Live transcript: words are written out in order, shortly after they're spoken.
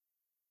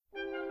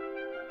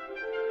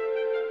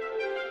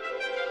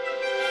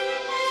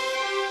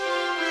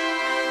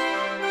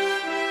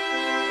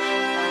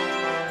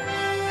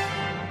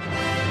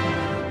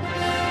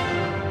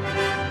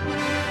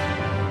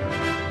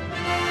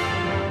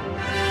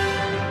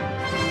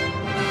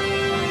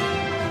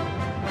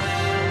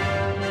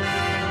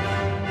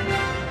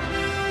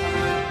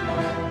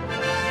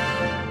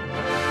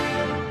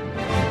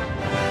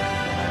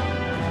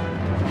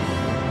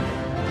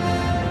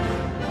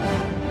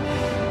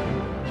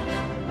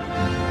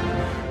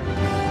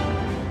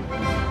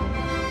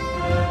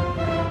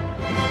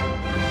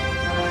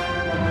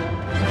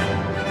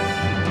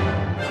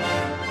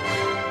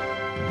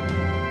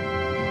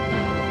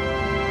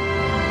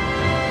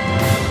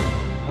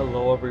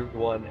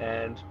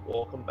and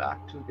welcome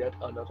back to yet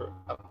another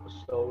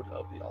episode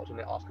of the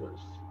Alternate Oscars.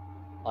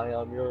 I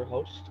am your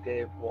host,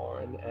 Gabe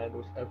Warren, and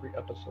with every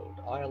episode,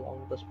 I,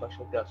 along with a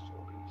special guest,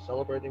 will be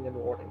celebrating and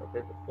awarding our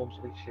favorite films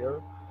of each year,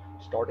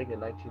 starting in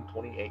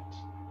 1928.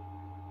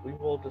 We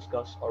will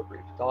discuss our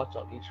brief thoughts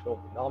on each film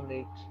we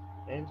nominate,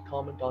 and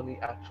comment on the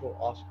actual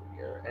Oscar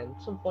year, and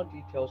some fun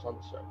details on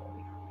the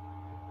ceremony.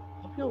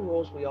 A few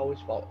rules we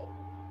always follow.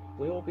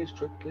 We will be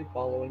strictly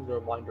following the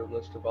reminder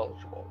list of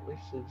eligible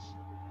releases.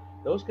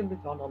 Those can be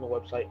found on the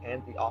website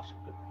and the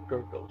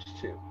Oscar goes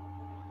too.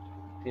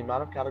 The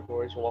amount of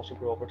categories will also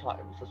grow over time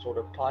to sort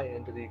of tie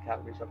into the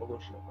Academy's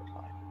evolution over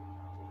time.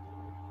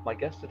 My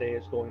guest today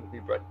is going to be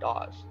Brett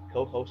Doze,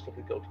 co-host of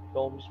the Go To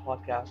Films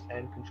podcast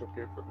and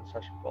contributor for In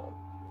Session Film.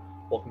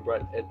 Welcome,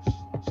 Brett. It's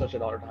such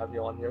an honor to have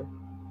you on here.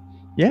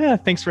 Yeah,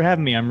 thanks for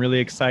having me. I'm really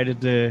excited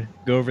to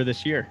go over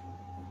this year.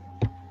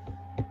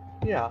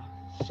 Yeah,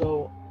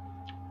 so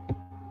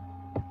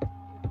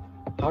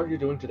how are you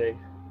doing today?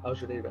 How's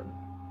your day been?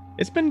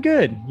 It's been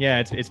good.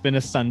 Yeah, it's been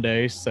a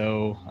Sunday,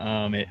 so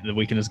the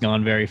weekend has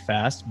gone very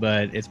fast,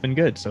 but it's been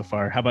good so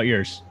far. How about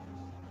yours?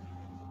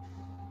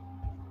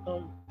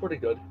 Pretty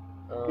good.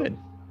 Good.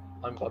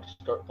 I'm about to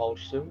start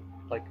college soon,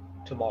 like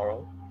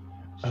tomorrow.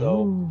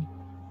 So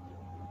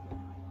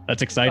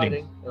that's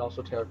exciting and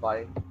also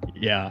terrifying.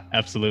 Yeah,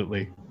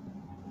 absolutely.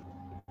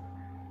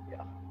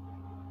 Yeah.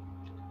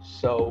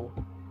 So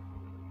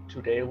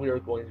today we are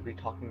going to be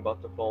talking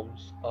about the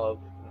films of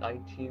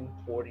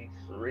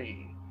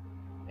 1943.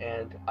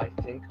 And I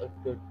think a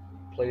good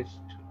place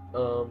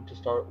to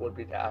start would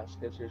be to ask,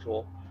 as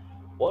usual,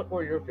 what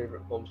were your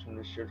favorite films from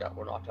this year that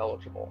were not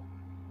eligible?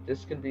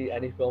 This can be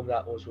any film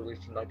that was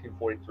released in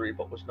 1943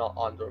 but was not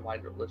on the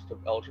reminder list of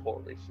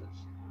eligible releases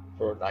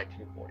for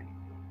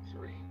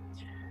 1943.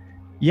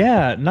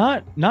 Yeah,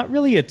 not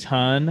really a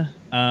ton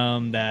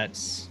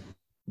that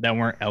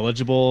weren't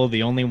eligible.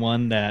 The only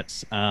one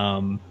that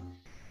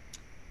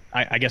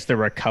I guess there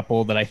were a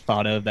couple that I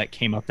thought of that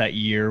came up that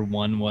year.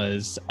 One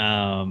was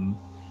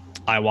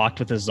I Walked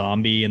with a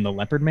Zombie and The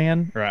Leopard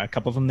Man, or a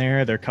couple of them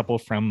there. There are a couple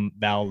from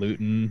Val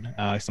Lewton,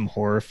 some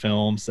horror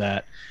films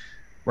that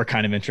were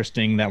kind of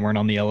interesting that weren't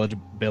on the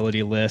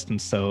eligibility list.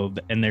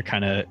 And they're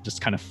kind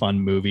of fun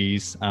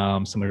movies.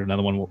 Similar to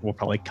another one we'll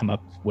probably come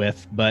up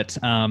with. But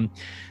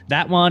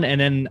that one, and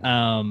then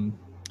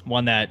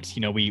one that,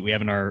 we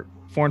have in our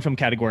foreign film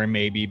category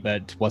maybe,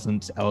 but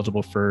wasn't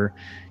eligible for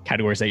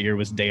categories that year,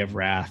 was Day of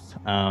Wrath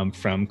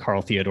from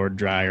Carl Theodor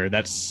Dreyer.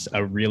 That's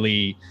a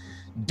really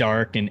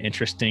dark and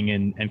interesting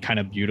and kind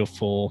of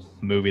beautiful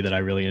movie that I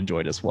really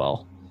enjoyed as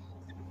well.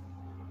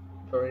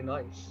 Very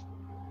nice.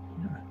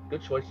 Yeah.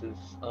 Good choices.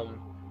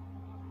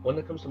 One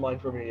that comes to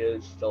mind for me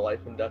is The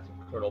Life and Death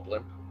of Colonel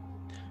Blimp.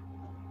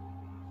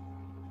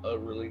 A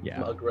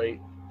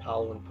great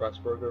Powell and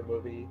Pressburger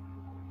movie.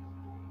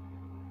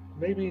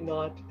 Maybe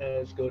not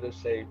as good as,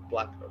 say,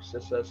 Black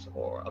Narcissus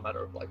or A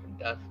Matter of Life and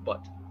Death,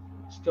 but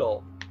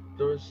still,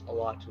 there's a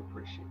lot to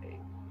appreciate.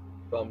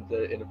 From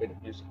the innovative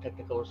use of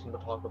Technicolor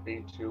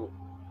cinematography to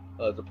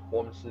the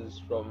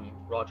performances from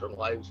Roger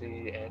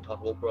Livesey and Todd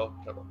Holbrook,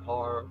 Deborah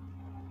Carr.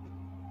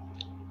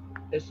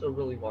 It's a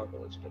really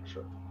marvelous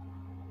picture.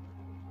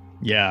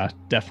 Yeah,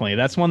 definitely.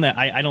 That's one that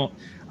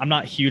I'm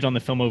not huge on the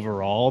film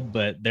overall,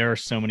 but there are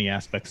so many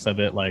aspects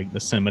of it, like the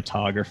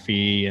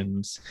cinematography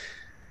and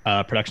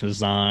production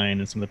design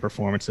and some of the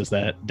performances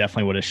that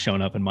definitely would have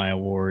shown up in my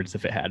awards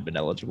if it had been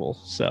eligible.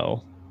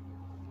 So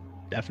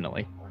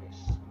definitely.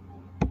 Nice.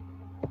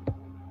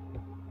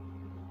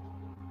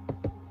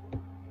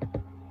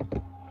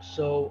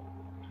 So,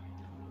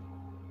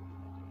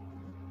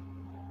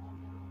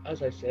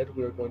 as I said,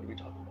 we're going to be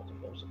talking about the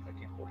films of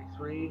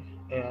 1943,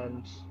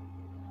 and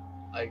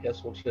I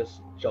guess we'll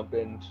just jump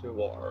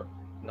into our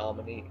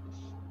nominees.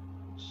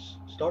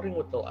 Starting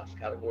with the last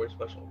category,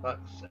 special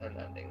effects, and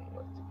ending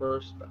with the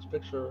first, Best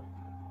Picture.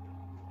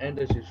 And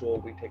as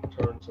usual, we take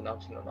turns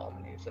announcing the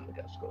nominees, and the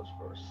guest goes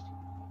first.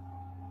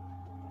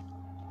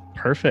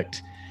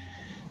 Perfect.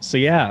 So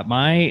yeah,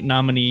 my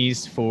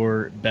nominees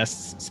for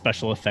Best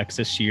Special Effects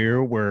this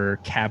year were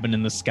Cabin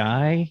in the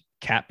Sky,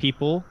 Cat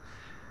People,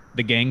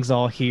 The Gang's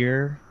All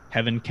Here,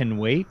 Heaven Can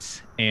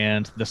Wait,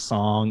 and The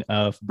Song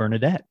of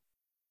Bernadette.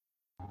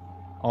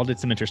 All did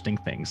some interesting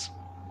things.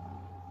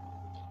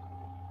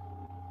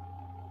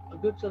 A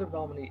good set of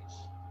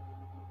nominees.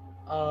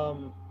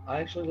 I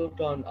actually looked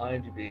on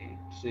IMDb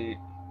to see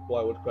who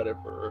I would credit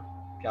for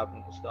Cabin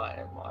in the Sky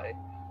and my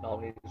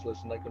nominees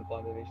list, and I couldn't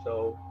find any,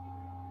 so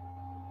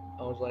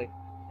I was like,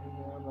 I'm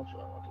not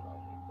sure I want to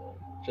nominate them,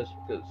 just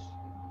because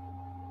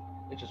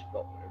it just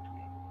felt weird to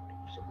me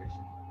for some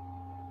reason.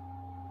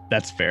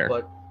 That's fair.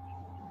 But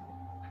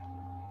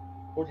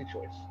worthy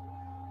choice.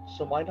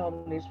 So my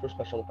nominees for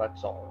special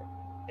effects are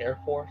Air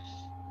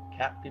Force,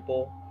 Cat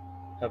People,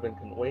 Heaven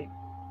Can Wait,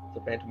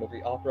 The Phantom of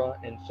the Opera,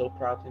 and So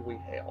Proudly We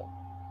Hail.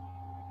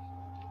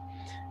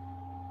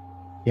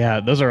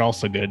 Yeah, those are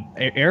also good.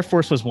 Air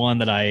Force was one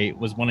that I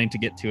was wanting to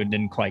get to and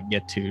didn't quite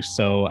get to.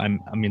 So I'm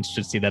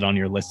interested to see that on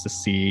your list, to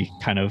see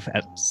kind of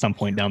at some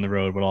point down the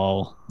road what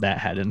all that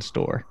had in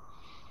store.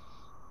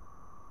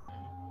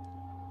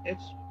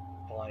 it's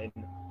fine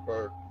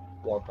for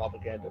war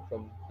propaganda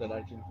from the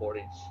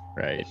 1940s.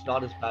 Right. It's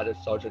not as bad as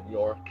Sergeant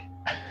York.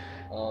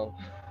 Um,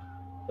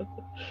 uh,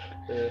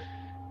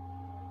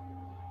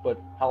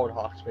 but Howard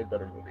Hawks made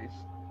better movies.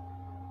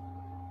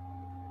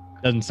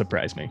 Doesn't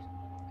surprise me.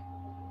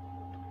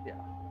 Yeah.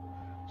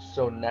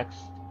 So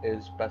next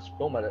is Best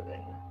Film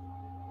Editing.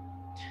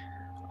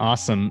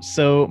 Awesome.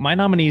 So my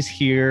nominees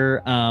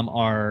here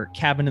are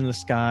Cabin in the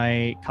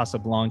Sky,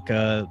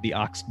 Casablanca, The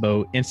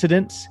Oxbow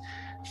Incident,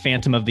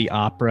 Phantom of the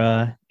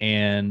Opera,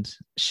 and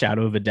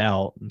Shadow of a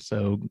Doubt. And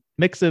so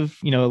mix of,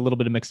 a little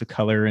bit of mix of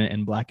color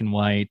and black and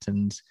white,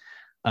 and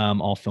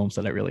all films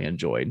that I really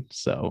enjoyed.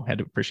 So had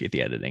to appreciate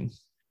the editing.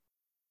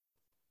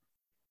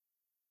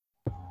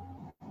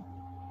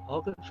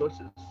 All good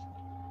choices.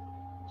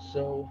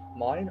 So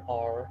mine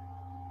are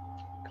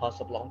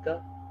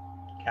Casablanca,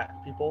 Cat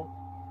People,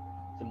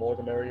 The More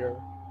the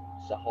Merrier,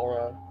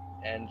 Sahara,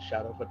 and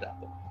Shadow of a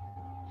Doubt.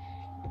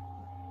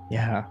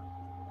 Yeah.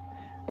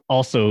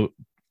 Also,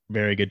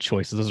 very good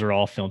choices. Those are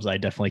all films I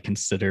definitely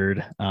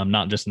considered,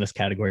 not just in this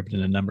category, but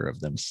in a number of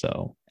them.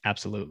 So,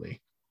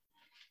 absolutely.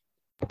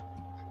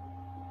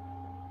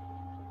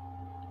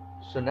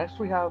 So next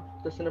we have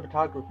the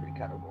cinematography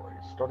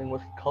categories, starting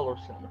with color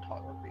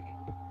cinematography.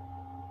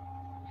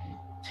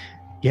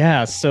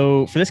 Yeah.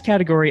 So for this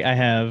category, I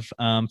have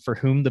For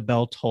Whom the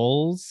Bell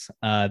Tolls,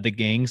 The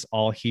Gang's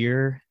All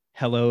Here,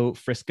 Hello,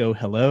 Frisco,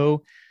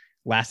 Hello,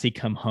 Lassie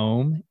Come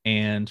Home,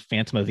 and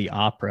Phantom of the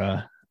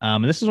Opera.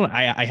 And this is when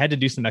I had to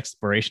do some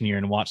exploration here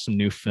and watch some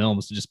new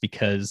films just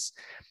because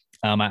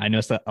I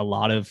noticed that a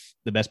lot of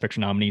the Best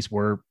Picture nominees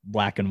were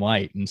black and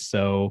white. And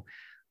so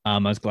I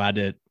was glad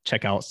to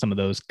check out some of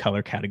those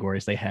color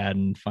categories they had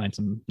and find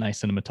some nice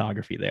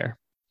cinematography there.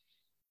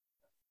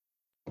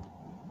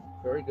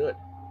 Very good.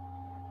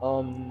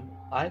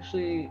 I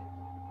actually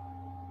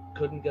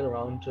couldn't get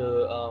around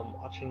to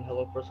watching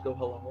Hello Frisco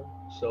Hello,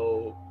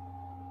 so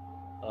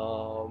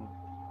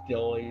the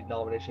only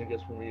nomination it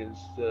gets from me is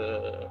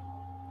the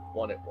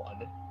one it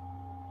won,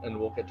 and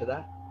we'll get to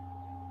that.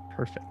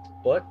 Perfect.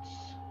 But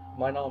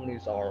my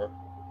nominees are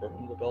For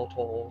Whom the Bell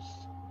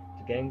Tolls,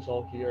 The Gang's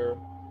All Here,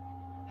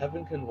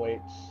 Heaven Can Wait,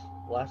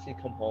 Lassie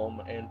Come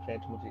Home, and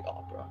Phantom of the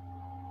Opera.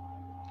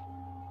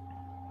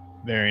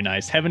 Very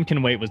nice. Heaven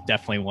Can Wait was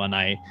definitely one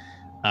I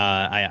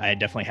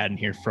definitely had in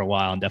here for a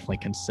while and definitely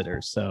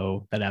consider.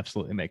 So that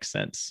absolutely makes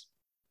sense.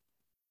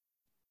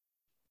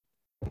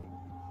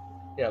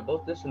 Yeah,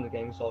 both this and The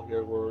Gang's All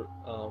Here were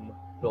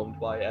filmed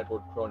by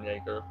Edward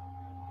Kronjaeger,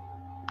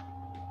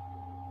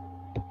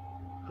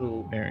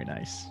 who Very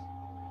nice.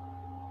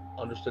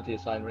 understood the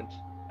assignment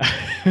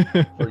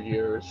for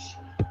years.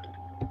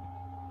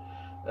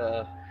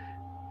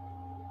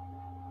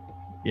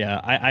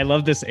 Yeah, I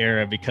love this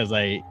era because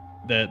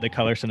the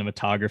color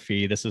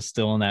cinematography, this is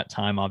still in that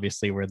time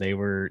obviously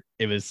where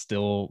it was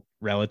still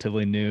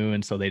relatively new,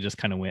 and so they just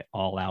kind of went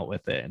all out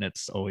with it, and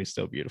it's always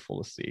so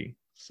beautiful to see.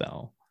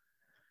 So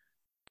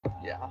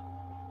yeah,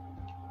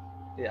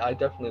 I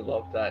definitely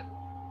love that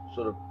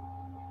sort of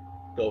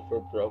go for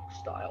broke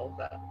style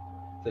that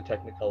the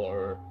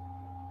Technicolor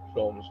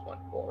films went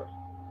for.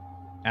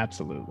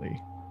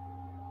 absolutely.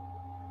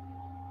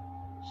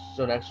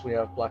 So next we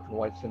have black and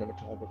white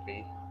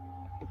cinematography.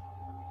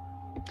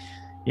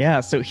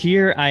 Yeah, so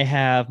here I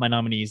have my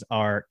nominees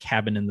are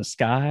Cabin in the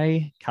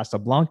Sky,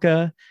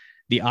 Casablanca,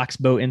 The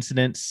Oxbow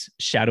Incidents,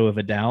 Shadow of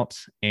a Doubt,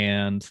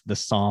 and The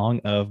Song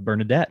of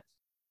Bernadette.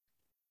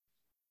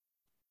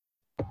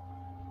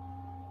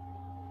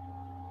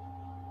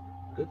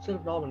 Good set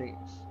of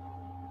nominees.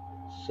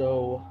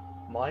 So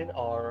mine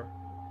are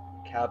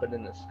Cabin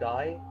in the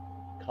Sky,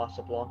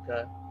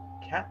 Casablanca,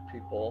 Cat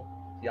People,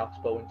 The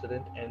Oxbow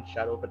Incident, and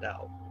Shadow of a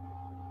Doubt.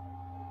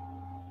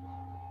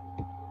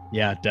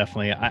 Yeah,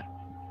 definitely.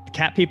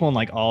 Cat People and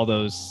like all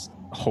those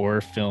horror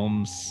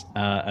films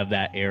of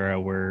that era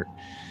were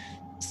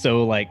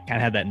so like kind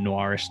of had that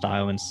noirish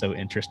style and so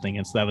interesting,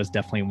 and so that was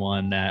definitely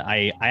one that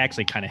I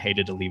actually kind of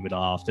hated to leave it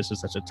off. This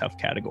was such a tough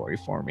category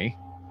for me.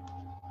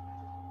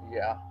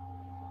 Yeah.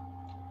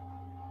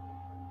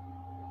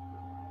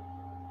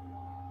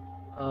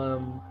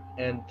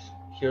 And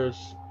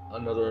here's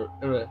another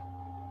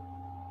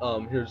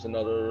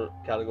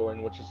category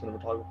in which a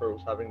cinematographer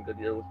was having a good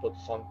year with both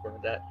the Song of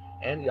Bernadette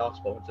and the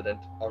Oxbow Incident,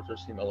 Arthur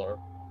C. Miller.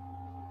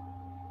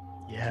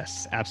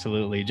 Yes,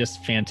 absolutely.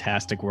 Just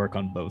fantastic work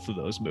on both of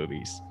those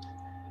movies.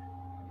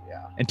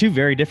 Yeah. And two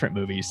very different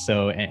movies.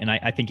 So, and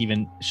I think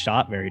even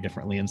shot very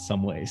differently in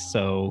some ways.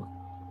 So,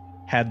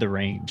 had the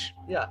range.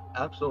 Yeah,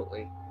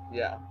 absolutely.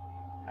 Yeah,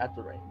 at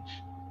the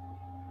range.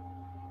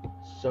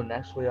 So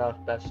next we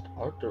have Best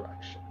Art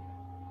Direction.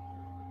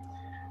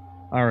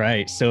 All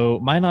right. So,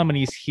 my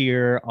nominees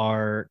here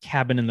are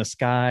Cabin in the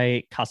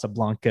Sky,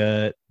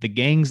 Casablanca, The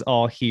Gang's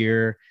All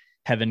Here,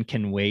 Heaven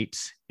Can Wait,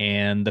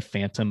 and The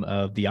Phantom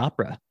of the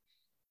Opera.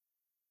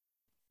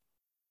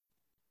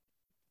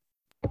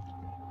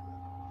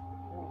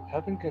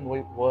 Heaven Can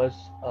Wait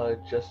was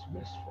just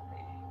miss for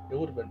me. It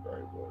would have been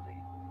very worthy.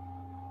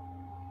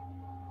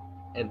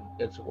 And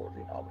it's a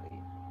worthy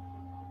nominee.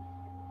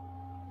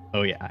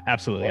 Oh yeah,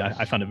 absolutely. I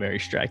was, found it very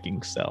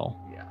striking. So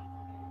yeah,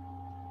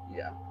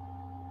 yeah.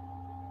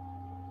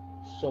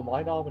 So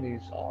my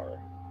nominees are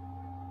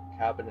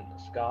Cabin in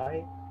the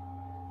Sky,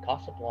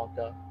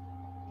 Casablanca,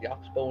 The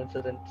Oxbow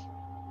Incident,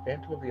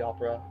 Phantom of the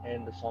Opera,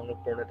 and The Song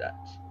of Bernadette.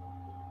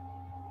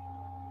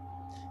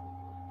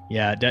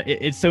 yeah,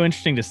 it's so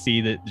interesting to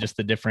see that just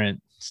the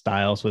different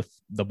styles with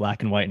the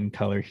black and white and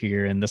color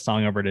here, and the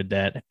Song of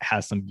Bernadette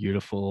has some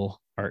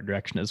beautiful art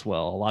direction as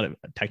well. A lot of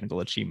technical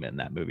achievement in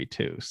that movie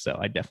too. So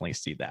I definitely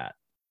see that.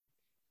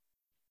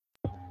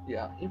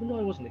 Yeah, even though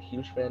I wasn't a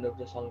huge fan of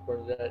The Song of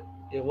Bernadette,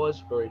 it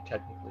was very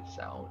technically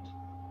sound.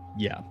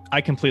 Yeah,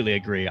 I completely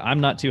agree. I'm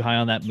not too high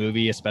on that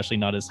movie, especially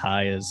not as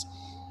high as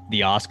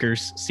the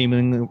Oscars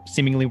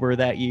seemingly were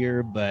that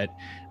year, but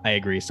I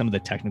agree. Some of the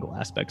technical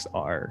aspects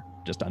are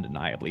just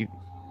undeniably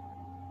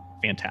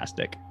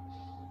fantastic.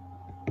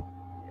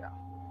 Yeah.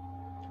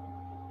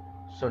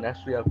 So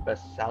next we have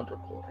Best Sound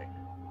Recording.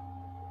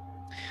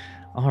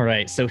 All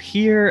right. So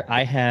here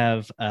I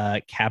have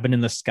Cabin in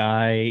the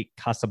Sky,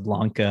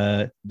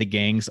 Casablanca, The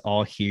Gang's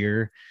All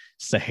Here,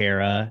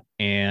 Sahara,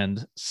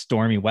 and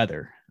Stormy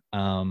Weather.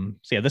 So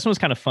yeah, this one's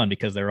kind of fun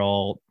because they're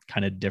all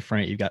kind of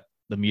different. You've got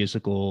the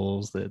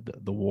musicals, the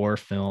war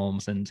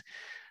films, and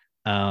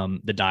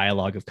the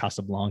dialogue of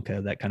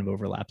Casablanca that kind of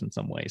overlaps in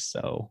some ways.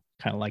 So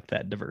kind of like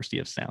that diversity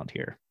of sound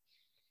here.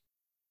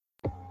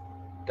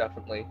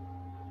 Definitely.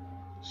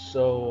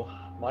 So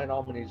my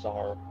nominees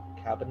are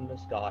Cabin in the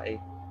Sky,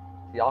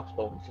 The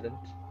Oxbow Incident,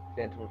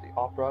 Phantom of the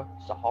Opera,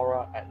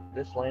 Sahara, and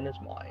This Land Is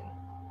Mine.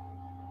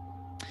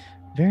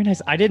 Very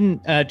nice. I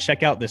didn't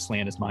check out This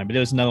Land Is Mine, but it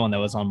was another one that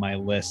was on my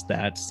list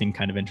that seemed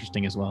kind of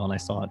interesting as well. And I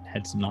saw it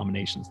had some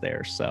nominations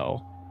there. So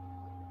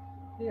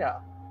Yeah.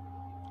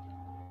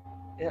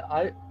 Yeah,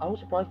 I was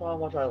surprised by how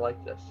much I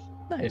like this.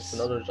 It's nice.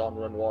 another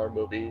genre noir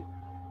movie,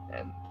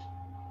 and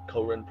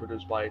co-written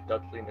produced by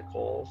Dudley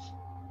Nichols.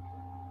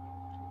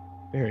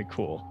 Very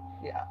cool.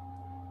 Yeah,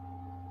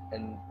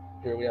 and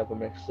here we have a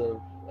mix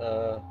of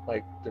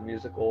like the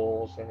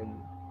musicals and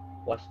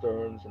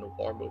westerns and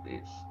war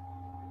movies.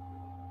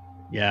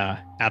 Yeah,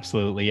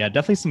 absolutely. Yeah,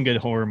 definitely some good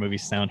horror movie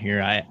sound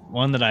here.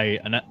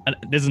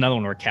 This is another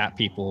one where Cat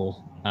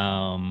People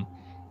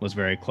was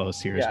very close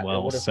here as Yeah, it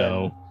well. would have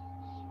been. So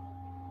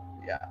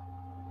Yeah.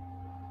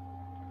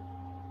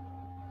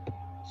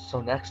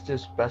 So next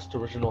is best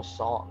original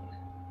song.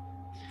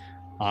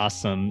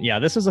 awesome. Yeah,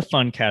 this is a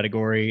fun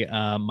category.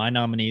 My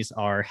nominees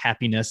are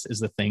Happiness is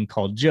the Thing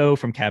Called Joe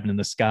from Cabin in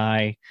the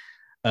Sky,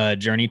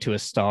 Journey to a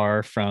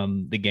Star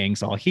from The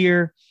Gang's All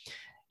Here,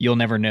 You'll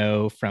Never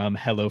Know from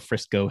Hello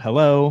Frisco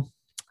Hello.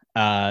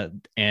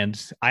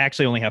 And I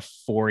actually only have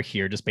four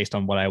here just based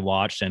on what I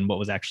watched and what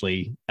was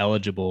actually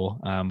eligible,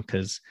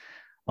 because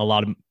a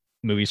lot of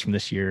movies from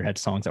this year had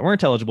songs that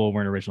weren't eligible,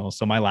 weren't original.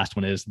 So my last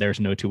one is There's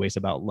No Two Ways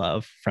About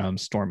Love from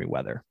Stormy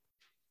Weather.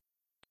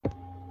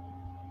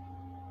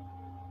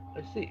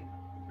 I see.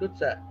 Good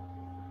set.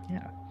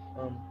 Yeah.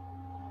 Um,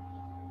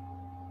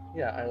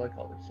 yeah, I like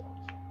all these songs.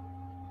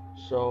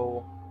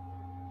 So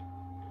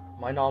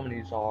my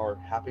nominees are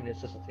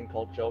Happiness is a Thing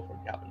Called Joe from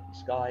Cabin in the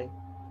Sky,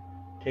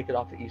 Take It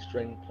Off the E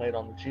String, Play It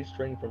on the G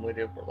String from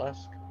Lady of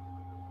Burlesque,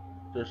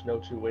 There's No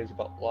Two Ways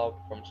About Love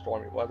from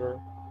Stormy Weather,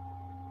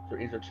 You're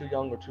Either Too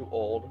Young or Too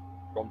Old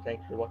from Thank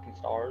Your Lucky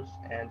Stars,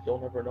 and You'll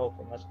Never Know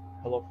from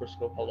Hello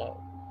Frisco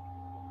Hello.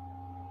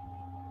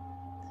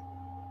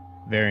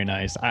 Very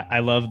nice. I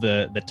love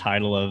the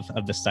title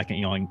of the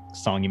second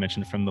song you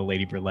mentioned from the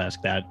Lady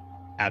Burlesque. That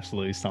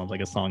absolutely sounds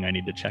like a song I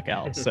need to check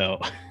out. So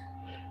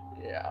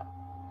Yeah.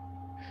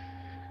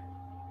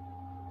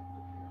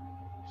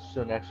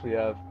 So next we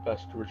have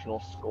Best Original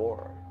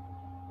Score.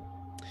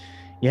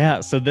 yeah,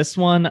 so this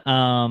one,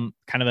 kind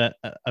of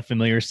a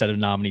familiar set of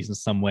nominees in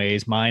some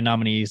ways. My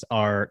nominees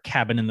are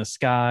Cabin in the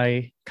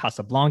Sky,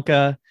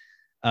 Casablanca,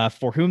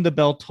 For Whom the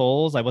Bell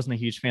Tolls. I wasn't a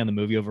huge fan of the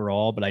movie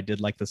overall, but I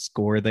did like the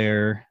score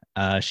there.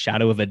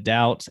 Shadow of a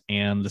Doubt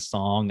and the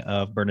Song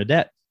of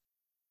Bernadette.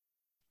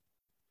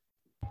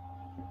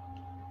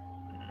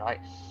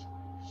 Nice.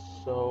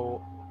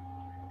 So,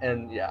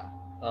 and yeah,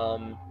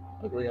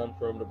 agree on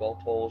Firm the Bell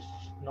Tolls.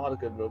 Not a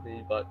good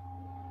movie, but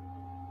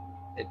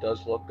it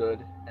does look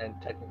good and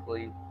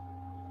technically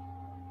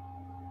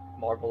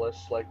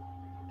marvelous. Like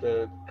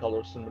the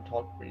color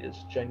cinematography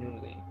is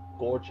genuinely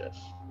gorgeous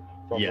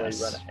from Ray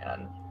Yes,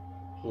 Renahan,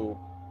 who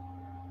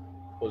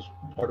was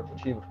part of the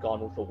team of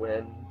Gone with the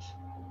Wind,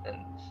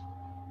 and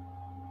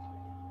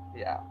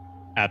yeah,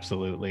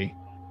 absolutely.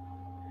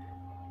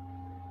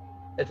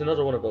 it's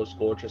another one of those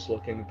gorgeous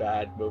looking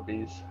bad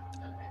movies.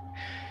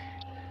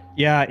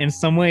 Yeah, in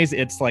some ways,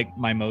 it's like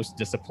my most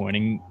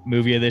disappointing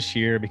movie of this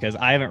year because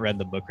I haven't read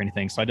the book or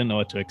anything, so I didn't know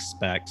what to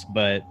expect.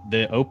 But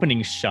the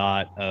opening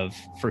shot of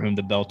For Whom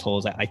the Bell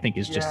Tolls, I think,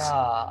 is just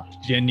Yeah,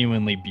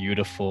 genuinely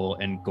beautiful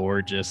and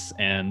gorgeous.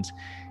 And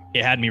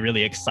it had me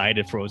really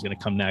excited for what was going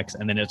to come next.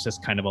 And then it's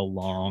just kind of a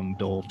long,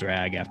 dull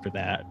drag after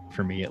that,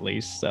 for me at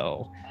least.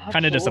 So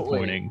kind of absolutely.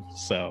 disappointing.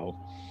 So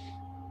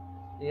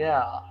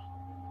Yeah,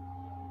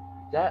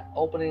 that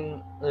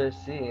opening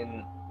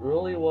scene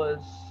really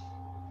was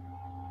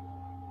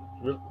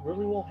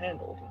really well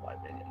handled, in my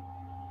opinion,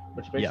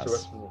 which makes the Yes.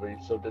 rest of the movie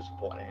so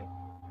disappointing.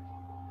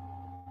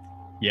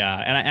 Yeah,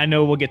 and I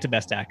know we'll get to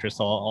Best Actress,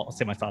 so I'll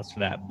say my thoughts for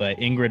that. But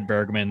Ingrid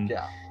Bergman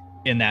Yeah,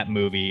 in that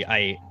movie,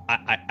 I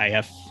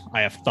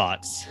have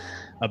thoughts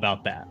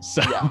about that.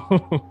 So yeah,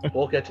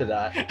 we'll get to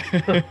that.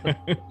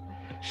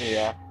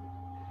 Yeah,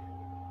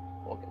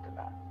 we'll get to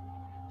that.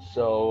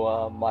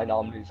 So my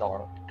nominees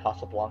are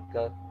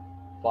Casablanca,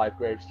 Five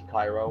Graves to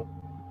Cairo,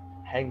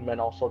 Hangmen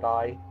Also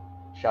Die,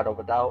 Shadow of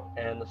a Doubt,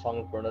 and The Song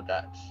of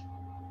Bernadette.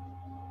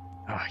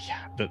 oh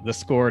yeah, the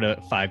score to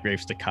Five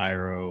Graves to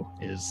Cairo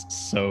is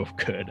so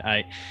good.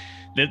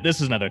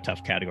 This is another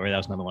tough category. That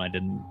was another one I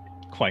didn't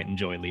quite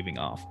enjoy leaving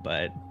off,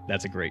 but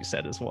that's a great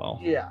set as well.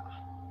 Yeah,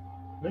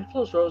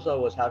 Miklos Rosa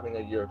was having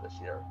a year this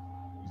year.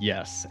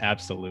 Yes,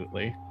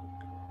 absolutely.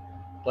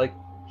 Like,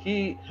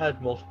 he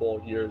had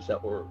multiple years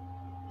that were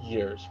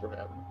years for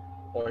him,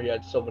 or he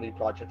had so many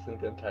projects in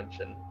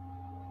contention.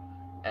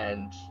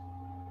 And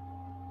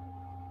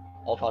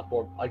I'll talk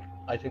more.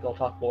 I think I'll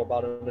talk more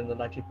about him in the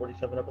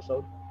 1947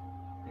 episode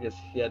because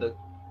he had a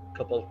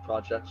couple of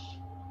projects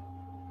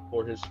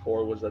where his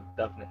score was a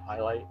definite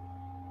highlight.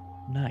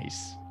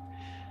 Nice.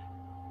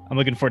 I'm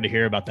looking forward to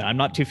hear about that. I'm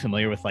not too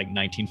familiar with like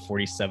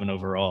 1947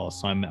 overall,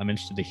 so I'm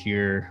interested to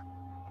hear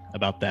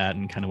about that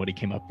and kind of what he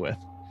came up with.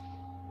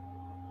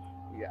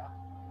 Yeah.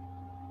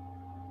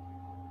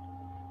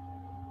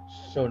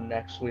 So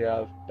next we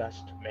have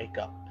best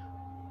makeup.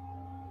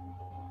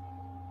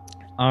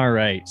 All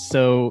right.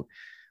 So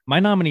my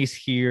nominees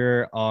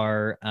here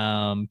are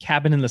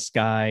Cabin in the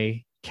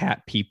Sky,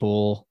 Cat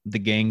People, The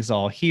Gang's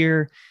All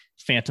Here,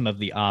 Phantom of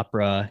the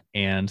Opera,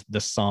 and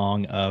The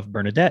Song of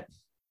Bernadette.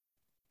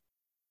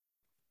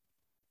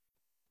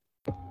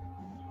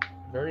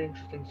 Very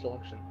interesting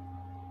selection.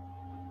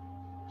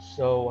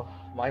 So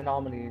my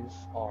nominees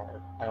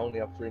are I only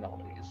have three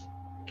nominees: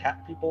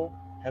 Cat People,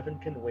 Heaven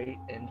Can Wait,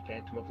 and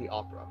Phantom of the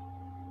Opera.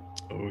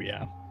 Oh,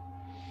 yeah.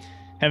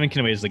 Heaven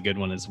Can Wait is a good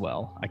one as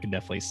well. I can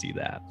definitely see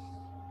that.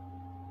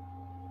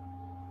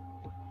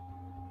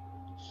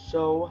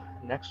 So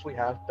next we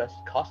have best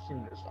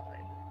costume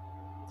design.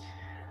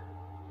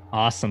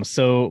 Awesome.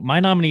 So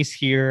my nominees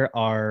here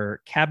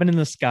are Cabin in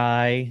the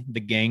Sky, The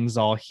Gang's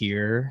All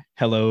Here,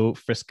 Hello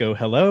Frisco,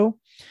 Hello,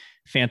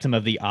 Phantom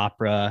of the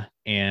Opera,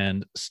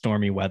 and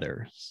Stormy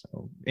Weather.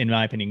 So in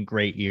my opinion,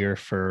 great year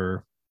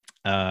for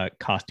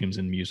costumes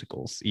and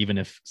musicals, even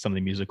if some of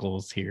the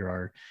musicals here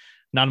are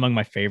not among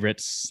my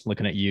favorites.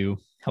 Looking at you,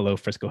 Hello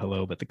Frisco,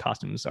 Hello, but the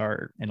costumes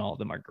are, and all of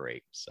them are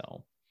great.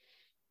 So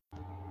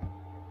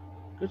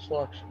Good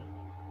selection.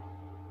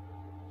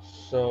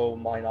 So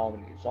my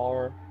nominees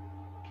are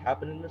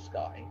Cabin in the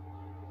Sky,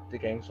 The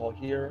Gang's All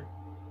Here,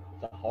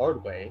 The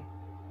Hard Way,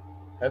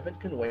 Heaven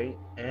Can Wait,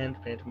 and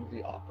Phantom of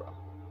the Opera.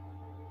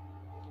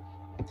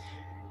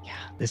 yeah,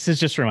 this is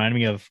just reminding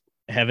me of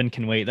Heaven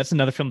Can Wait. That's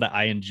another film that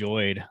I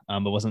enjoyed,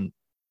 but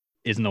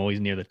isn't always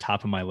near the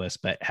top of my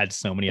list, but had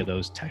so many of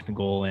those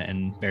technical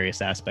and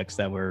various aspects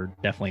that were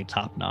definitely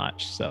top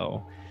notch.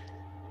 So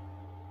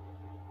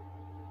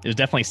it was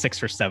definitely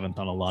sixth or seventh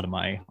on a lot of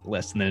my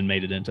lists, and then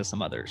made it into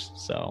some others.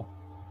 So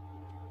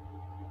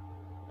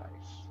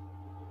Nice.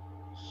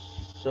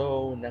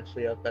 So next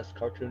we have Best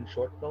Cartoon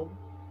Short Film.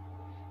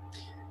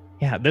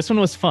 yeah, this one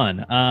was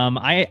fun.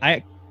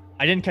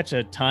 I didn't catch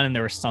a ton, and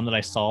there were some that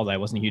I saw that I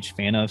wasn't a huge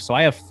fan of. So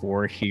I have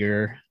four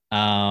here.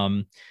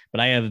 But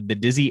I have The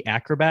Dizzy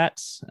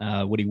Acrobats,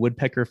 Woody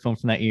Woodpecker film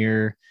from that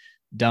year.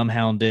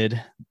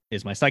 Dumbhounded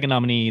is my second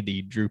nominee.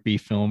 The Droopy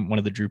film, one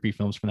of the Droopy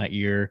films from that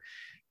year.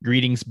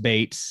 Greetings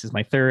Bates is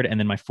my third, and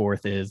then my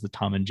fourth is the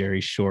Tom and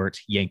Jerry short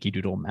Yankee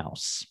Doodle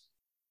Mouse.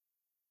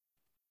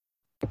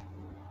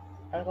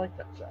 I like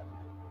that set.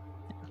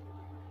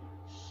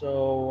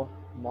 So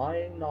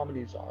my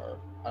nominees are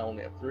I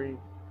only have three: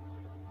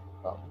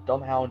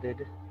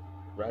 Dumbhounded,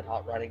 Red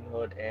Hot Riding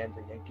Hood, and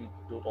the Yankee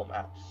Doodle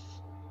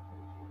Mouse.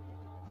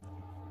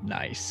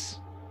 Nice.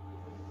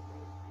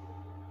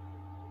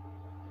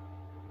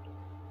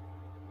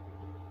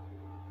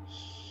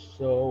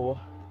 So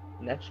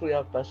next we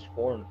have Best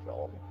Foreign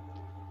Film.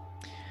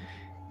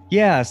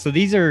 Yeah, so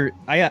these are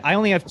I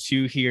only have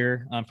two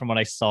here from what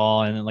I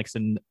saw, and like I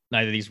said,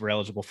 neither of these were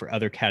eligible for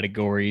other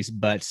categories.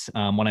 But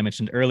one I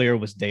mentioned earlier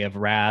was Day of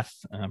Wrath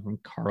from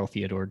Carl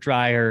Theodor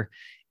Dreyer,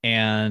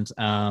 and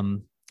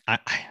I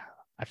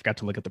forgot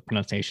to look at the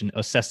pronunciation.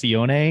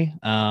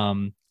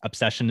 Ossessione.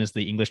 Obsession is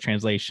the English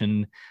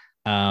translation.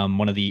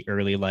 One of the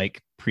early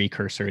like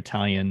precursor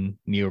Italian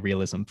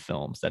neorealism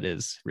films that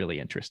is really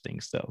interesting.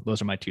 So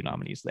those are my two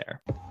nominees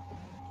there.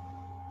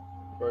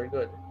 Very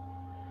good.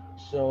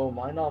 So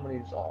my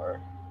nominees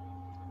are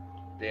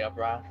Day of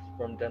Wrath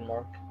from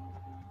Denmark,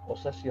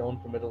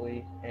 Ossessione from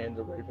Italy, and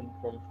The Raven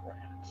from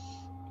France.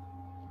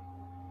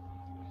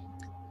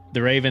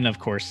 The Raven, of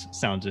course,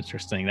 sounds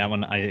interesting. That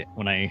one,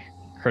 when I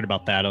heard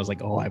about that, I was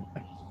like, oh, I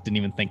didn't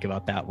even think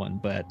about that one,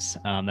 but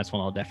that's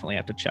one I'll definitely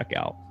have to check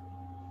out.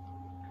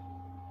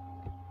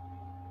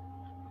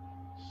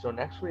 So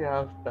next we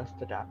have Best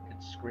Adapted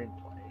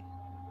Screenplay.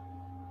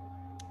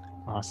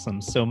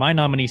 Awesome. So my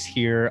nominees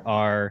here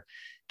are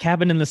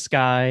Cabin in the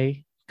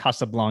Sky,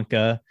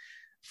 Casablanca,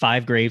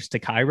 Five Graves to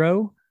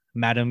Cairo,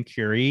 Madame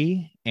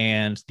Curie,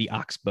 and the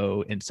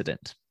Oxbow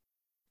Incident.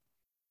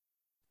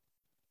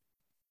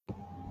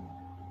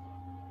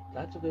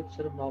 That's a good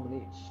set of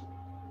nominees.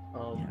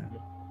 Yeah.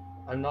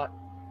 I'm not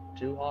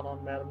too hot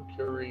on Madame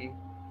Curie.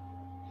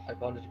 I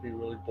found it to be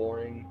really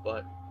boring,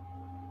 but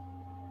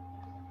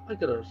I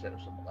could understand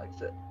if someone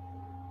likes it.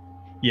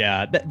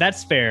 Yeah,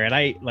 that's fair. And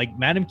I like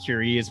Madame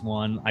Curie is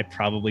one I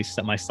probably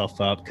set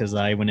myself up because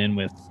I went in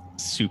with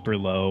super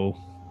low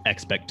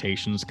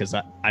expectations because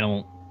I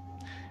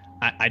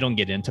don't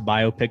get into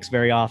biopics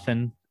very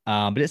often.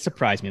 But it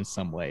surprised me in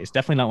some ways.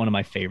 Definitely not one of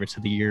my favorites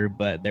of the year,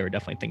 but there were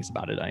definitely things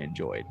about it I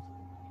enjoyed.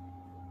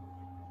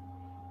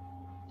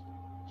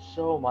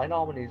 So my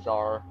nominees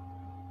are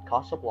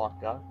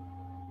Casablanca,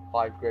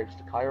 Five Graves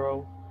to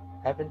Cairo,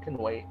 Heaven Can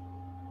Wait,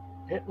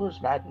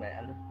 Hitler's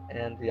Madman,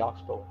 and the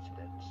Oxbow Incident.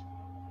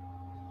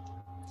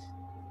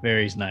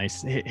 Very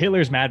nice.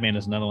 Hitler's Madman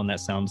is another one that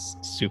sounds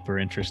super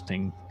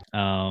interesting,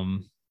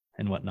 and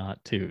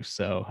whatnot too.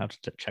 So I have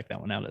to check that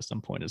one out at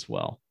some point as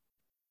well.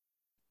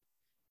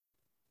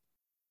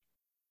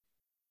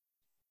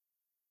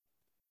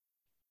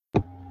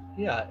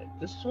 Yeah,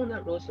 this is one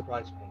that really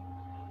surprised me.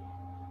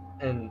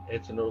 And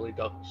it's an early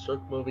Douglas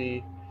Sirk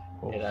movie.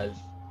 Oh. It has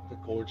the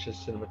gorgeous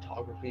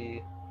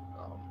cinematography.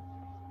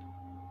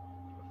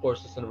 Of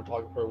course, the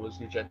cinematographer was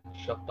Eugene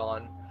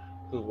Shuckdon,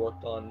 who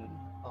worked on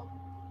um,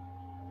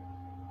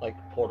 like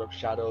Port of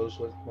Shadows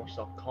with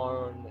Marcel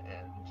Carn,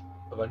 and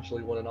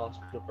eventually won an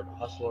Oscar for The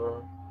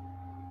Hustler.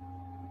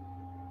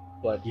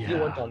 But he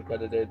went Yeah,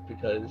 uncredited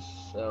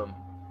because of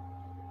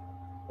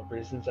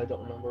reasons I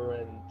don't remember,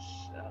 and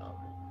um,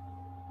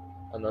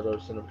 another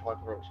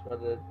cinematographer was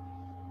credited.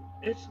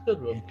 It's a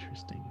good movie.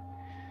 interesting.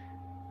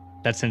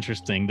 That's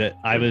interesting. That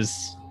I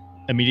was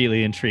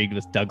immediately intrigued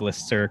with Douglas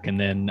Sirk, and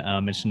then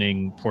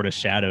mentioning Port of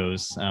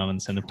Shadows and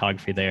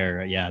cinematography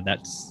there. Yeah,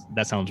 that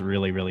sounds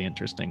really really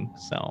interesting.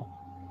 So,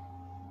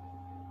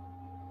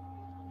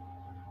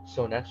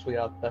 So next we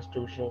have Best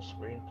Original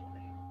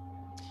Screenplay.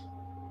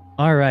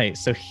 all right.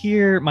 So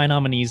here my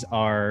nominees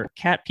are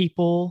Cat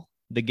People,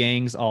 The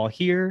Gang's All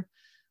Here,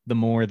 The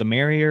More the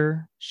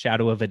Merrier,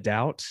 Shadow of a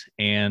Doubt,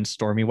 and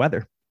Stormy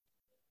Weather.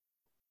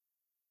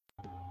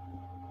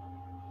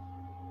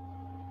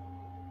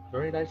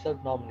 Very nice set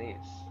of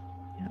nominees.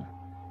 Yeah.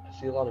 I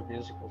see a lot of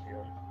musicals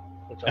here,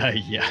 which I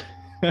Yeah.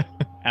 appreciate.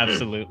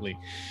 Absolutely.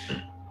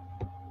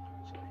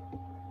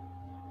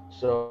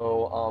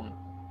 So,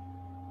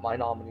 my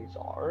nominees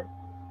are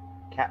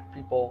Cat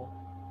People,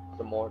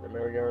 The More the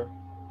Merrier,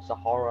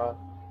 Sahara,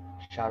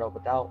 Shadow of a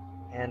Doubt,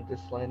 and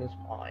This Land is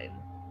Mine.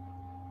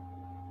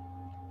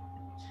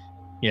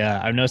 Yeah,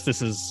 I've noticed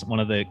this is one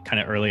of the kind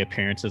of early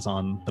appearances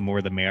on The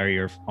More the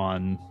Merrier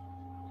on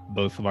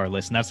both of our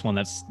lists. And that's one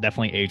that's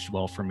definitely aged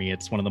well for me.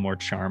 It's one of the more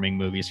charming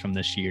movies from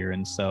this year.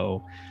 And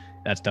so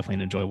that's definitely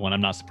an enjoyable one.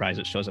 I'm not surprised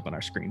it shows up in our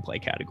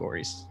screenplay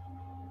categories.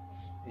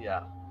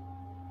 Yeah,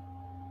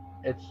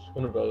 it's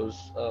one of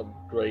those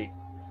great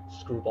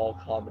screwball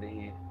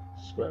comedy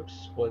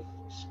scripts with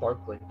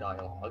sparkling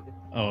dialogue.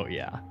 Oh,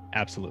 yeah,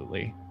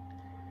 absolutely.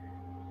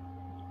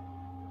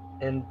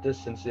 And this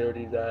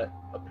sincerity that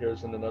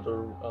appears in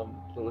another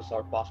Lewis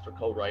R. Foster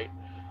co-write,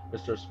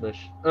 Mr.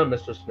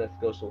 Smith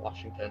Goes to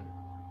Washington.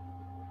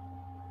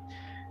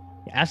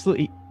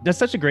 Absolutely. Does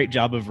such a great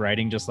job of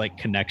writing just like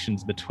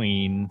connections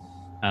between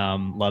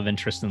love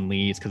interest and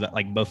leads, because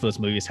like both of those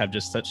movies have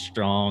just such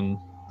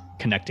strong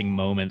connecting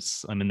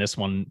moments. I mean, this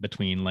one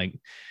between like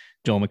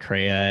Joel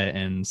McCrea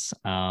and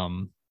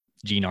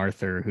Jean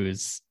Arthur, who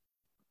is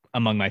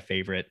among my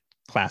favorite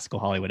classical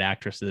Hollywood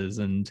actresses,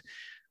 and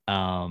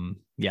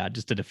yeah,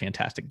 just did a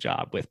fantastic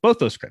job with both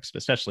those scripts, but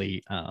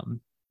especially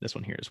this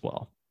one here as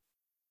well.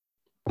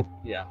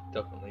 Yeah,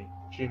 definitely.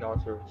 Jean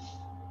Arthur is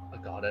a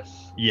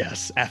goddess.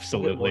 Yes, We'll get more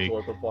absolutely. to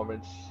her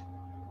performance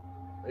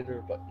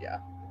later, but yeah.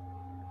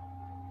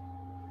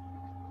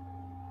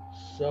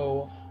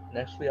 So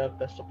next we have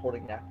Best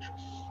Supporting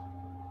Actress.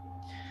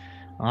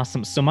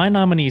 Awesome. So my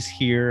nominees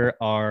here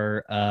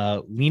are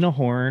Lena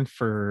Horne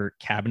for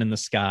Cabin in the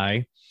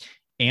Sky,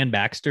 Anne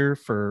Baxter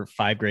for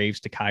Five Graves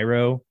to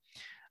Cairo,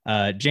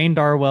 Jane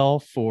Darwell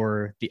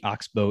for The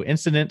Oxbow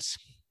Incident,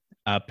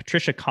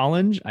 Patricia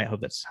Collins, I hope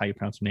that's how you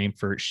pronounce her name,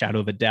 for Shadow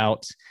of a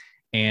Doubt,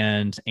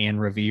 and Anne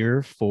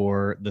Revere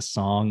for The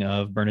Song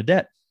of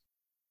Bernadette.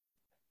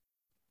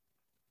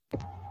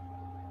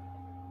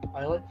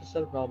 I like the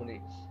set of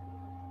nominees.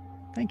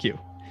 Thank you.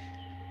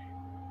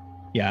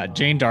 Yeah,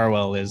 Jane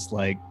Darwell is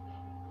like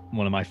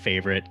one of my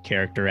favorite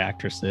character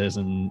actresses,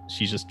 and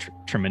she's just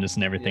tremendous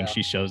in everything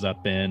she shows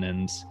up in.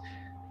 And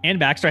Anne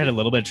Baxter I had a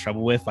little bit of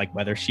trouble with, like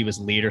whether she was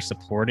lead or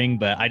supporting,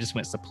 but I just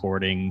went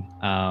supporting,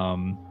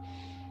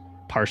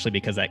 partially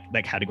because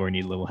that category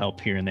needed a little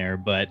help here and there.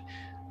 But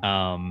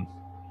and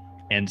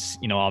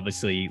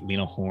obviously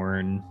Lena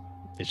Horne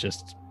is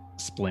just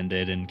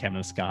splendid, and Kevin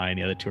the Sky and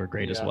the other two are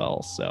great as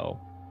well. So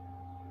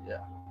yeah.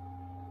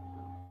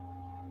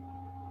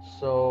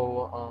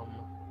 So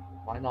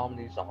my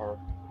nominees are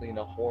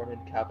Lena Horne in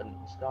Cabin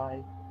in the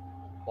Sky,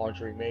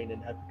 Marjorie Main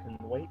in Heaven Can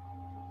Wait,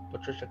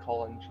 Patricia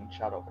Collins in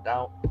Shadow of a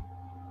Doubt,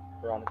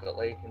 Veronica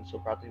Lake in So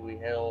Proudly We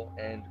Hail,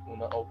 and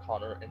Una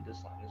O'Connor in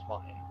This Land Is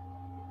Mine.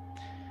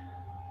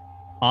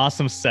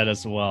 Awesome set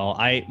as well.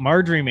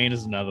 Marjorie Main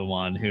is another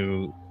one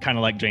who, kind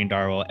of like Jane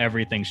Darwell,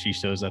 everything she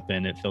shows up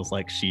in, it feels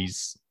like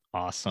she's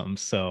awesome.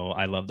 So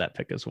I love that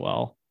pick as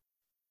well.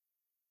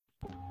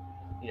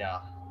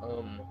 Yeah.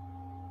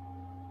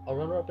 A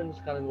runner-up in this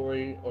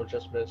category, or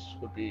just miss,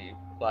 would be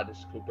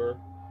Gladys Cooper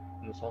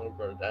in the song of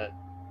Bernadette.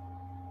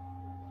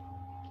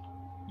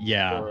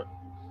 Yeah. For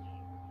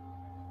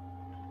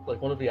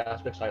like one of the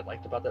aspects I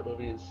liked about that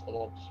movie is a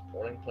lot of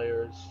supporting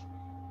players,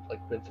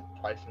 like Vincent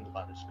Price and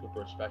Gladys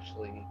Cooper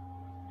especially.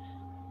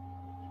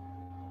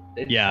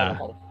 They just had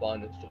a lot of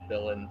fun as the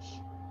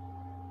villains.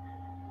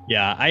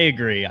 Yeah, I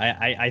agree.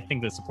 I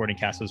think the supporting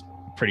cast was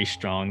pretty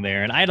strong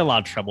there, and I had a lot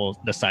of trouble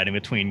deciding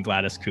between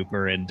Gladys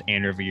Cooper and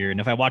Anne Revere. And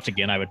if I watch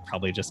again, I would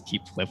probably just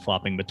keep flip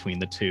flopping between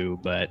the two,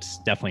 but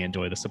definitely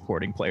enjoy the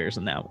supporting players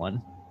in that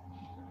one.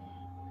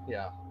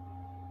 Yeah,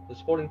 the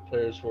supporting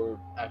players were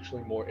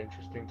actually more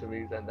interesting to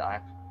me than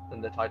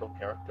the title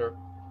character.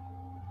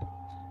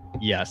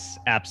 Yes,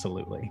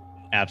 absolutely,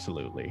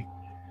 absolutely.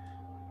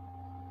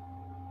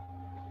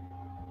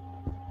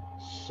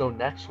 So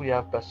next we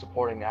have Best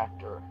Supporting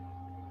Actor.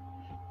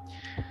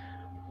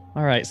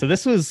 All right, so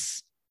this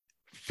was,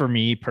 for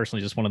me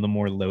personally, just one of the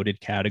more loaded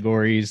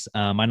categories.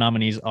 My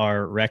nominees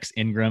are Rex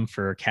Ingram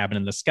for Cabin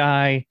in the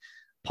Sky,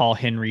 Paul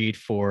Henreid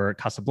for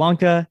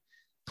Casablanca,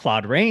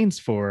 Claude Rains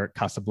for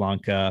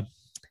Casablanca,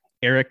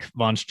 Eric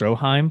von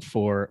Stroheim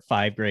for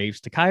Five Graves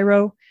to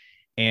Cairo,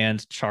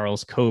 and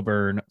Charles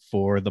Coburn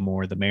for The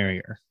More the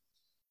Merrier.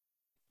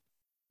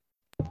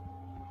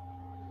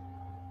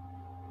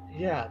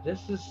 Yeah,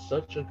 this is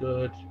such a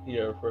good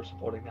year for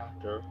supporting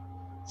actor.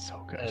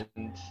 So good.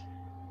 And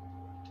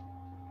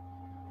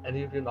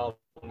any of your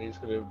nominees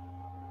could have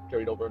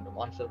carried over into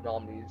my set of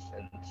nominees,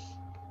 and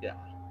yeah.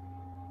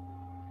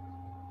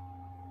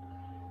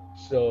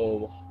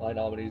 So my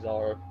nominees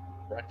are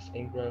Rex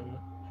Ingram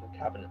for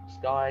Cabin in the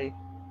Sky,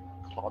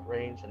 Claude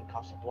Rains in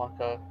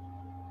Casablanca,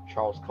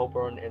 Charles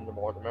Coburn in The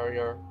More the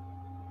Merrier,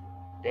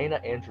 Dana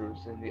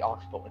Andrews in The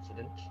Oxbow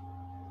Incident,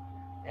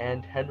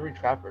 and Henry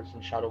Travers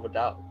in Shadow of a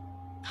Doubt.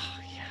 Oh,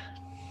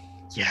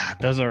 yeah,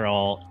 those are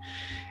all.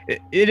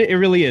 It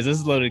really is. This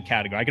is a loaded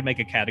category. I could make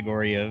a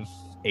category of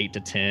 8 to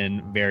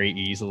 10 very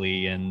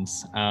easily, and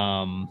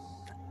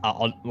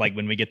I'll like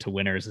when we get to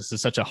winners. This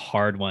is such a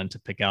hard one to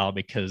pick out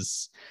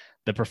because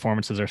the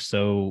performances are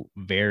so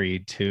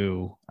varied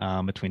too,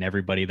 between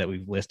everybody that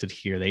we've listed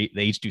here. They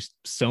each do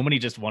so many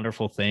just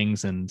wonderful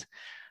things, and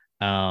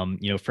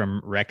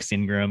from Rex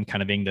Ingram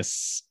kind of being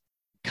this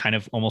kind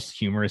of almost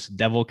humorous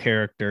devil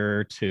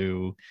character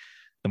to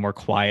the more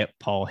quiet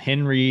Paul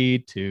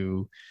Henreid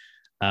to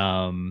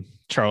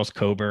Charles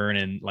Coburn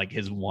and like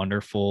his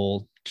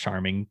wonderful,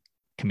 charming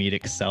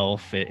comedic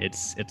self.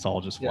 It's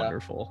all just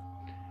wonderful.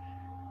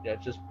 Yeah,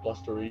 just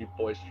blustery,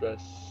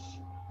 boisterous,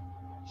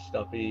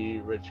 stuffy,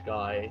 rich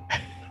guy.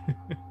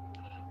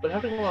 But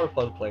having a lot of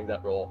fun playing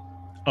that role.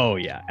 Oh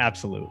yeah,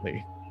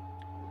 absolutely.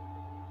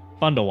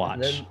 Fun to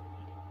watch.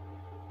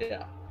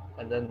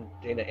 And then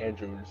Dana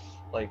Andrews,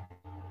 like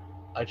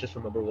I just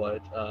remember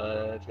what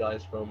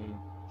guys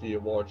from the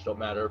Awards Don't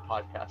Matter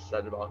podcast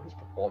said about his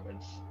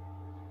performance.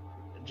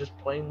 Just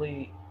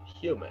plainly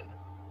human,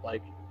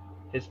 like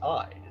his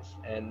eyes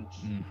and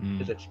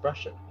his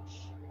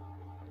expressions.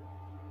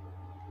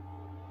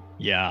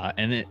 Yeah,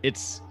 and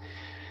it's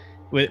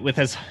with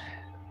his,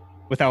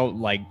 without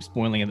like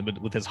spoiling it,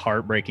 but with as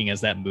heartbreaking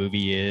as that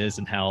movie is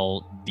and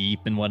how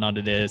deep and whatnot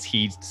it is,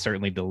 he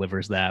certainly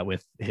delivers that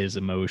with his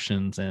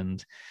emotions.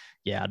 And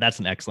yeah, that's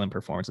an excellent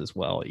performance as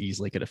well.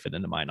 Easily could have fit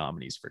into my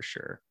nominees for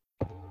sure.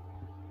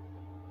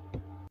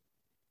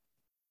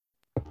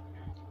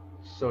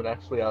 So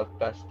next we have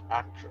Best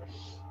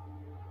Actress.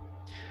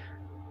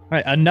 All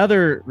right,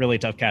 another really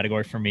tough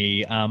category for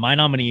me. My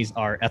nominees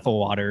are Ethel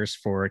Waters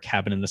for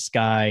Cabin in the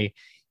Sky,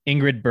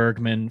 Ingrid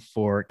Bergman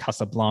for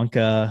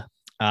Casablanca.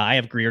 I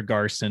have Greer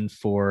Garson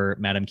for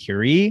Madame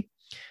Curie.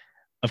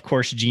 Of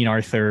course, Jean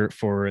Arthur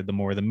for The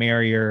More the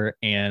Merrier,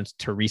 and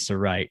Teresa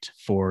Wright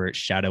for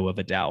Shadow of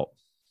a Doubt.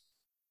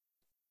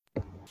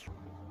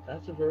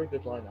 That's a very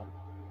good lineup.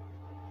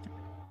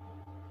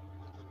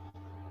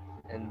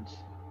 And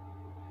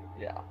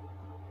yeah,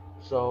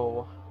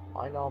 so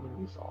my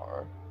nominees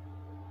are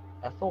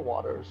Ethel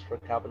Waters for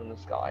Cabin in the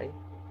Sky,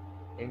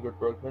 Ingrid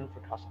Bergman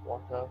for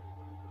Casablanca,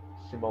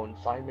 Simone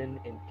Simon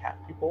in Cat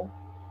People,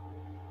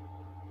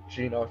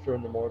 Jean Arthur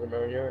in The More the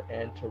Merrier,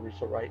 and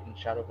Teresa Wright in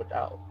Shadow of a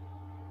Doubt.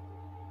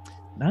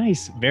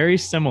 Nice. Very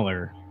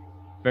similar.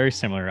 Very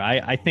similar.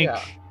 I think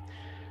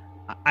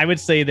I would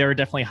say there are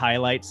definitely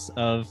highlights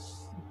of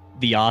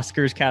the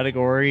Oscars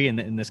category, and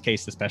in this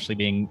case, especially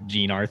being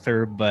Jean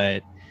Arthur,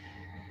 but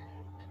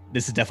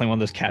this is definitely one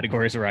of those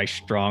categories where I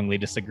strongly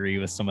disagree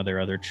with some of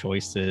their other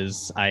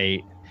choices.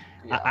 I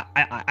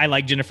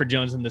like Jennifer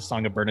Jones in The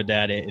Song of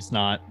Bernadette. It's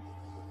not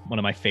one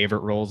of my favorite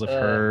roles of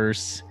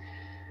hers.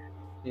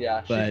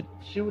 Yeah, but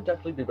she would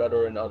definitely be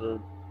better in other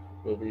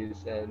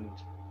movies, and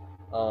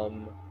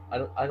Um,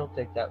 I don't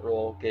think that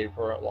role gave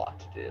her a lot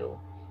to do.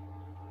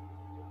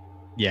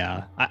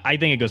 Yeah, I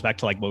think it goes back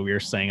to like what we were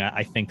saying.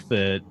 I think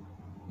the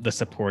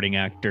supporting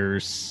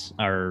actors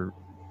are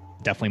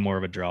definitely more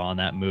of a draw on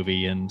that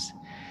movie. And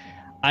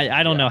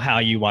I don't Yeah, know how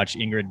you watch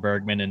Ingrid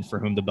Bergman and For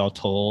Whom the Bell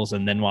Tolls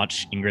and then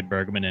watch Ingrid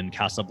Bergman in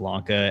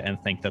Casablanca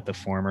and think that the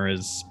former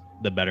is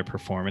the better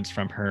performance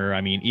from her.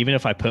 I mean, even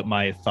if I put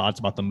my thoughts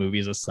about the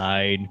movies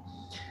aside,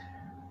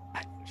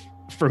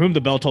 For Whom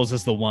the Bell Tolls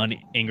is the one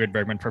Ingrid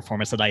Bergman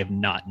performance that I have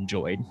not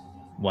enjoyed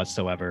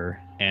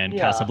whatsoever. And yeah.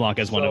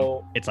 Casablanca is one of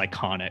So it's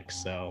iconic.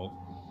 So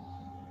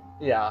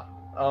yeah,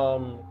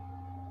 um,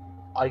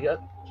 I get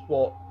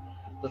well.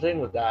 The thing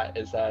with that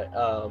is that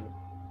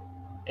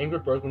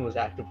Ingrid Bergman was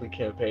actively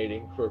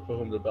campaigning for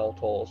whom the bell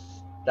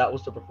tolls. That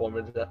was the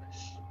performance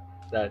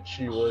that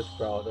she was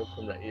proud of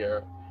from that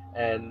year,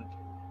 and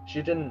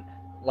she didn't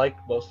like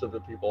most of the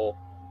people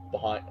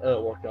behind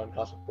working on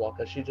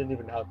Casablanca. She didn't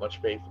even have much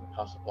faith in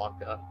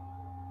Casablanca.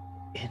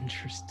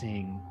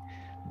 interesting.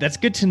 That's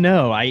good to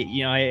know. I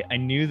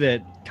knew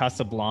that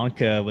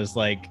Casablanca was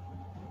like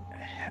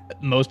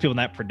most people in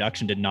that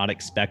production did not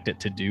expect it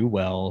to do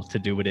well, to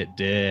do what it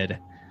did.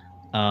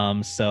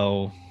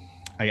 So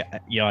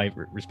I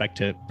respect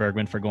to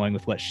Bergman for going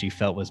with what she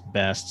felt was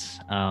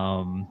best.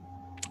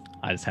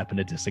 I just happen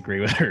to disagree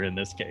with her in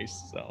this case.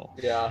 So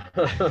Yeah,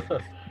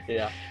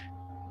 yeah.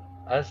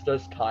 As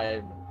does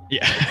time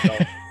yeah,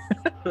 itself.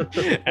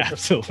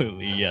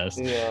 absolutely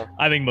yes. Yeah,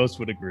 I think most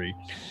would agree.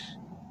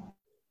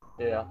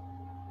 yeah.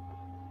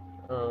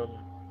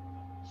 Um.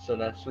 So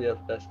next we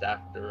have Best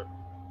Actor.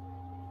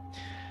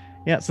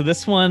 Yeah, so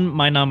this one,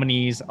 my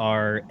nominees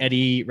are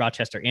Eddie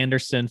Rochester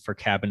Anderson for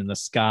Cabin in the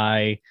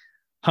Sky,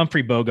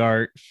 Humphrey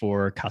Bogart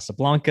for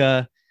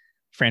Casablanca,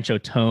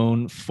 Francho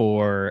Tone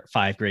for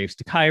Five Graves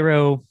to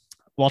Cairo,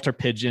 Walter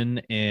Pidgeon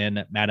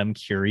in Madame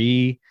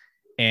Curie,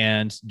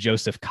 and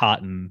Joseph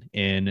Cotton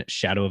in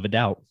Shadow of a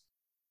Doubt.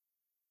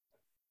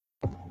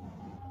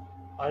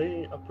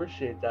 I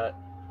appreciate that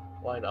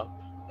lineup,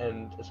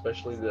 and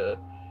especially the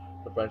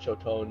French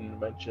Otone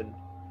mentioned.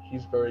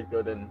 He's very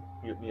good in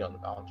Mutiny on the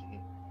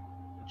Bounty.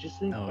 He just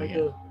seems Oh like yeah,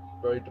 a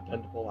very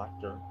dependable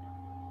actor.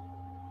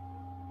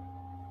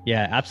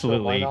 yeah, So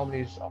my absolutely.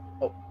 nominees.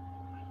 Oh,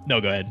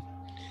 No, go ahead.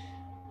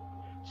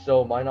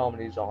 so my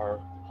nominees are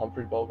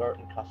Humphrey Bogart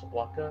in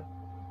Casablanca,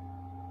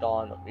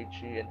 Don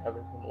Amici in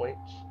Heaven Can Wait,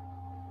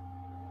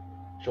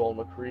 Joel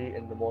McCrea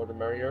in The More the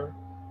Merrier,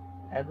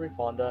 Henry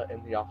Fonda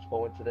in The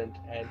Oxbow Incident,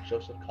 and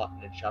Joseph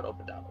Cotton in Shadow of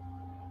a Doubt.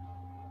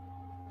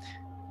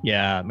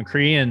 Yeah,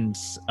 McCree and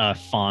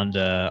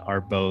Fonda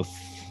are both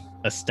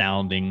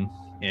astounding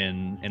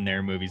in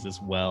their movies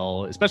as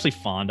well, especially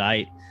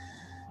Fonda.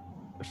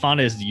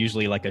 Fonda is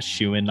usually like a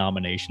shoe-in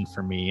nomination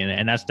for me,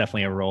 and that's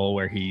definitely a role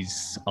where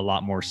he's a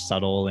lot more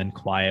subtle and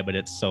quiet, but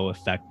it's so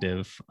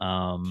effective.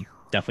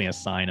 Definitely a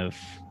sign of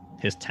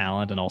his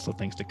talent and also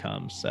things to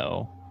come.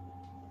 So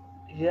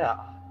Yeah,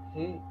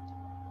 he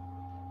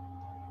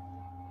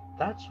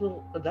that's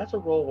a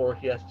role where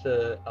he has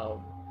to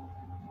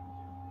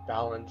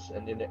balance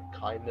and innate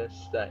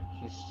kindness that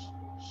he's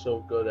so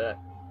good at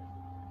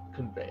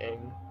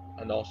conveying,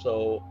 and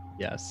also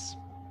yes,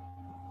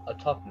 a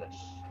toughness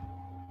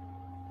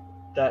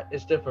that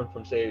is different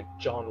from, say,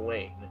 John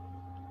Wayne.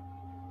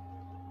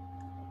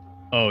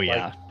 oh Like,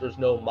 yeah, there's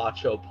no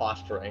macho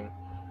posturing.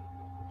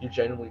 You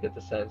genuinely get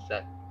the sense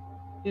that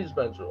he's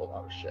been through a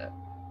lot of shit.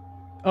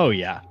 oh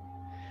yeah,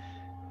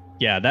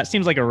 yeah. That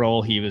seems like a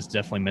role he was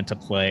definitely meant to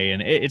play,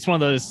 and it's one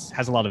of those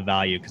has a lot of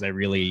value because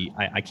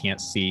I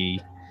can't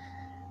see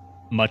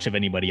much of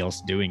anybody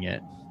else doing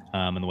it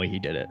in the way he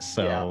did it.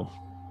 Yeah. So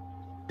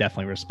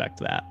definitely respect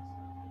that.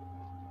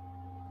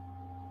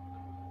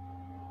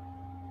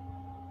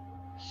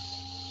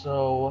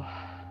 So,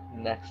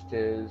 next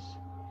is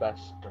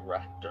Best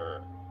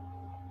Director.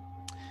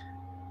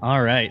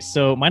 All right.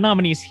 So my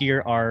nominees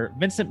here are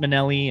Vincent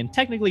Minnelli and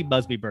technically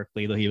Busby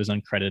Berkeley, though he was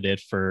uncredited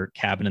for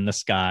Cabin in the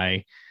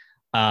Sky.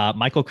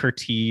 Michael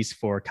Curtiz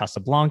for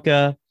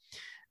Casablanca,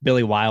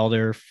 Billy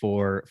Wilder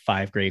for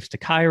Five Graves to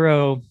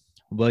Cairo,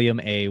 William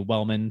A.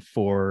 Wellman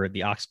for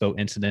The Oxbow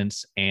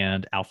Incidents,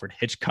 and Alfred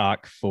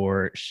Hitchcock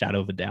for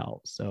Shadow of a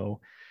Doubt. So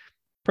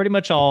pretty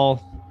much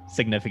all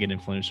significant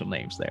influential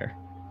names there.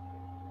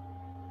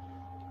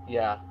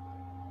 Yeah,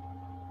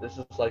 this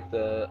is like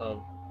the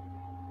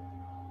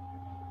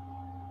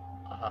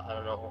I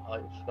don't know,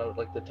 it's kind of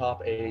like the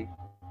top A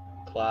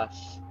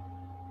class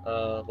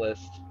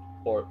list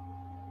for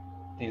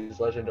these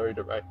legendary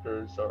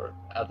directors are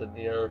at the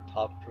near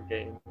top of their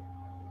game.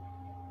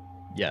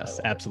 I Yes,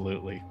 love it.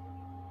 absolutely.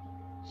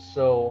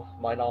 So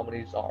my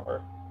nominees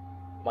are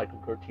Michael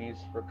Curtiz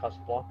for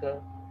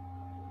Casablanca,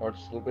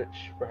 Ernst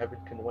Lubitsch for Heaven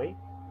Can Wait,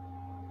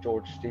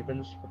 George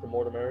Stevens for The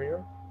More the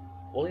Merrier,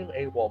 William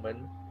A.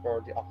 Wellman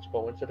for The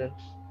Oxbow Incident,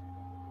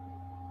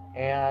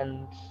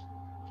 and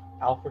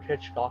Alfred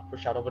Hitchcock for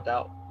Shadow of a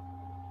Doubt.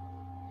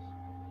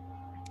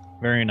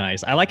 Very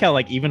nice. I like how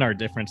like even our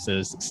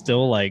differences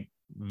still like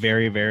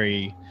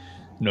very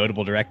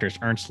notable directors.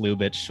 Ernst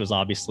Lubitsch was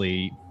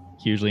obviously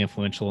hugely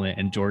influential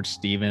in George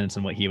Stevens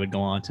and what he would go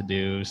on to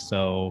do.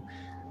 So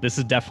this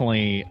is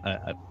definitely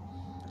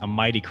a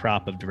mighty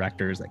crop of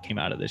directors that came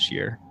out of this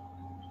year.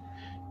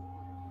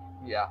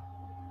 Yeah,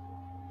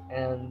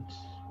 and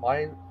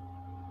my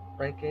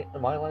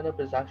my lineup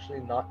is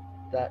actually not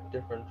that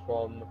different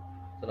from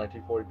the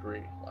 1943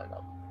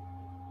 lineup.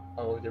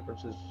 The only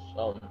difference is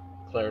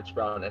Clarence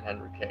Brown and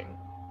Henry King.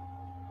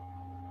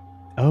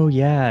 Oh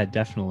yeah,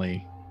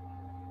 definitely.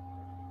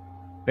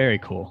 Very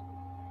cool.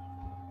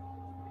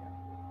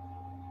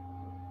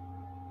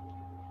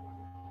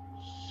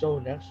 So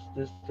next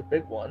is the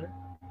big one,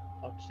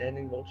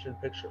 Outstanding Motion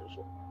Pictures,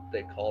 what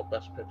they called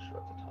Best Picture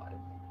at the time.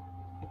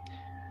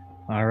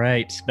 All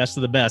right, best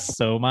of the best.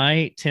 So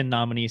my 10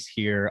 nominees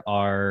here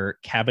are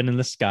Cabin in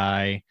the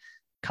Sky,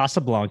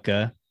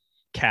 Casablanca,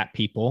 Cat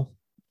People,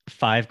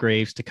 Five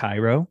Graves to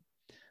Cairo,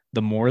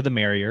 The More the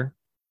Merrier,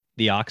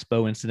 The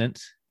Oxbow Incident,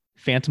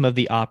 Phantom of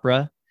the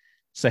Opera,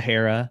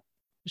 Sahara,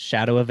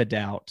 Shadow of a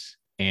Doubt,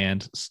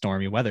 and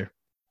Stormy Weather.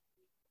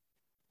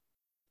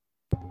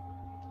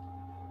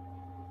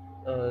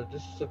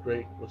 This is a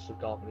great list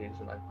of nominees,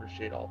 and I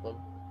appreciate all of them.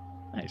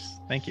 Nice,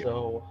 thank you.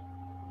 So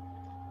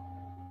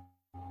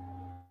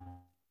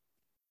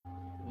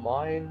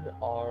mine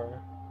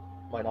are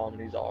my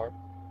nominees are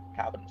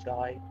Cabin in the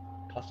Sky,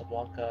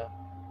 Casablanca,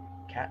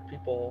 Cat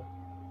People,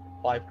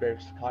 Five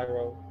Graves to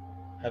Cairo,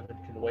 Heaven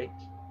Can Wait,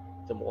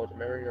 The More the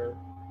Merrier,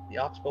 The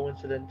Oxbow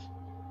Incident,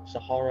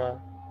 Sahara,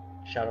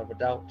 Shadow of a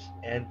Doubt,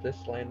 and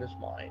This Land Is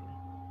Mine.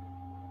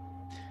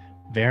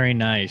 Very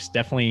nice.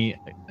 Definitely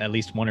at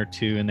least one or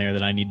two in there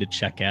that I need to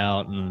check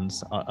out, and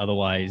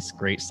otherwise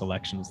great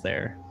selections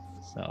there.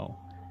 So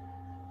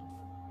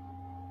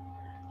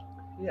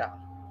yeah,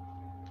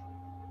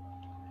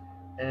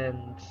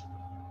 and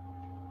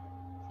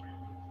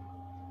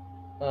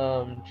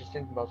just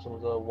thinking about some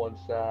of the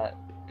ones that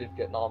did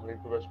get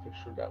nominated for Best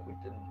Picture that we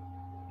didn't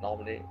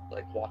nominate,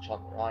 like Watch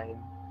on the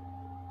Rhine,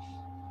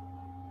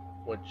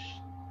 which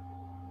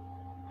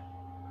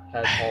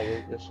had Paul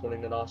Lucas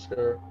winning an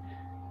Oscar.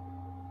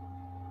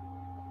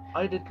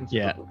 I did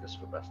consider Lucas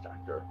for Best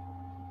Actor.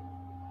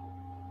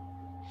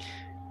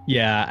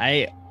 Yeah,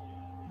 I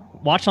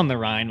Watch on the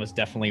Rhine was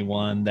definitely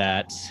one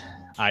that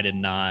I did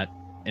not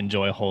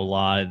enjoy a whole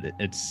lot.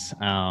 It's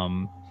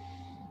one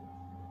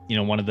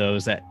of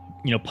those that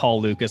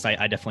Paul Lucas,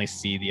 I definitely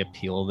see the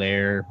appeal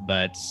there,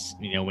 but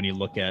when you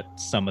look at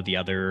some of the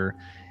other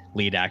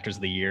lead actors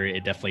of the year,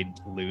 it definitely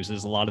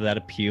loses a lot of that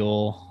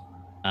appeal.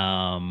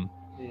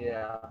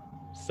 Yeah.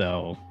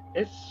 So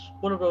it's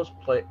one of those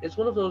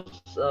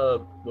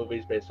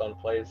movies based on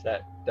plays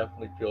that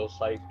definitely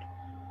feels like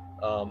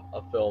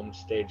a film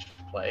staged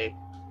play.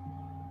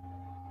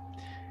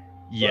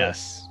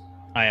 Yes,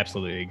 I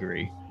absolutely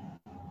agree.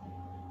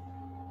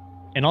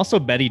 And also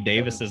Betty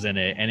Davis is in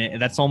it,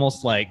 and that's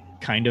almost like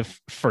kind of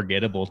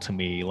forgettable to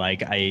me.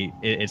 Like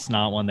it's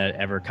not one that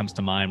ever comes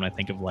to mind when I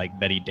think of like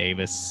Betty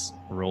Davis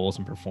roles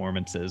and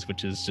performances,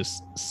 which is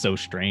just so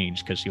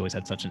strange because she always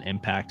had such an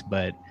impact,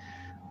 but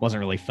wasn't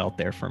really felt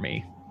there for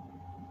me.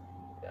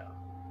 Yeah,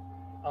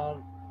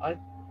 I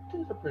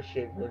did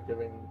appreciate her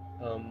giving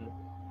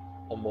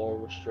a more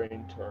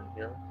restrained turn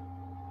here,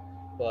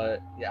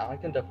 but yeah, I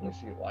can definitely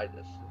see why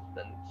this has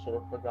been sort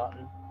of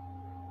forgotten.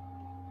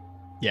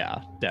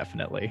 Yeah,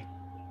 definitely.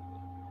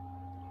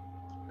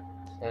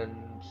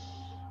 And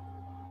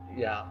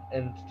yeah,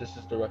 and this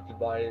is directed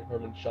by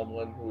Herman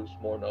Shumlin, who is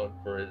more known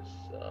for his,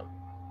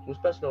 who's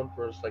best known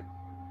for his like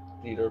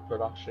theater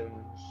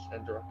productions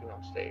and directing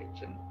on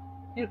stage, and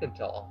you can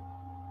tell.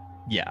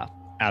 Yeah,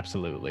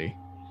 absolutely.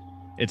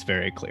 It's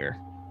very clear.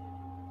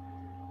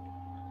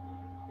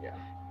 Yeah.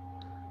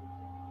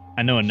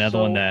 I know another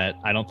one that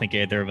I don't think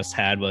either of us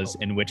had was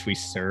In Which We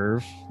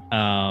Serve.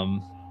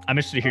 I'm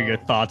interested to hear your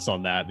thoughts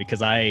on that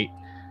because I'll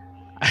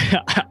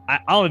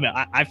admit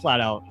I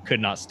flat out could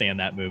not stand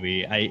that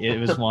movie. It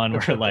was one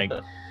where like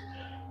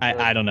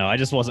I don't know, I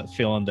just wasn't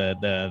feeling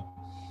the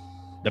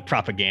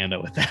propaganda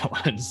with that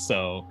one.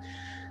 So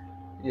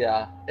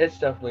yeah, it's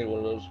definitely one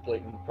of those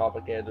blatant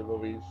propaganda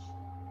movies,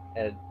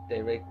 and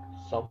they make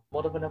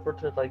somewhat of an effort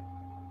to like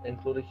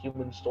include a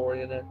human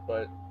story in it,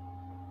 but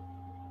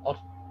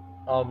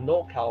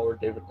Noel Coward,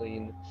 David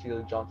Lean,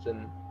 Celia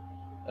Johnson,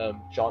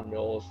 John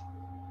Mills,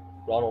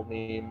 Ronald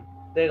Neame,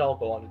 they'd all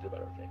go on to do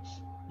better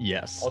things.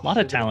 Yes, a lot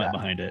of talent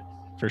behind it,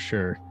 for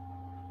sure.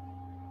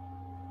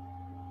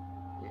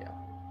 Yeah.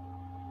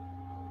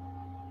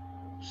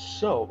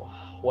 So,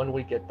 when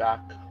we get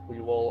back, we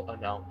will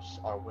announce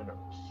our winners.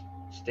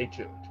 Stay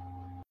tuned.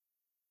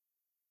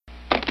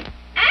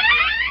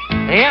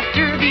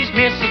 After these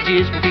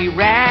messages, we'll be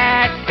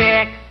right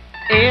back.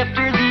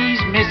 After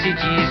these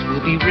messages,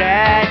 we'll be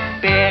right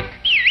back.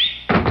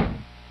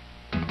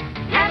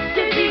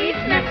 After these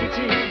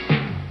messages,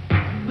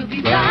 we'll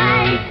be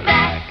right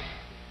back.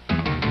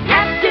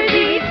 After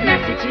these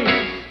messages,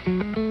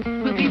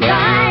 we'll be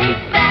right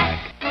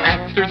back.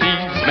 After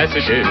these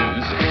messages,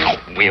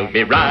 we'll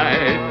be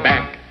right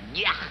back.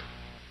 Yeah.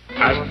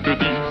 After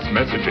these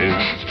messages,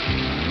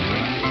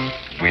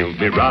 we'll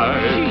be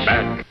right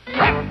back.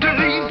 After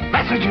these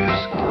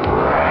messages.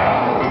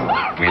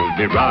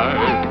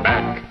 right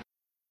back.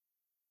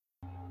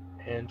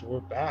 And we're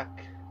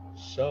back.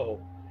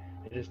 So,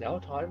 it is now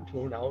time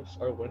to announce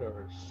our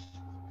winners.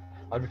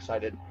 I'm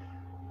excited.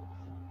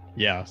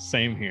 Yeah,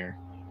 same here.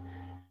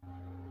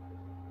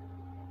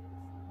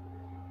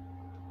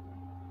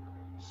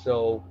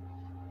 So,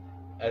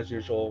 as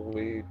usual,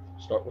 we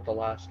start with the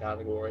last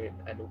category and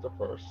end with the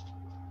first.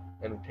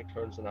 And we take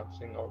turns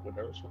announcing our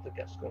winners with the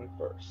guest going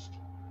first.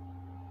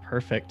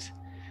 Perfect.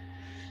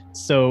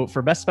 So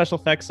for best special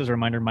effects, as a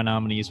reminder, my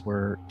nominees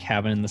were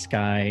Cabin in the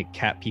Sky,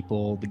 Cat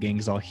People, The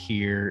Gang's All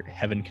Here,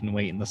 Heaven Can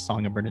Wait, and The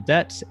Song of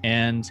Bernadette.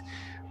 And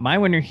my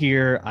winner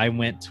here, I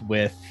went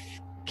with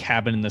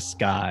Cabin in the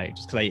Sky,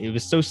 just because it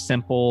was so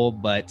simple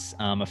but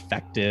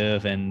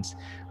effective, and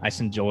I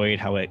just enjoyed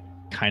how it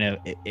kind of,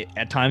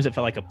 at times it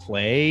felt like a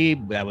play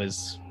that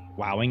was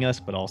wowing us,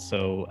 but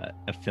also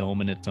a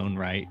film in its own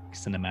right,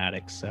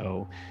 cinematic.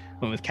 So I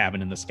went with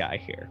Cabin in the Sky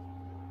here.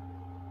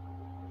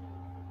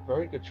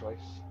 Very good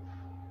choice.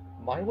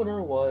 My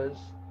winner was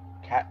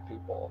Cat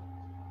People.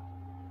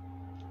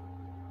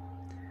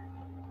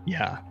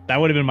 Yeah,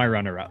 that would have been my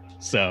runner-up.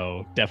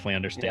 So definitely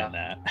understand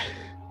that.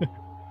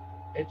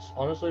 It's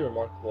honestly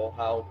remarkable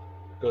how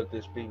good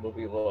this B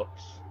movie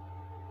looks.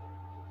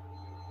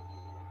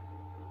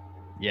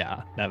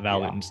 Yeah, that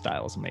Val Lewton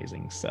style is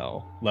amazing.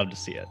 So love to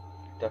see it.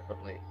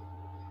 Definitely.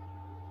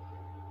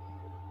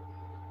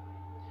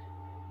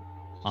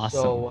 Awesome.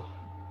 So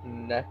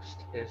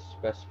next is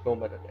best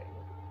film editing.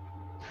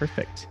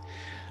 Perfect.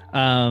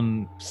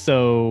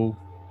 So,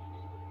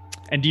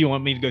 and do you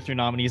want me to go through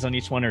nominees on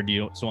each one, or do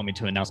you also want me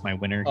to announce my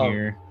winner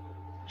here?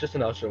 Just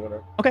announce your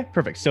winner. Okay,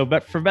 perfect. So,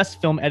 but for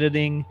best film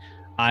editing,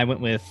 I went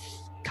with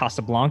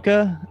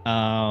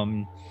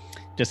Casablanca.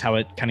 Just how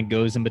it kind of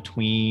goes in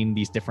between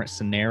these different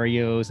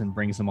scenarios and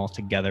brings them all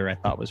together, I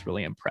thought was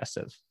really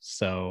impressive.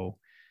 So,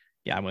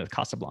 yeah, I went with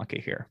Casablanca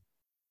here.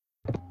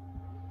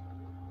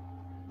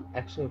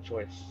 Excellent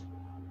choice.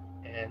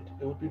 And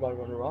it would be my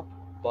runner-up,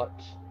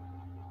 but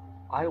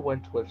I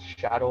went with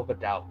Shadow of a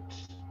Doubt.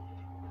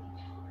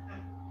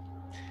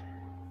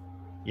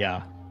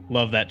 Yeah,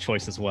 love that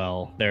choice as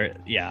well.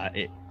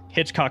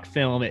 Hitchcock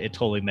film, it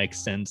totally makes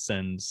sense,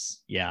 and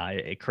yeah,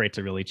 it creates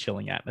a really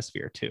chilling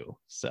atmosphere too.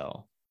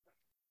 So,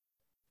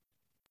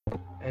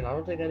 and I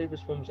don't think any of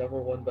his films ever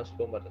won best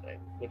film editing,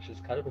 which is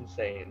kind of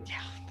insane.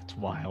 Yeah, that's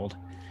wild.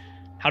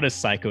 How does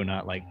Psycho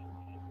not like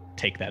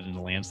take that in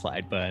a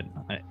landslide? But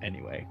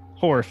anyway,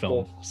 horror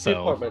film.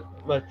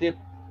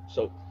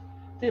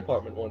 The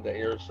Apartment won that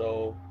year,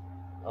 so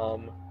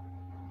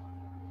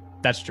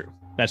that's true.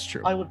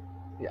 I would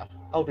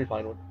be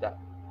fine with that,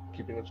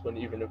 keeping its win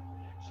even if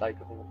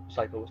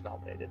Psycho was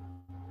nominated.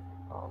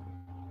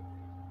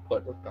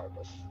 But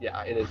regardless,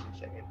 yeah, it is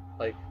insane.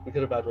 Like, we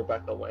could have had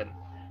Rebecca win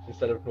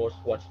instead of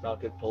Northwest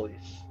Mounted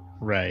Police.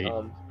 Right.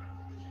 And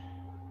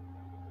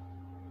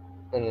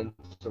then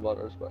some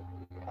others, but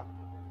yeah.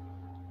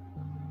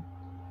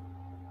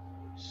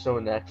 So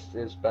next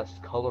is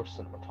best color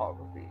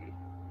cinematography.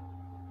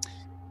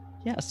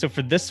 Yeah, so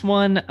for this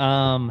one,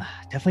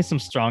 definitely some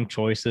strong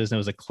choices. It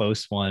was a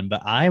close one,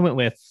 but I went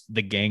with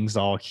The Gang's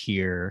All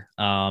Here,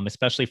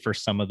 especially for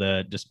some of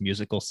the just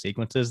musical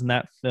sequences in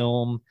that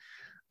film.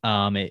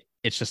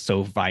 It's just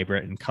so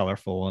vibrant and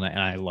colorful, and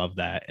I love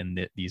that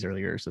in these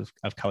early years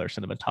of color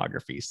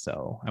cinematography.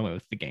 So I went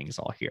with The Gang's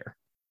All Here.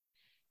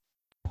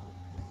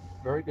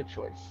 Very good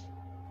choice.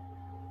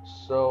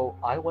 So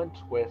I went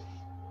with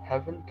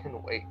Heaven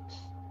Can Wait,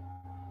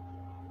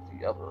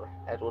 the other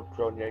Edward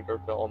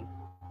Cronenberg film.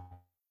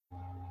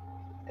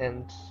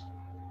 And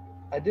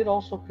I did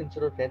also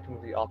consider Phantom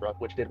of the Opera,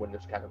 which did win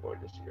this category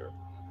this year.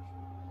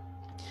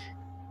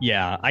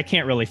 Yeah, I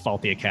can't really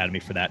fault the Academy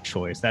for that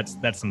choice. That's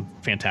some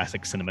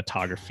fantastic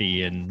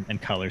cinematography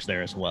and colors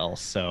there as well.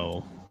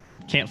 So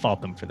can't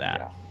fault them for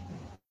that.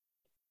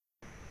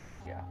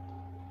 Yeah.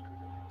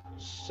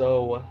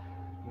 So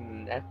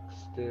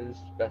next is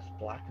best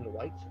black and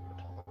white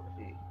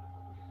cinematography.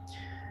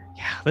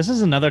 Yeah, this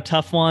is another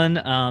tough one.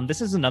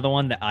 This is another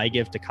one that I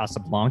give to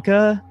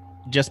Casablanca,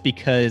 just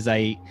because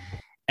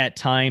at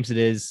times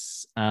it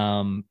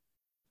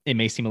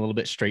may seem a little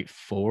bit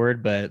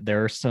straightforward, but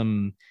there are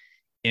some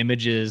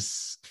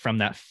images from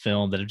that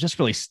film that have just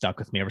really stuck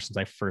with me ever since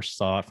I first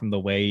saw it, from the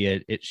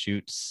way it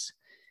shoots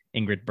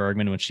Ingrid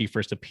Bergman when she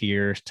first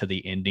appears to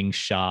the ending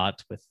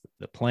shot with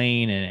the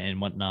plane and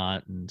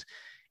whatnot. And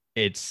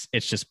it's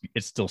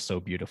still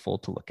so beautiful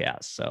to look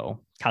at.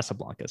 So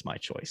Casablanca is my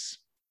choice.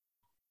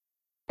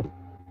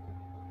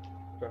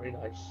 Very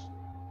nice.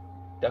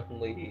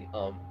 Definitely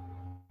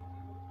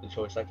the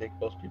choice I think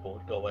most people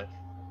would go with.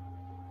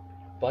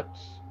 But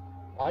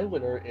my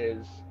winner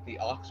is the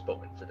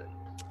Oxbow incident.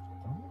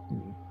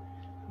 Oh,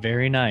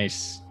 very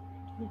nice.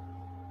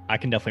 I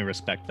can definitely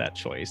respect that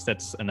choice.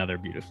 That's another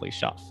beautifully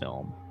shot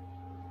film.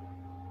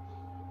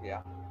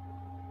 Yeah.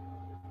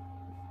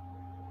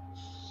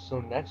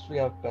 So next we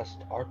have best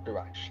art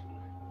direction.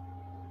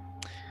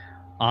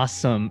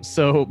 Awesome.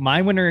 So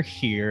my winner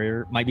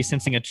here might be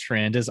sensing a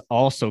trend, is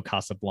also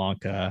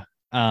Casablanca,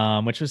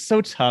 which was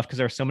so tough because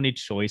there are so many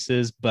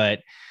choices.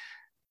 But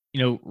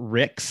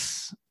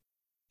Rick's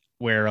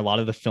where a lot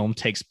of the film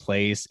takes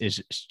place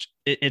is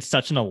it's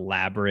such an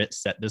elaborate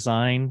set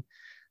design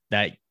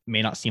that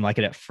may not seem like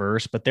it at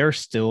first, but there are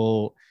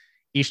still,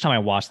 each time I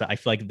watch that, I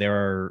feel like there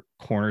are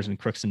corners and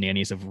crooks and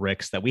nannies of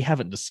Ricks that we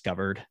haven't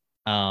discovered.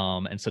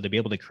 And so to be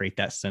able to create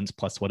that sense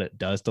plus what it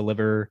does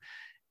deliver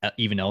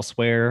even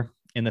elsewhere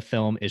in the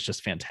film is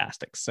just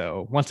fantastic.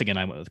 So once again,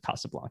 I went with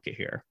Casablanca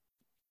here.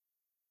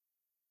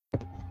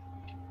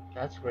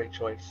 That's a great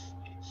choice.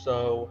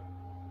 So,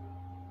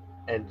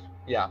 and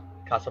yeah,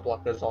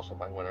 Casablanca is also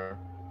my winner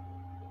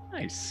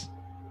Nice.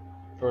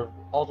 for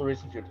all the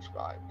reasons you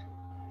described.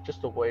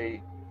 Just the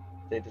way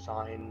they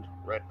designed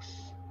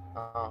Rex.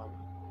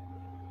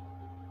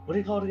 What do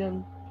you call it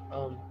again?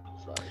 Sorry,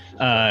 it's just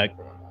going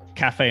through my mind.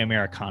 Cafe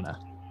Americana,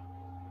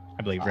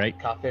 I believe, right?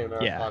 Cafe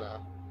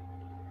Americana.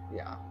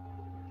 Yeah.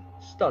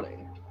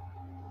 Stunning.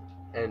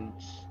 And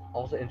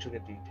all the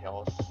intricate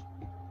details.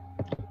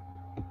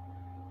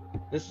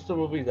 This is the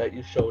movie that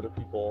you show to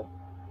people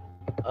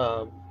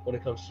when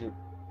it comes to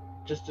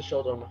just to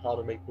show them how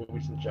to make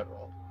movies in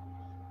general.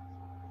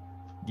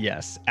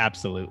 Yes,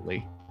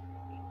 absolutely.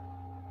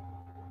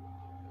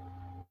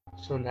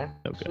 So next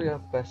Okay. we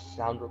have Best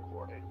Sound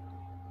Recording.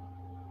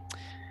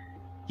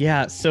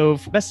 Yeah, so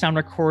for best sound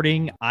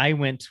recording, I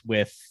went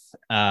with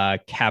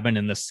Cabin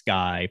in the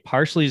Sky,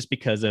 partially just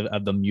because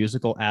of the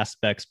musical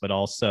aspects, but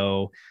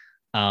also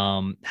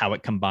how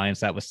it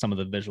combines that with some of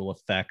the visual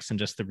effects and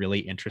just the really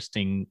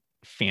interesting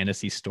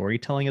fantasy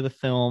storytelling of the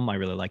film. I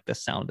really like the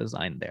sound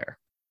design there.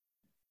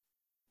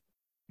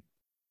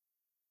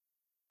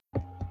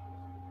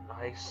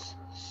 Nice.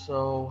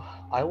 So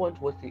I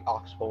went with the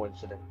Oxbow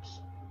incident.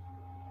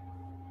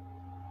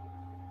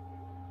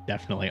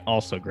 Definitely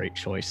also great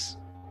choice.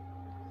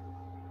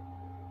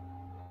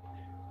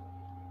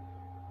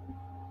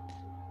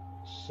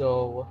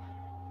 So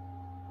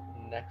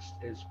next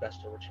is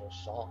Best Original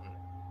Song.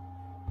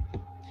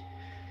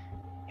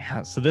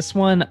 Yeah, so this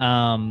one,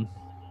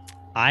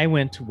 I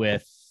went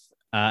with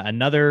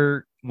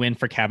another win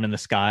for Cabin in the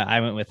Sky.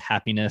 I went with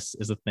Happiness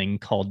is a Thing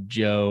Called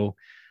Joe,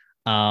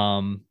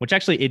 which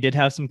actually it did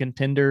have some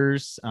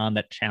contenders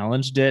that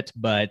challenged it,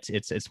 but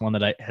it's one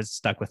that has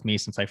stuck with me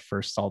since I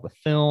first saw the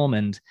film,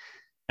 and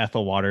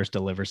Ethel Waters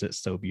delivers it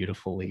so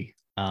beautifully.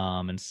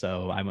 And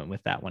so I went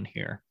with that one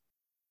here.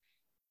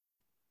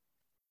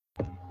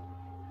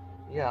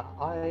 Yeah,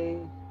 I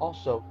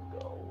also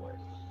go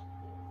with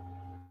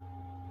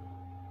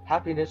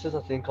Happiness is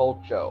a Thing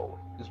Called Joe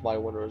is my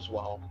winner as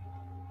well.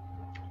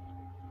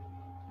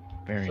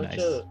 Very Such nice.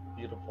 a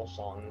beautiful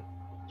song.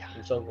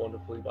 And sung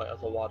wonderfully by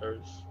Ethel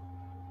Waters.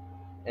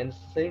 And it's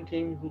the same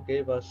team who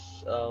gave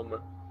us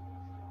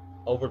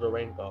Over the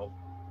Rainbow.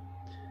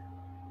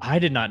 I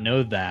did not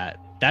know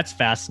that. That's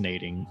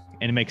fascinating,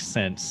 and it makes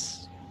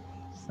sense.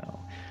 So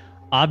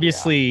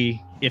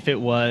obviously, if it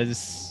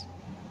was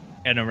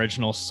an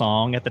original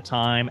song at the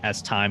time,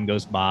 as time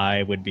goes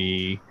by, would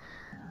be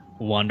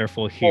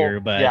wonderful here,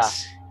 Well, but yeah.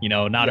 you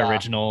know, not Yeah.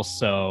 original.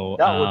 So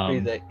That would be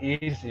the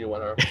easy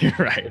winner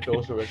right. if it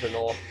was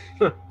original.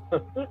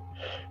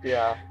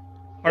 Yeah.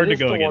 Hard It to is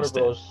go the Warner against it.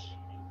 Bros.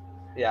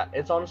 Yeah,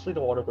 it's honestly the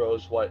Warner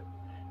Bros. What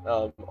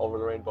Over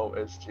the Rainbow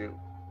is to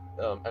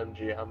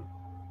MGM.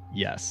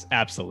 Yes,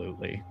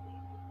 absolutely.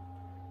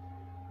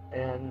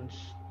 And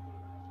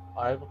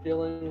I have a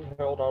feeling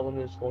Harold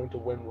Arlen is going to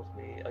win with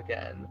me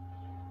again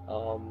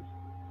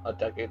a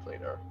decade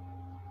later.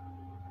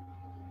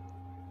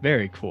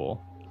 Very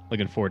cool.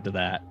 Looking forward to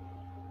that.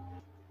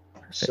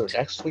 So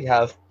next we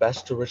have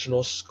Best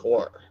Original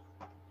Score.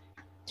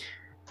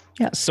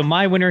 Yeah, so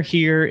my winner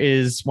here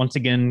is once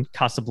again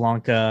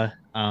Casablanca.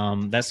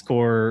 That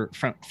score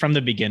from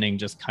the beginning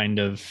just kind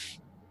of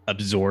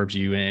absorbs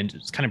you and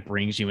just kind of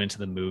brings you into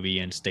the movie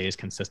and stays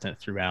consistent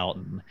throughout.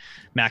 And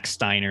Max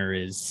Steiner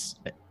is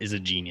a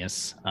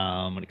genius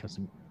when it comes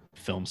to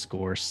film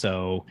score.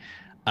 So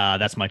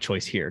that's my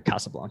choice here,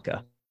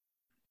 Casablanca.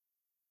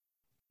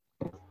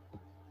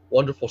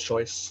 Wonderful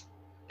choice.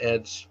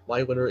 And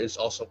my winner is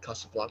also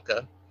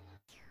Casablanca.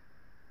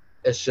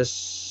 It's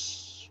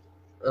just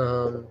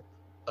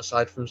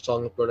aside from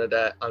Song of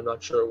Bernadette, I'm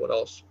not sure what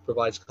else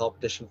provides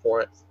competition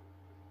for it.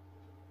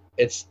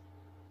 It's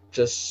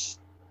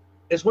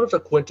one of the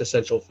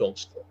quintessential film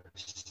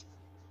scores.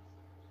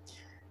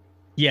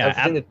 Yeah,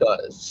 everything it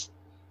does.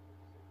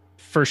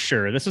 For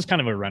sure. This was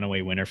kind of a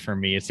runaway winner for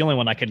me. It's the only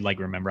one I could like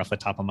remember off the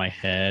top of my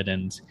head.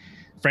 And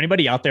for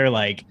anybody out there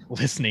like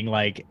listening,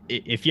 like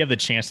if you have the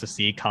chance to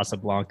see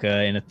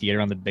Casablanca in a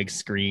theater on the big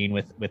screen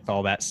with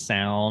all that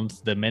sound,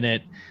 the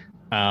minute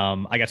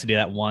I got to do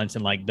that once,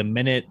 and like the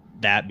minute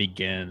that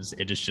begins,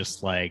 it is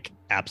just like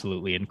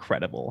absolutely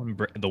incredible.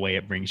 The way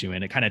it brings you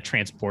in, it kind of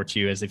transports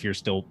you as if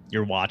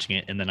you're watching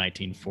it in the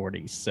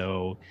 1940s.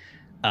 So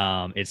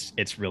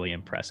it's really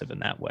impressive in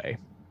that way.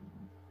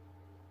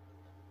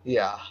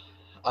 Yeah,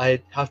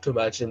 I have to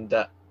imagine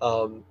that.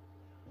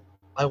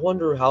 I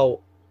wonder how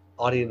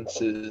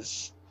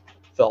audiences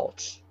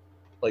felt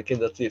like in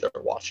the theater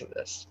watching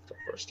this for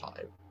the first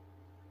time.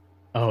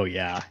 Oh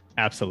yeah,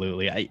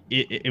 absolutely.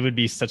 It would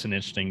be such an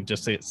interesting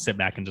just to sit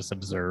back and just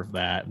observe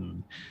that,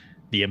 and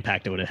the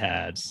impact it would have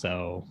had.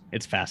 So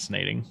it's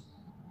fascinating.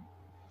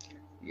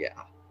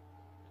 Yeah.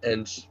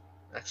 And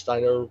Max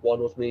Steiner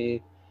won with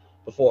me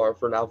before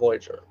for Now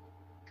Voyager.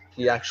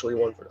 He actually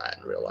won for that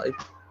in real life.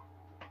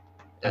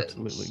 And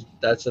Absolutely.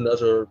 that's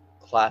another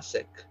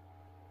classic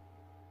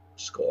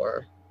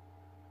score,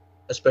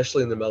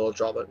 especially in the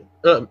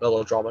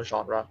melodrama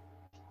genre.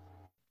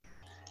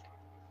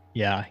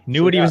 Yeah, he knew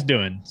So what he yeah, was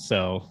doing.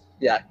 So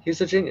yeah,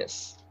 he's a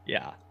genius.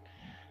 yeah.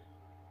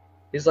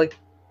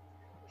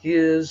 He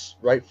is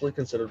rightfully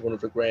considered one of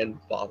the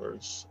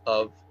grandfathers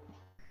of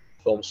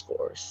film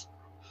scores.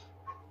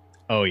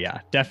 Oh yeah,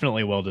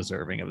 definitely well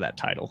deserving of that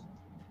title.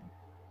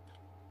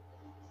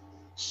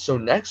 So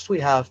next we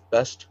have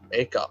Best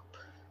Makeup.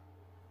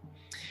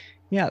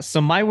 Yeah,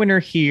 so my winner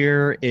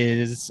here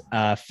is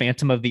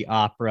Phantom of the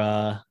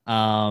Opera,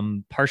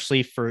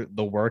 partially for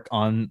the work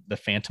on the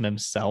Phantom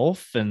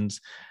himself, and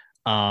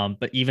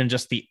but even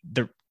just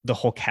the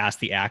whole cast,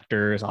 the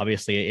actors.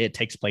 Obviously, it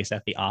takes place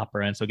at the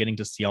opera, and so getting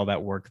to see all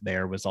that work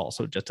there was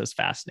also just as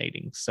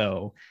fascinating.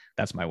 So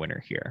that's my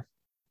winner here.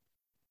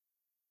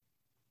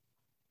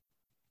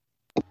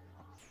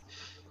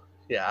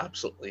 Yeah,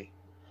 absolutely.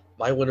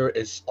 My winner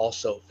is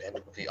also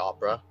Phantom of the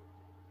Opera.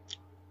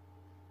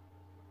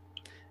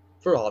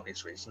 For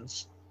obvious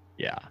reasons.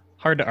 Yeah,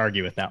 hard to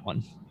argue with that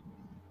one.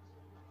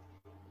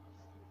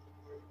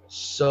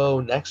 So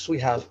next we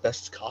have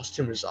Best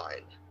Costume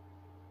Design.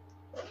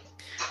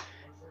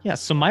 Yeah,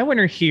 so my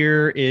winner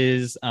here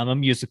is a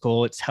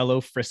musical. It's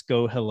Hello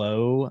Frisco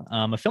Hello,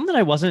 a film that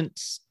I wasn't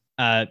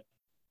uh,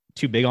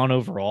 too big on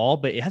overall,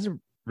 but it has a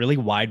really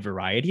wide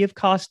variety of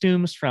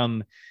costumes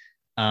from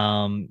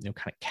kind of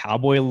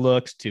cowboy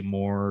looks to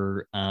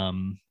more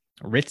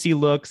ritzy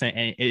looks,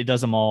 and it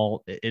does them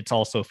all. It's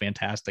also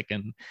fantastic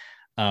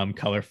and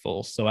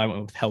colorful. So I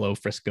went with Hello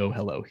Frisco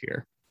Hello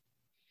here.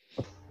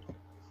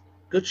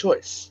 Good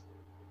choice.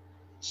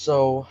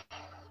 So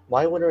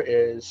my winner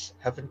is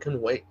Heaven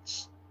Can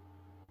Wait.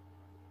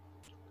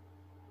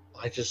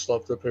 I just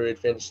love the period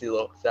fantasy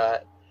look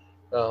that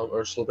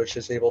Ursula Bitch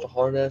is able to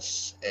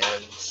harness,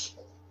 and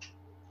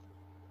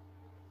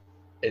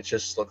it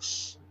just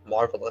looks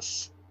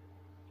marvelous.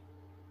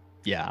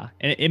 Yeah,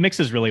 and it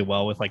mixes really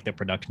well with like the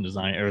production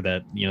design or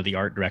the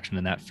art direction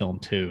in that film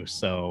too.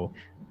 So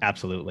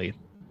absolutely.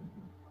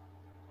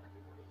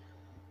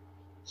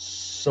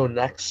 So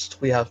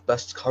next we have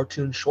Best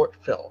Cartoon Short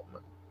Film.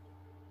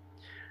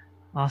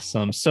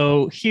 Awesome.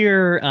 So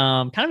here,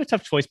 kind of a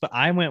tough choice, but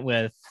I went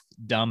with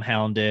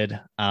Dumbhounded,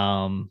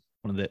 one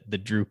of the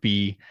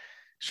Droopy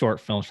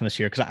short films from this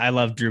year because I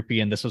love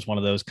Droopy, and this was one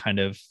of those kind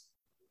of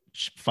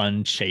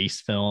fun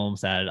chase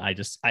films that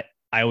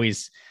I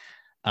always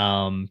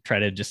try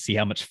to just see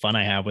how much fun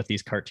I have with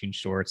these cartoon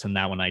shorts, and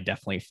that one I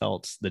definitely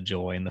felt the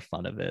joy and the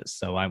fun of it.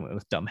 So I went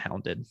with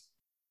Dumbhounded.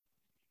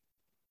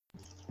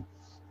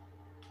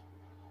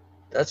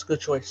 That's a good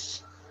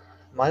choice.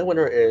 My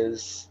winner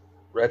is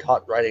Red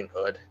Hot Riding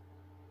Hood.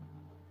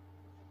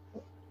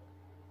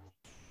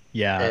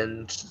 Yeah.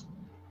 And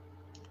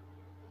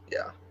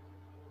yeah.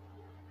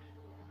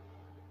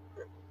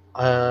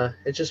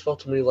 It just felt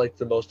to me like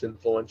the most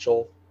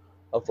influential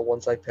of the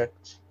ones I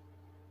picked.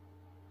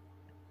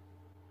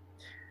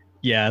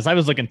 Yeah, as I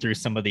was looking through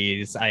some of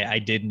these, I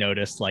did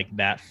notice like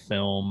that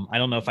film. I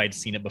don't know if I'd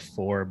seen it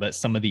before, but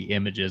some of the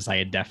images I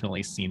had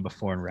definitely seen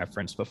before and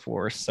referenced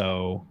before.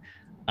 So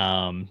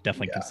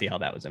definitely can see how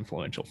that was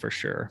influential for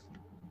sure.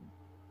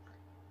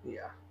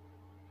 Yeah.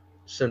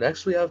 So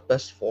next we have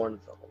Best Foreign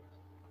Film.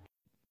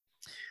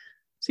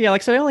 So yeah,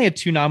 like I said, I only had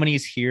 2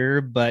 nominees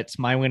here, but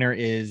my winner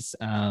is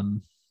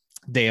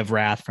Day of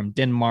Wrath from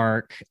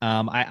Denmark.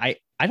 I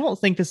don't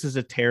think this is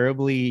a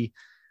terribly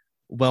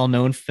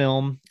well-known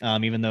film,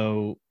 even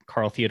though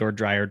Carl Theodor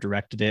Dreyer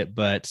directed it,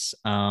 but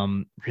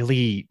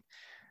really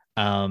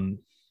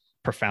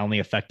profoundly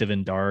effective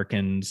and dark.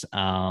 And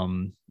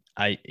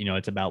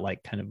it's about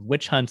like kind of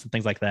witch hunts and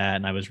things like that.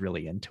 And I was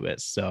really into it.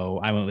 So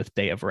I went with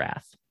Day of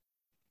Wrath.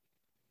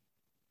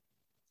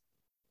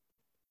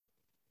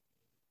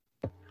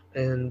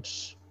 And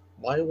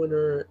my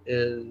winner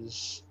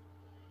is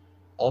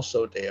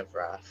also Day of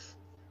Wrath.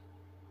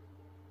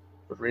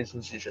 For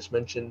reasons you just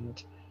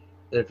mentioned.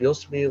 And it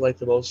feels to me like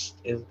the most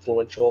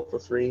influential of the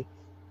 3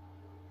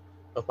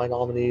 of my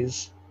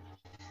nominees.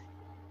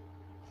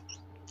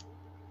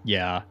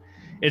 Yeah,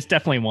 it's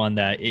definitely one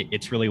that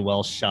it's really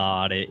well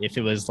shot. If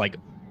it was like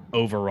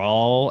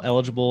overall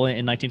eligible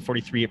in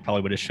 1943, it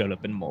probably would have showed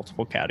up in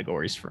multiple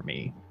categories for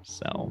me.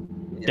 So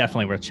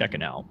definitely worth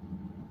checking out.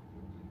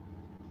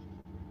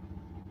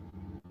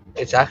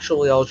 It's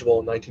actually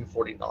eligible in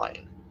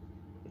 1949,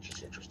 which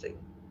is interesting.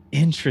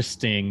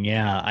 Interesting.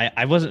 Yeah.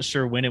 I wasn't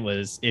sure when it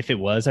was, if it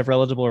was ever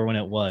eligible or when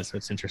it was. So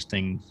it's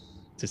interesting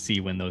to see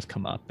when those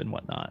come up and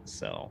whatnot.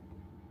 So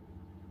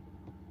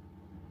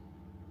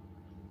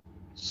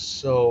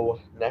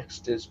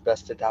next is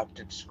Best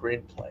Adapted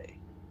Screenplay.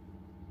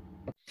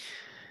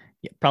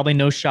 Yeah, probably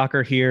no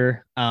shocker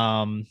here.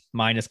 Mine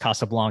is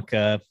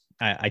Casablanca.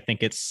 I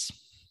think it's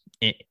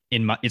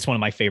one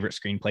of my favorite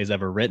screenplays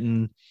ever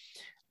written.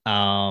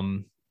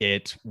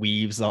 it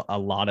weaves a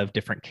lot of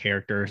different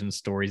characters and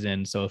stories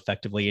in so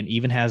effectively, and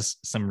even has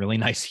some really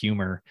nice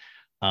humor,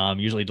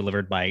 usually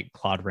delivered by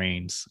Claude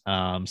Rains.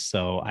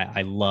 So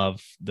I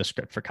love the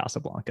script for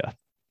Casablanca.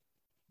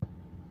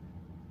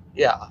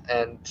 Yeah,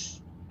 and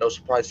no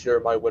surprise here,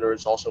 my winner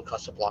is also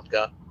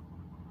Casablanca.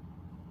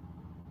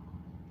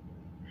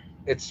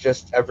 It's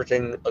just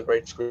everything a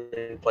great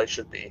screenplay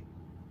should be,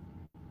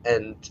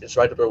 and it's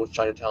right up there with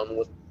Chinatown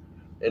with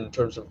in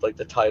terms of like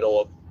the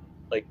title of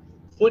like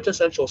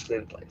quintessential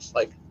screenplays.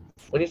 Like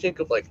when you think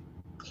of like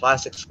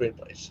classic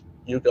screenplays,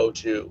 you go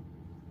to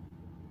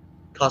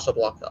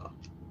Casablanca,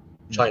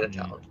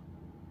 Chinatown,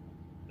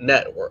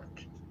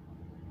 Network,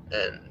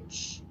 and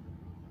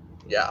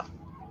yeah,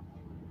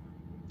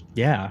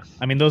 Yeah,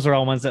 I mean, those are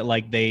all ones that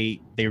like they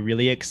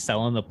really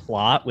excel in the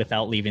plot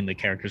without leaving the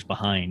characters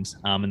behind.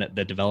 And that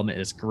the development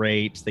is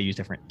great. They use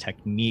different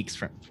techniques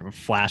from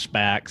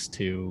flashbacks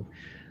to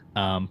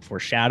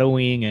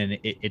foreshadowing, and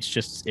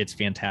it's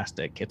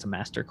fantastic. It's a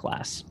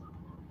masterclass.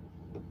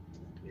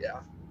 yeah.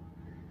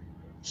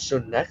 So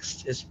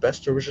next is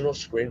best original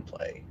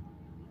screenplay.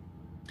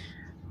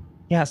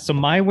 Yeah, so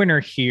my winner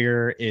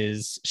here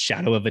is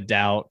Shadow of a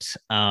Doubt.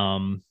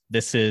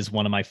 This is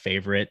one of my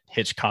favorite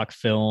Hitchcock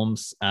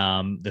films.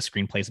 The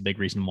screenplay is a big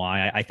reason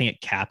why. I think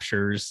it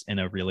captures in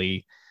a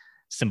really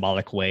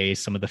symbolic way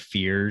some of the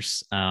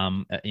fears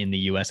in the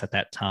U.S. at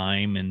that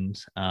time, and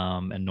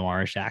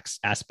noirish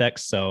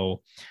aspects.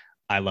 So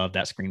I love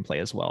that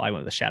screenplay as well. I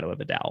went with The Shadow of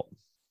a Doubt.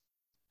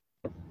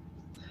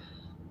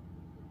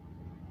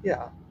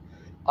 Yeah,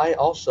 I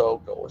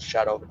also go with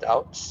Shadow of a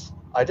Doubt.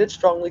 I did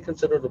strongly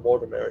consider The More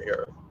the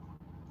Merrier,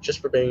 just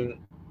for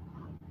being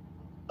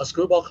a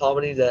screwball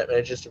comedy that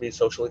manages to be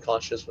socially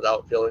conscious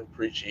without feeling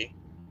preachy.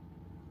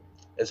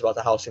 It's about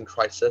the housing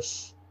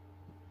crisis,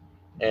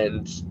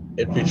 and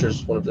it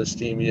features one of the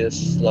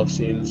steamiest love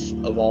scenes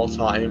of all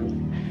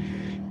time.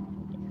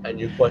 And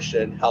you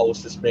question, how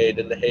was this made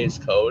in the Hays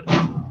Code?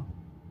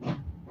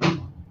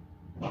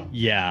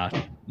 Yeah,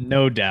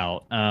 no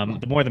doubt.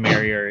 The more the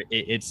merrier.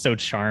 It's so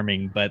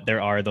charming, but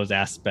there are those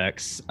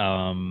aspects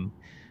of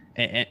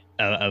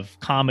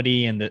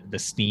comedy and the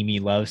steamy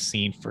love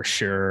scene for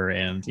sure.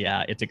 And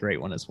yeah, it's a great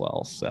one as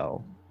well.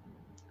 So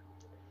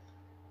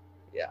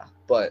Yeah,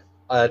 but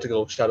I had to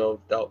go with Shadow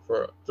of Doubt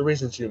for the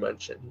reasons you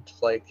mentioned.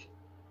 Like,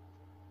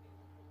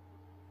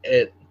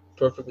 it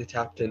perfectly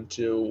tapped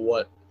into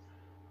what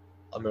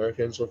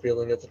Americans were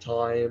feeling at the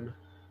time,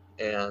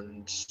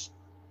 and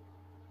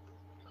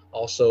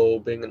also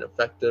being an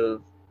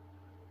effective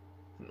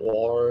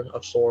noir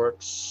of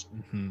sorts,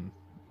 and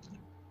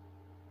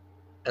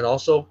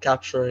also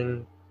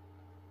capturing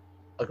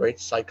a great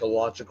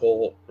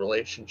psychological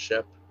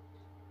relationship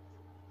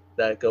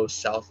that goes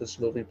south as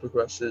the movie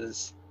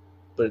progresses,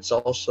 but it's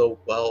also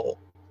well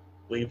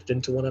weaved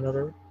into one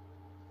another.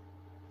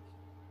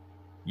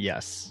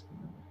 yes,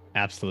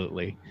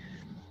 absolutely.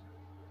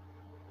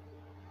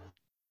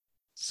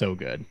 So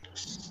good.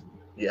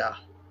 Yeah.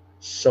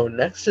 So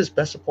next is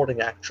Best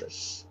Supporting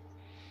Actress.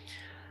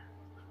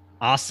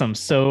 Awesome.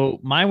 So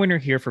my winner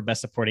here for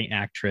Best Supporting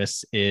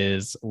Actress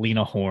is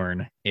Lena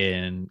Horne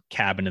in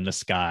Cabin in the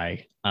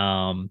Sky.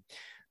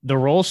 The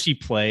role she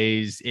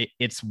plays,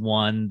 it's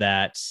one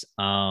that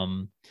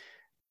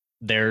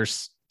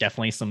there's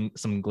definitely some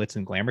glitz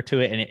and glamour to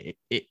it, and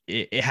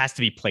it has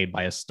to be played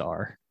by a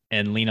star.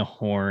 And Lena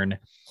Horne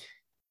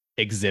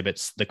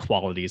exhibits the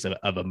qualities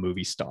of a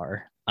movie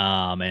star.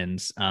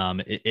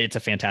 It's a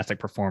fantastic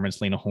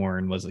performance. Lena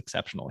Horne was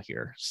exceptional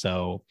here,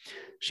 so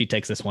she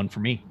takes this one for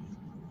me.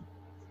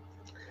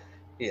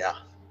 Yeah.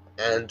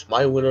 And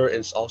my winner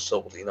is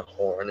also Lena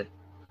Horne.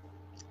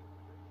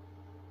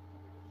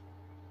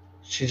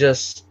 She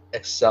just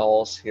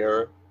excels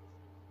here,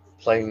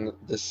 playing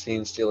the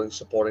scene stealing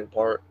supporting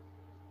part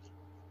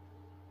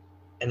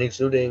and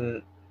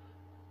exuding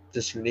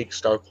this unique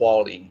star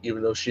quality,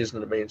 even though she isn't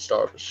the main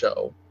star of the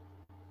show.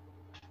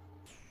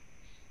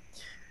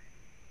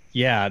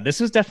 Yeah,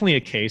 this was definitely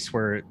a case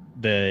where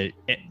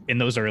in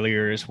those early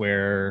years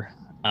where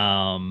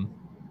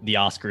the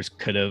Oscars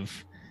could have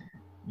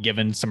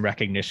given some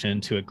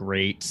recognition to a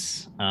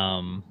great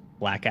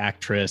Black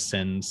actress,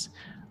 and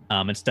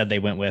instead they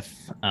went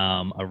with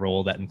a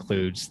role that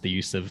includes the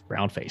use of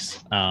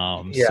brownface.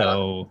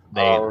 So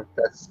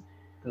that's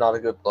not a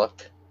good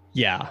look.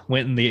 Yeah,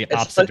 went in the It's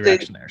opposite like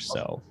direction there.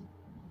 So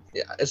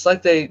yeah, it's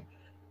like they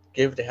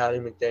gave it to Hattie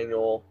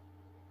McDaniel,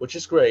 which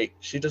is great.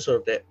 She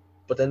deserved it.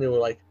 But then they were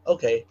like,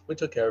 okay, we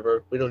took care of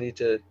her. We don't need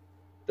to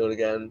do it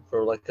again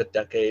for like a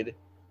decade.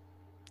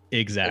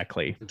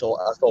 exactly. Until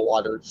Ethel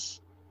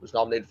Waters was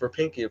nominated for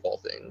Pinky of all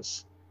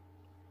things.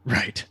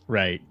 Right.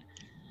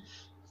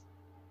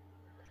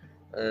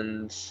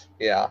 And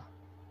yeah.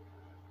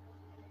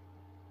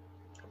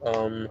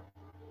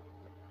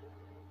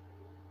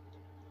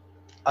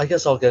 I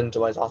guess I'll get into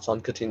my thoughts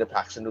on Katina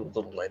Paxton a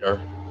little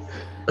later.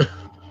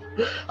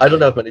 I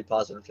don't have many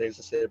positive things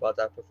to say about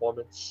that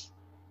performance.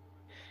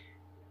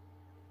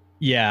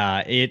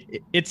 Yeah,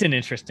 it's an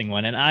interesting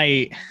one, and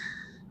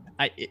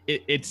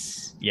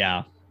it's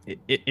a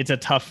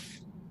tough.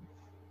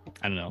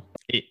 I don't know.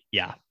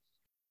 Yeah,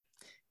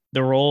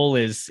 the role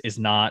is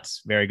not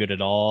very good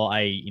at all.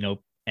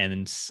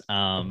 And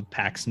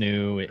Pax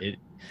knew it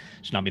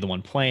should not be the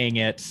one playing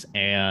it.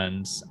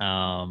 And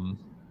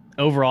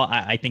overall,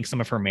 I think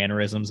some of her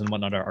mannerisms and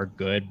whatnot are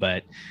good,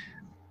 but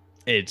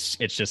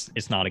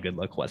it's not a good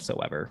look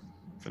whatsoever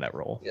for that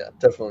role. Yeah,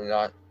 definitely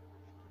not.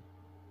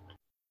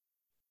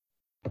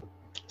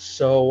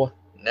 So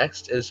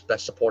next is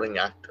Best Supporting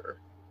Actor.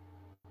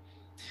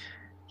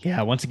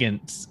 Yeah, once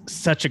again,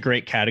 such a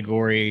great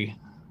category.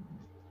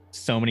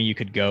 So many you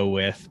could go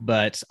with,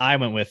 but I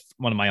went with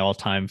one of my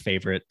all-time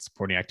favorite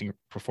supporting acting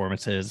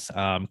performances,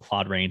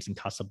 Claude Rains in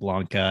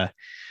Casablanca.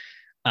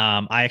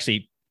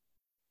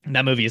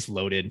 That movie is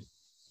loaded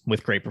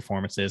with great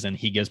performances, and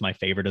he gives my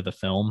favorite of the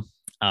film.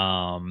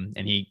 And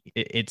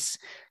it's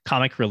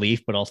comic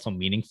relief, but also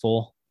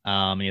meaningful.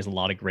 He has a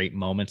lot of great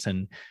moments,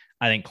 and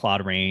I think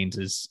Claude Rains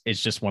is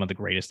just one of the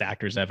greatest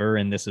actors ever.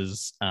 And this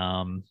is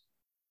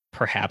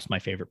perhaps my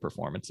favorite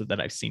performance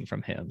that I've seen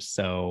from him.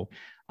 So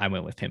I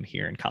went with him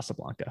here in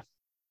Casablanca.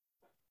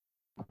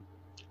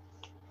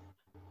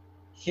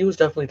 He was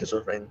definitely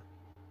deserving,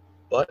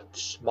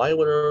 but my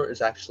winner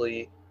is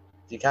actually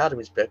the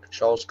Academy's pick,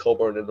 Charles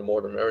Coburn in The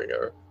More the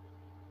Merrier.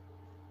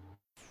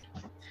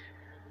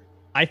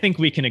 I think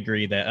we can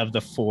agree that of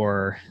the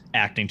 4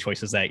 acting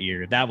choices that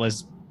year, that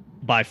was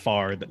by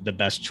far the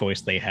best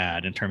choice they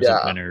had in terms of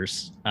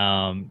winners,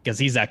 because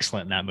he's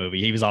excellent in that movie.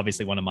 He was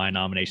obviously one of my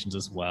nominations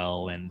as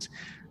well, and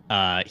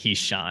he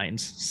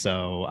shines.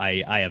 So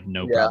I have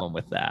no problem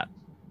with that.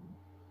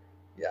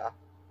 Yeah.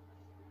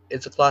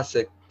 It's a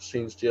classic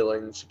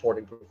scene-stealing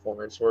supporting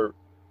performance where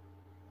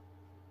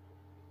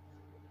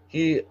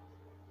he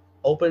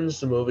opens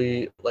the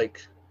movie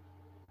like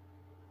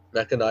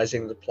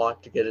mechanizing the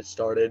plot to get it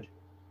started,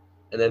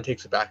 and then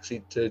takes a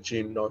backseat to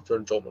Jean Arthur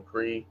and Joel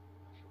McCrea.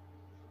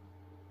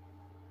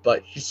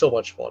 But he's so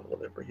much fun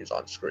whenever he's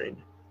on screen.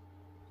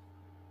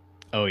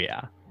 Oh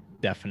yeah,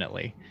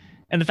 definitely.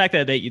 And the fact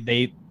that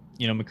they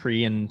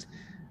McCrea and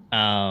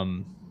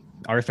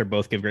Arthur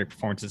both give great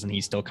performances, and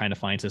he still kind of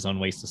finds his own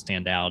ways to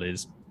stand out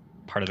is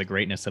part of the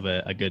greatness of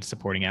a good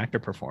supporting actor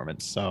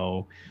performance.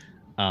 So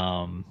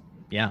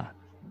yeah,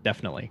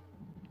 definitely.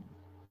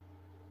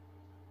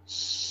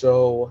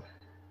 So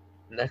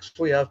next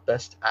we have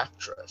Best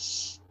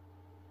Actress.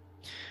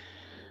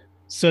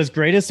 So as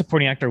great as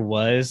supporting actor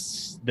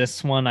was,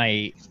 this one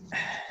I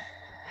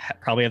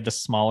probably have the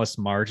smallest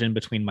margin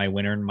between my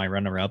winner and my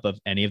runner-up of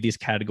any of these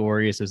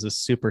categories. It was a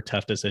super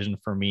tough decision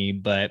for me,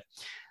 but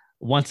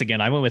once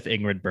again, I went with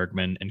Ingrid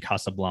Bergman in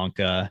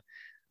Casablanca.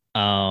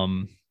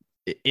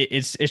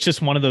 It's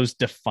just one of those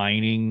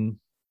defining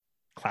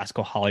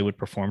classical Hollywood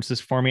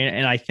performances for me,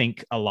 and I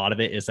think a lot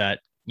of it is that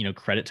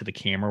credit to the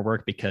camera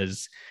work,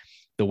 because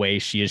the way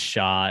she is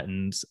shot,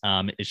 and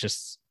it's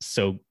just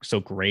so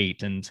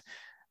great, and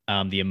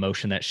the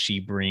emotion that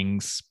she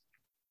brings,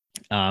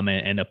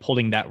 and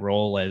upholding that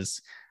role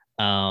as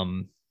of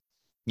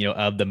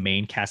the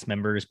main cast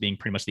members being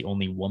pretty much the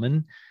only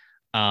woman.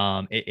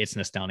 It's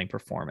an astounding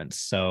performance.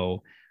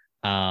 So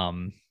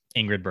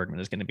Ingrid Bergman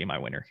is going to be my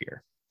winner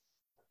here.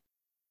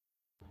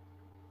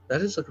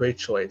 That is a great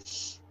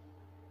choice,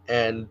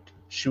 and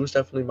she was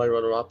definitely my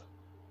runner-up,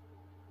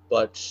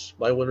 but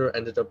my winner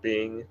ended up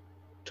being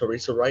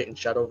Teresa Wright in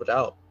Shadow of a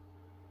Doubt.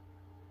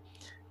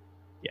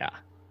 Yeah,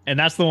 and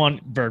that's the one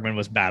Bergman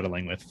was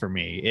battling with for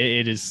me.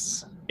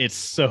 It's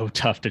so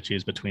tough to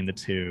choose between the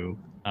two,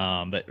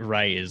 but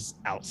Wright is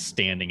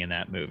outstanding in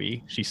that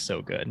movie. She's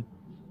so good.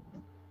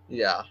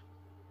 Yeah.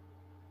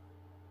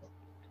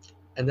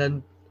 And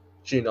then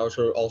Jean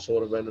Arthur also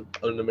would have been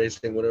an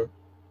amazing winner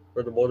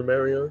for The More the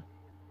Merrier.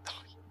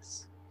 Oh,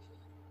 yes.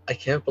 I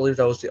can't believe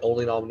that was the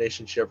only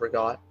nomination she ever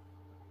got.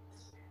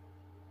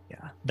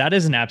 Yeah, that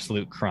is an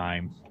absolute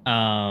crime.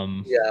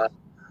 Yeah.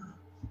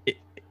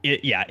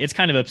 It's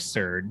kind of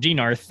absurd. Jean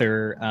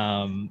Arthur,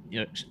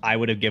 I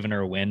would have given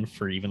her a win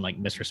for even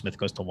like Mr. Smith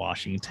Goes to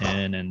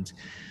Washington, and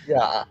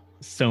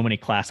so many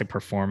classic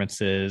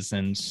performances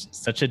and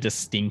such a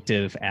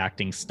distinctive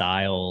acting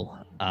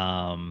style.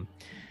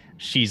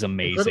 She's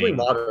amazing. Incredibly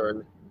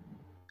modern.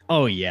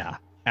 Oh yeah,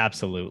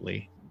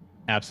 absolutely.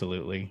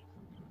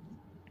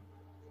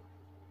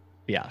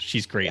 Yeah,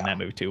 she's great in that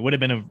movie too. Would have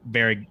been a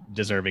very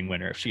deserving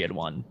winner if she had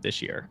won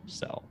this year.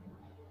 So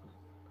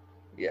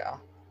yeah.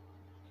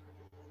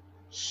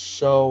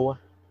 So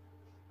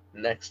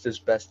next is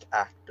Best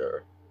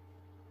Actor.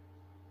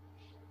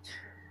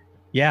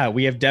 Yeah,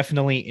 we have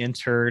definitely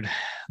entered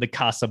the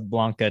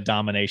Casablanca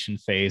domination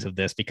phase of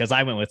this, because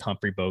I went with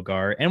Humphrey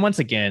Bogart. And once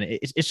again,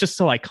 it's just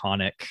so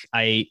iconic.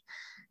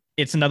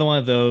 It's another one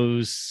of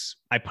those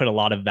I put a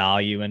lot of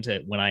value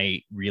into when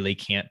I really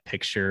can't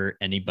picture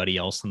anybody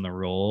else in the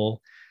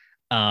role.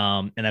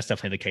 And that's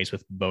definitely the case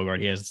with Bogart.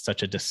 He has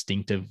such a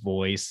distinctive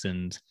voice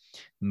and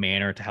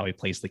manner to how he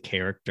plays the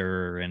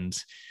character. And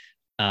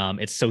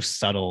it's so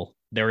subtle.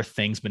 There are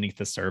things beneath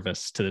the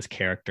surface to this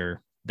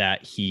character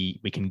that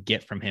we can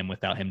get from him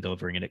without him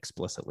delivering it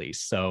explicitly.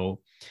 So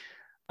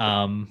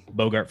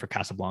Bogart for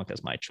Casablanca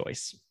is my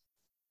choice.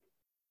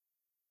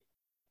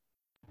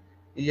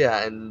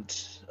 Yeah, and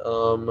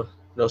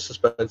no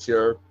suspense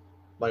here.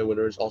 My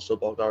winner is also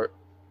Bogart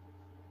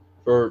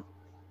for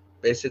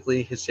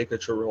basically his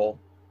signature role.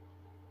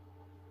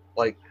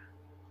 Like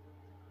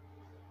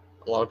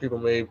a lot of people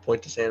may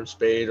point to Sam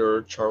Spade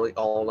or Charlie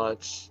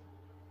Allnuts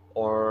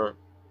or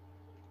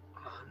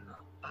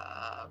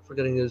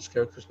forgetting his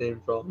character's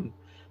name from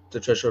The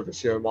Treasure of the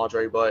Sierra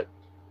Madre, but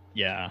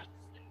Yeah.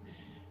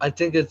 I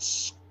think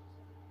it's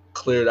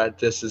clear that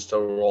this is the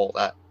role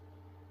that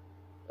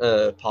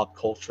pop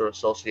culture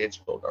associates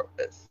Bogart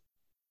with,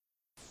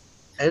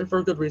 and for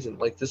a good reason.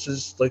 Like this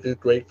is like a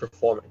great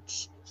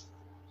performance. It's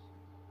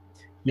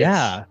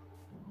Yeah.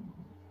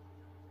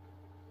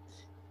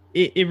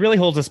 It really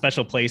holds a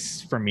special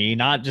place for me,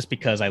 not just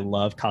because I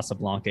love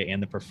Casablanca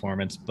and the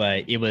performance,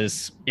 but it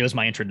was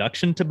my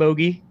introduction to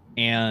Bogey,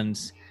 and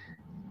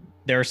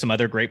there are some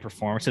other great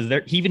performances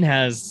there. He even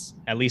has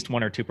at least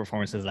one or two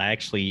performances I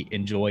actually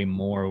enjoy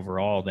more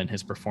overall than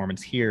his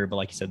performance here. But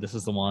like you said, this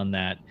is the one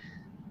that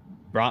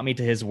brought me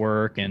to his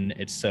work, and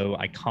it's so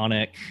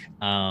iconic.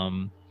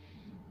 And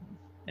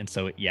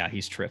so, yeah,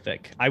 he's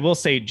terrific. I will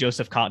say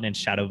Joseph Cotton and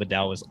Shadow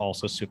Vidal is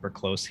also super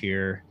close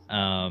here.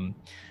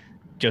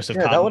 Joseph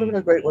yeah, that would have Cotton, been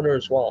a great winner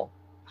as well.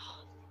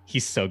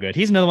 he's so good.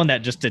 He's another one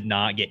that just did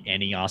not get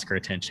any Oscar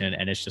attention,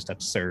 and it's just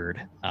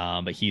absurd.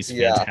 But he's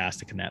Yeah,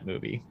 fantastic in that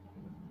movie.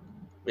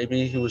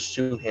 maybe he was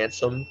too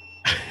handsome.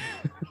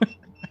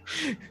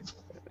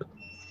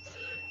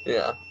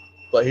 Yeah,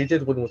 but he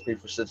did win with me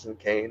for Citizen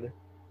Kane.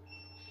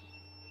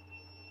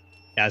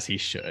 As he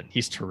should.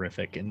 He's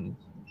terrific in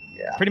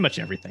Yeah. pretty much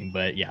everything,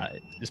 but yeah,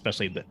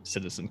 especially the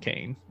Citizen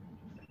Kane.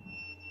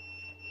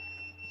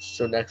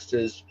 So next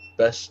is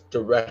Best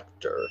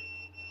Director.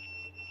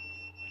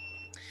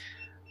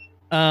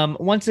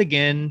 Once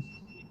again,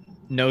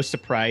 no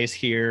surprise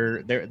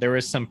here. There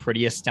was some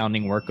pretty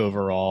astounding work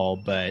overall,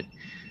 but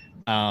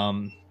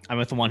I'm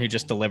with the one who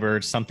just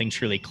delivered something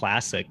truly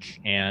classic,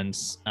 and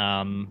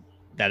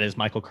that is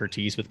Michael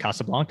Curtiz with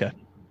Casablanca.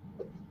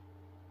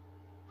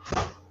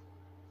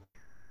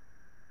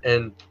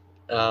 And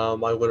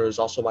my winner is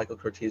also Michael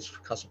Curtiz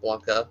for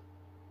Casablanca.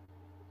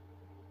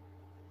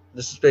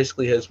 This is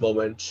basically his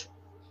moment,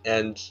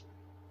 and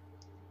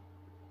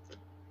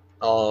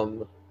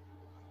not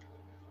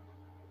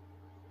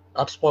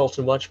to spoil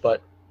too much,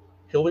 but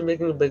he'll be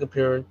making a big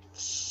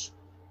appearance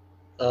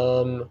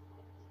 2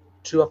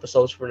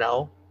 episodes from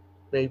now,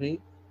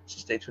 maybe. So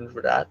stay tuned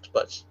for that.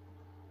 But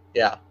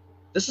yeah,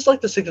 this is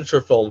like the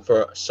signature film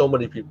for so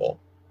many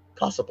people,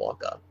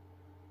 Casablanca.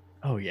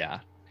 Oh yeah,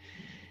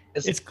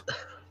 It's it's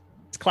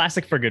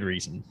classic for good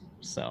reason.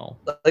 So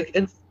like,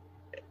 and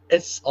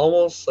it's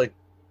almost like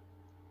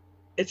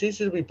it's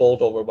easy to be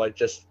bowled over by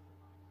just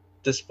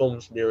this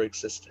film's mere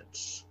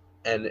existence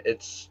and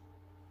its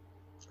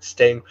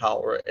staying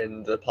power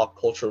in the pop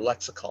culture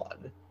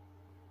lexicon.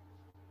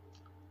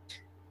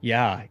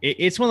 yeah,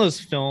 it's one of those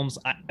films.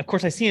 Of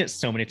course, I've seen it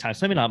so many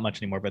times, maybe not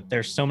much anymore, but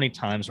there's so many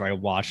times where I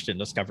watched it and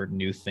discovered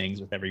new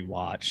things with every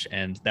watch.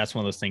 And that's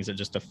one of those things that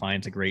just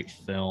defines a great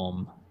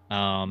film.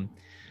 And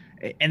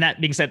that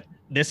being said,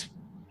 this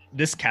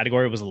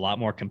category was a lot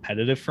more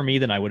competitive for me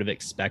than I would have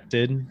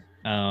expected.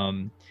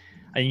 I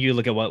think you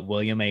look at what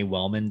William A.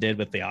 Wellman did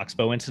with the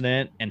Oxbow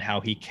incident and how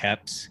he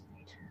kept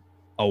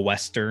a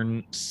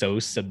Western so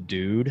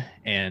subdued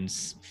and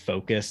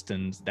focused,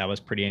 and that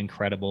was pretty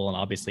incredible. And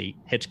obviously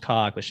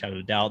Hitchcock with Shadow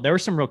of Doubt. There were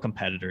some real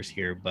competitors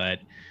here, but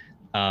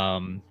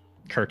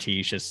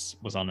Curtiz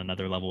just was on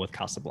another level with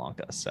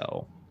Casablanca.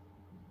 So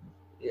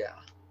Yeah.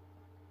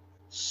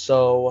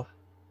 So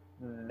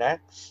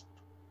next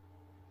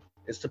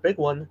is the big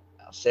one,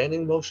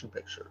 Outstanding Motion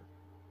Picture.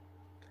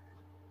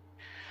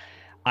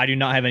 I do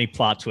not have any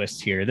plot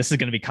twists here. This is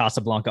going to be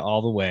Casablanca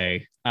all the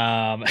way.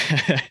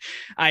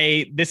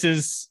 This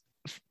is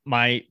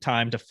my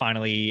time to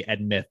finally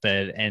admit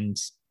that, and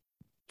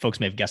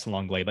folks may have guessed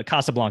along the way, but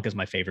Casablanca is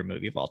my favorite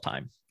movie of all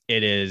time.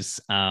 It is.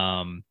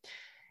 That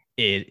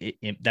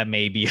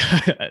may be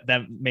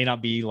that may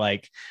not be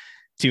like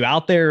too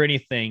out there or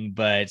anything,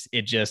 but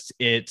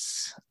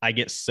I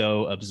get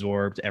so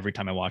absorbed every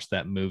time I watch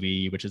that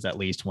movie, which is at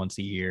least once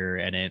a year,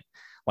 and it,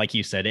 like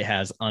you said, it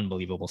has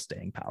unbelievable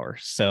staying power.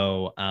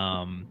 So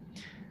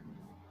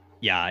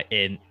yeah,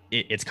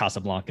 it's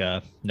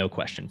Casablanca, no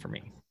question for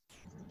me.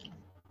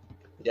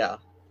 Yeah.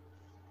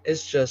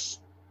 It's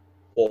just,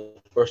 well,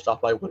 first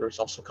off, my winner is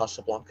also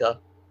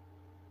Casablanca.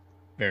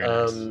 Very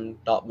nice.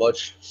 Not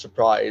much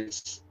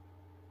surprise.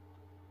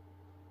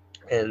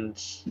 And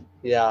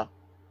yeah,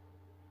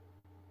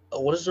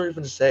 what is there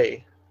even to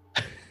say?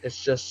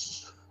 It's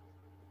just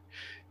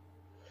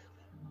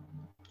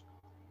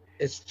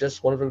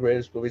one of the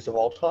greatest movies of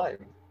all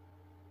time.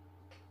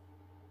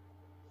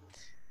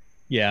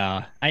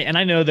 Yeah,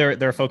 I know there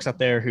are folks out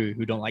there who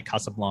don't like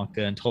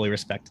Casablanca, and totally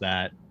respect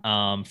that.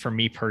 For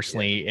me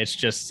personally,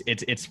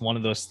 it's one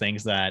of those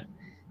things that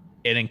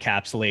it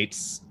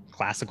encapsulates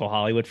classical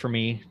Hollywood for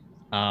me.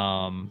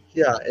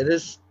 Yeah, it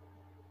is.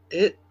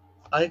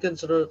 I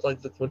consider it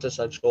like the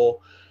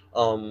quintessential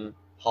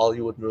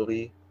Hollywood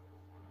movie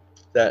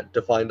that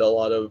defined a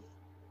lot of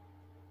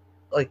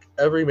like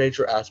every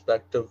major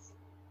aspect of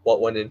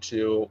what went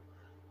into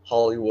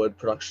Hollywood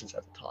productions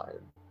at the time.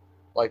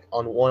 Like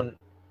on one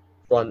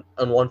front,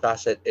 on one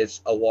facet,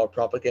 it's a war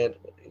propaganda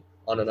movie.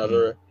 On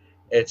another,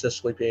 it's a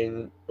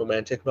sweeping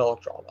romantic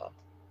melodrama.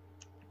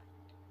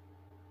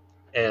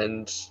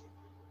 And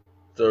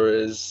there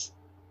is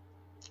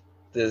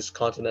this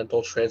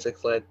continental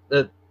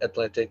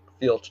transatlantic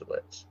feel to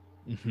it.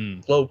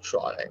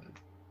 Globetrotting,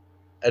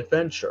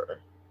 adventure,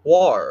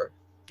 war.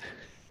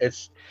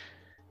 It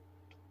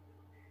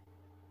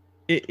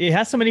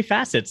has so many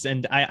facets,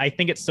 and I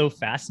think it's so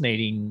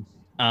fascinating.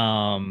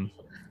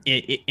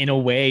 In a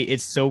way,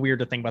 it's so weird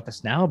to think about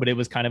this now, but it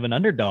was kind of an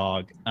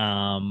underdog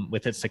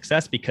with its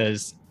success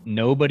because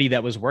nobody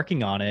that was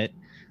working on it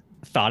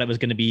thought it was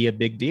going to be a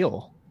big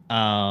deal.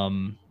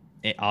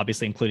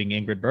 Obviously, including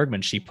Ingrid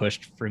Bergman, she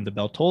pushed From the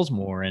Bell Tolls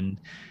more, and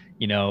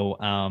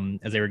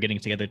as they were getting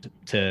together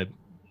to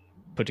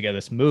put together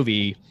this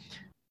movie,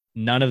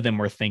 none of them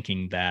were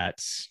thinking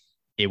that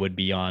it would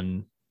be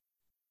on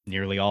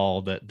nearly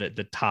all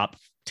the top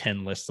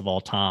 10 lists of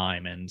all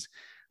time and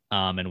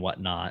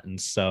whatnot.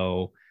 And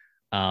so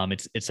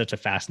it's such a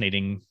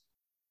fascinating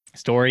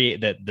story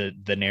that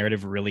the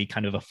narrative really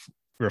kind of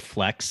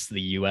reflects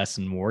the US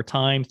in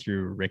wartime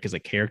through Rick as a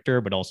character,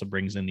 but also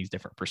brings in these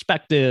different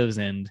perspectives,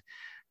 and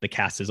the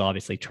cast is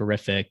obviously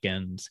terrific,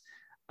 and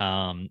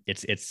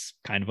it's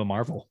kind of a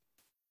marvel.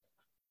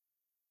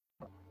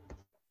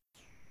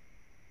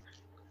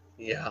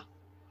 Yeah,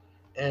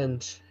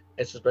 and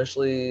it's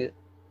especially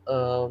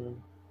funny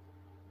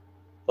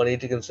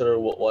to consider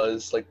what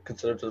was like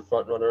considered the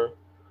front runner,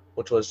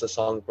 which was the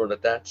song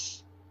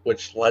Bernadette,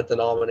 which led the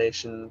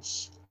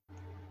nominations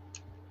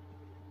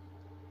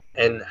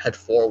and had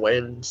 4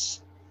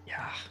 wins.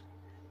 Yeah.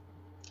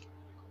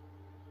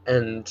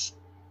 And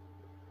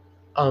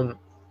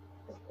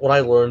what I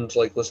learned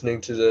like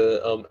listening to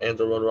the and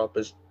the runner-up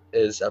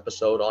is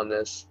episode on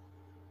this,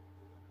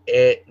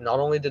 it not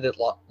only did it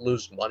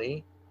lose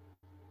money,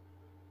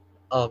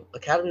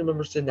 Academy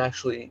members didn't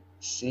actually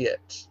see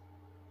it.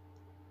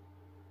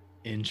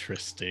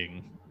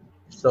 Interesting.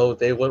 So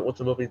they went with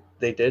the movie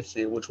they did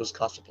see, which was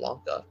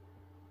Casablanca.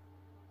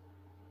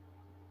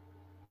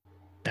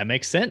 That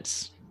makes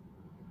sense.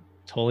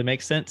 Totally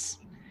makes sense.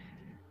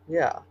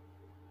 Yeah.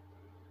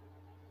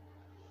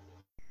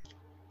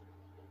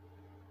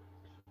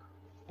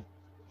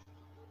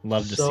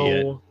 Love to see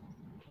it.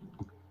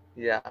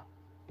 Yeah.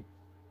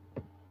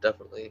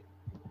 Definitely.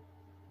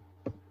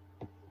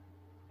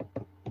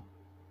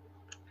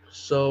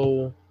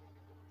 So,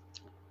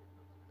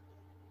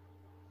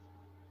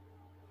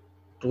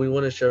 do we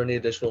want to share any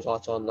additional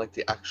thoughts on like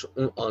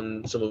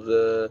on some of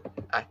the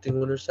acting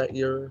winners that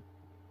year?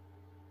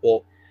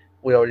 Well,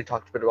 we already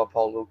talked a bit about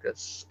Paul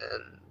Lucas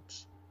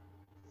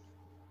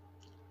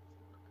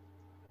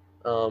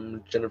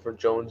and Jennifer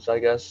Jones, I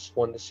guess,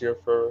 won this year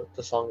for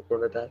the song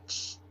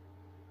Bernadette.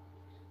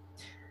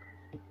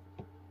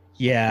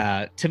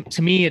 Yeah,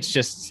 to me,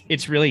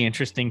 it's really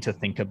interesting to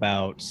think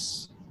about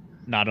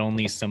not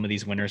only some of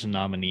these winners and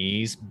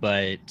nominees,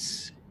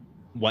 but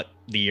what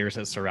the years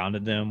that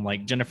surrounded them.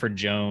 Like Jennifer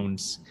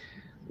Jones,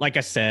 like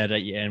I said,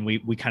 and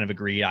we kind of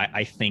agree.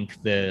 I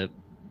think the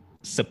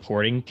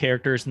supporting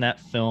characters in that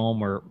film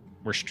were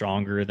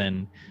stronger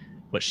than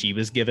what she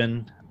was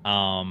given.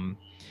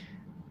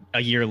 A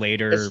year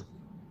later,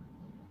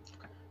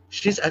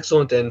 she's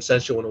excellent in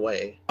Since You Went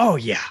Away. Oh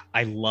yeah,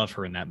 I love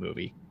her in that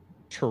movie.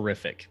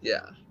 Terrific.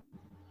 Yeah,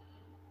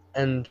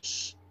 and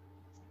it's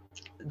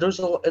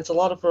a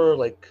lot of her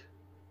like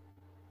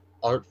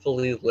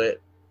artfully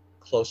lit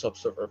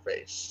close-ups of her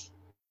face,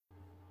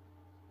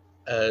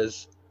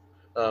 as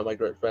my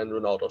great friend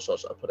Ronaldo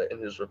Sosa put it in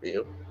his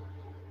review.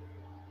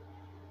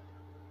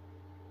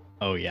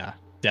 Oh yeah,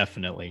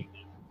 definitely.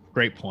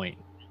 Great point.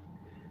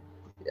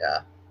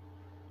 Yeah,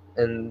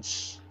 and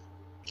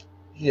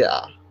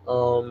yeah,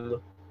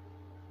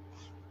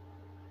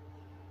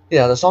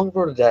 yeah, the song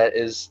Bernadette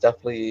is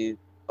definitely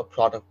a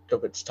product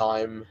of its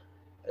time,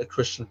 a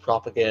Christian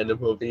propaganda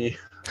movie.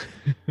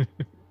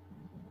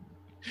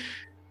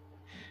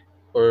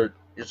 Where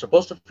you're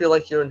supposed to feel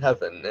like you're in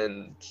heaven,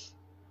 and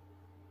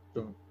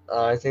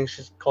I think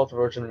she's called the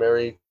Virgin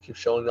Mary keeps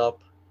showing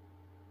up.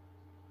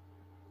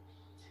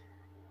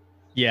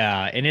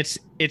 Yeah, and it's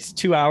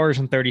 2 hours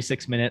and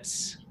 36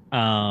 minutes.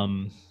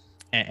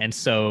 And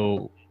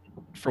so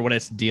for what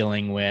it's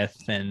dealing with,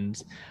 and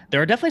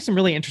there are definitely some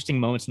really interesting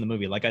moments in the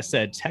movie. Like I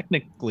said,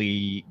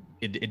 technically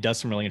it does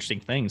some really interesting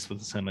things with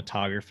the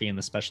cinematography and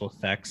the special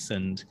effects,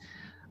 and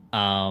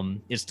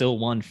it still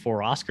won 4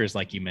 Oscars,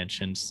 like you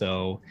mentioned.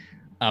 So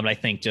I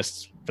think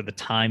just for the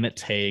time it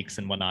takes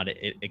and whatnot,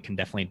 it can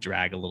definitely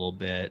drag a little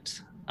bit.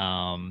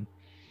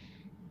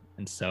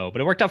 And so, but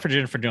it worked out for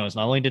Jennifer Jones.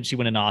 Not only did she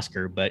win an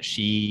Oscar, but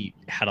she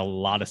had a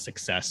lot of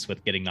success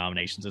with getting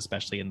nominations,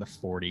 especially in the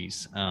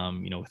 40s,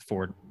 with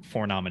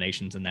four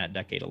nominations in that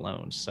decade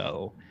alone.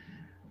 So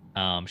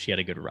she had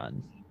a good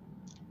run.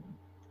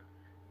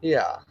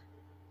 Yeah.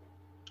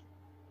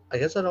 I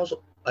guess I'd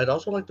also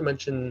like to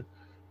mention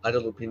Ida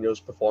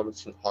Lupino's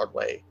performance in Hard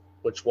Way,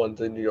 which won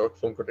the New York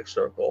Film Critics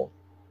Circle.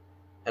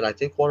 and I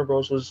think Warner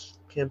Bros. Was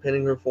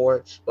campaigning her for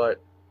it, but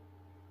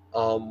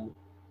um,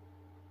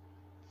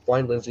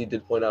 Brian Lindsay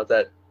did point out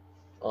that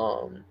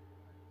um,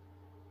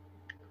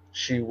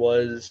 she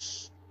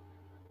was,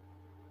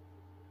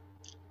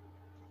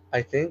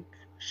 I think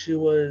she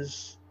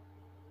was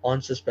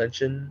on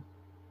suspension,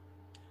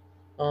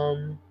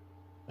 um,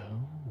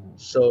 Oh.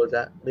 so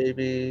that may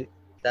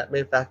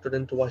have factored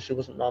into why she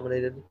wasn't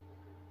nominated.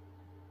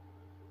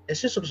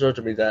 It's just absurd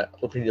to me that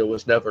Lupino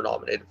was never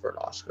nominated for an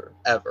Oscar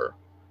ever.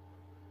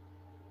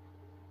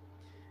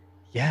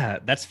 Yeah,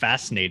 that's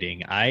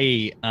fascinating.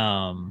 I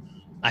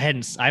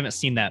haven't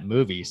seen that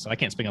movie, so I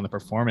can't speak on the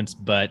performance,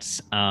 but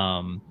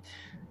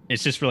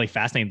it's just really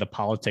fascinating the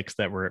politics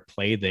that were at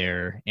play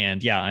there.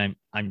 And yeah,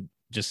 I'm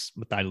just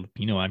with Ida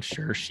Lupino, I'm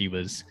sure she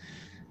was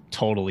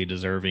totally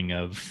deserving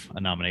of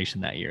a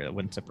nomination that year. That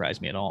wouldn't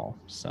surprise me at all.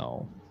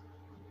 So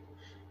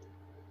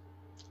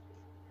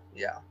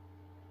Yeah.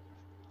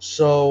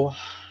 So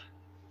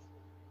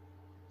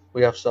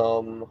we have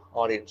some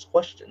audience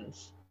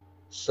questions.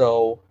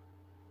 So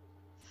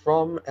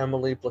from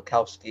Emily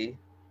Blakowski,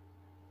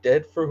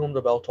 did For Whom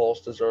the Bell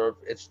Tolls deserve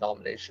its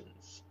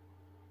nominations?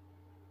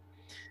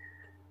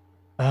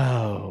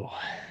 oh,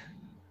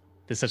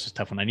 this is such a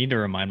tough one. I need to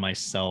remind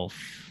myself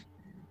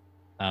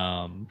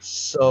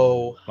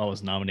So what I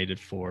was nominated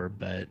for,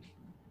 but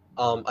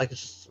I can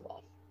just them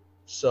off.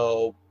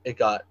 So it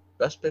got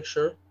Best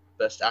Picture,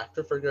 Best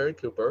Actor for Gary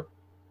Cooper,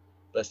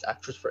 Best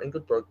Actress for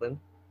Ingrid Bergman,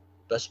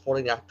 Best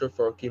Supporting Actor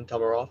for Akeem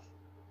Tamaroff,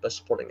 Best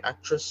Supporting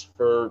Actress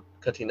for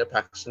Katina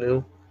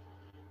Paxanu,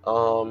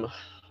 um,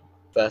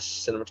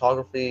 Best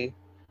Cinematography,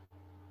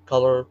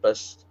 Color,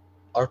 Best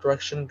Art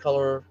Direction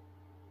Color,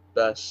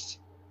 Best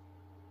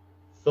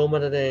Film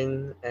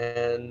Editing,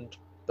 and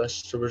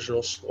Best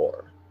Original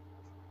Score.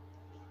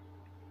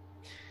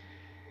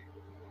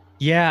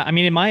 yeah, I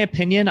mean, in my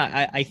opinion,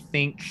 I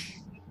think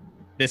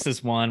this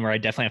is one where I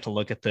definitely have to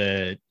look at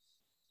the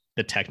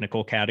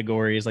technical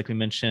categories, like we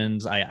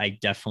mentioned. I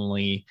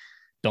definitely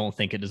don't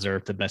think it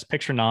deserved the best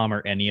picture nom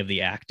or any of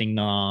the acting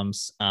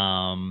noms.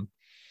 And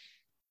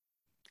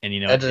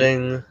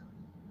Editing,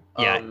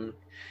 yeah, um,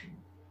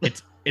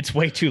 it's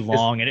way too is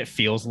long and it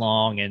feels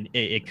long and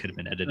it could have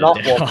been edited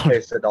not well down.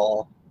 paced at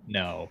all.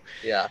 No,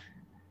 Yeah,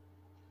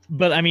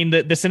 but I mean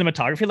the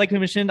cinematography, like we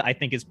mentioned, I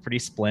think is pretty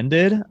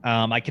splendid.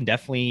 I can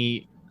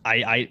definitely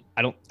I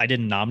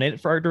didn't nominate it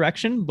for art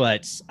direction,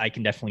 but I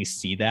can definitely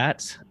see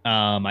that.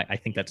 I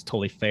think that's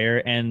totally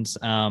fair, and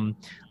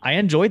I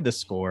enjoyed the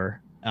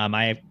score.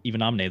 I even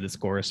nominated the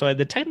score. So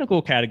the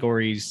technical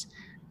categories,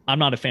 I'm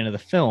not a fan of the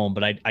film,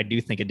 but I do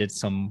think it did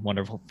some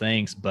wonderful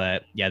things.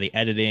 But yeah, the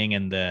editing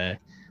and the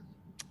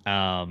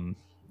um,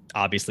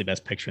 obviously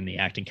best picture in the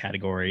acting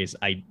categories,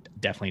 I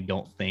definitely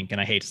don't think,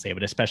 and I hate to say it,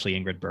 but especially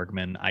Ingrid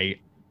Bergman, I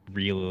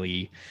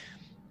really,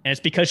 and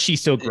it's because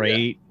she's so yeah,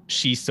 great,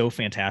 she's so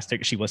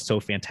fantastic, she was so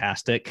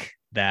fantastic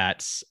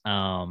that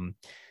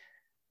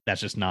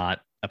that's just not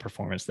a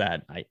performance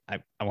that I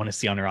want to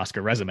see on her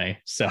Oscar resume.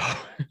 So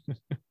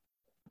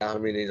yeah.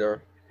 Me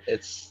neither.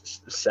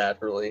 It's sad,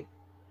 really,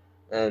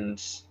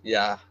 and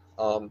yeah,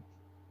 um,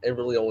 it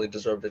really only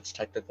deserved its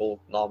technical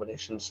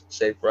nominations,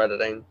 save for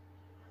editing.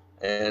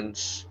 And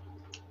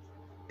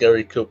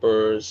Gary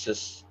Cooper is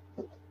just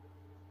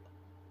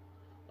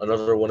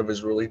another one of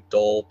his really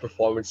dull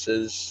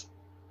performances.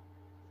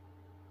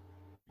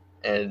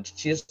 And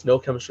he has no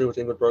chemistry with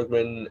Ingrid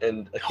Bergman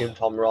and Akeem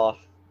Tamaroff.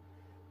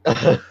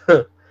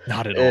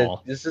 not at And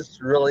all. this is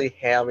really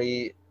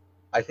hammy.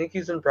 I think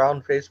he's in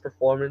brown face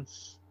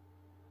performance.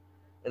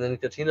 And then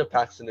Katina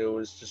Paxanu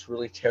is just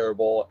really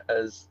terrible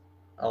as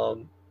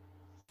um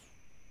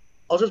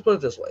I'll just put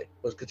it this way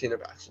with Katina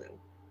Paxanu.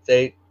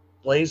 They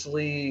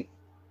lazily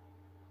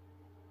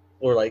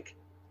were like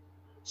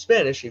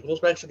Spanish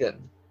equals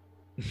Mexican.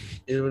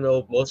 Even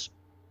though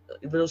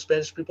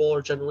Spanish people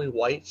are generally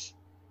white.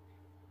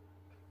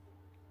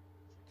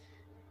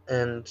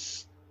 And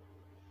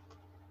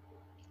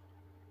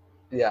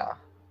yeah,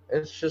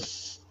 it's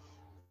just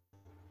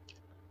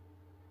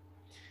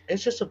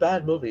it's just a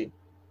bad movie.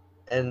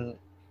 And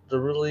the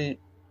really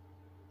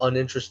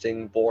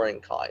uninteresting, boring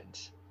kind.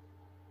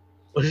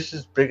 Which is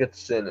his biggest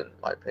sin in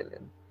my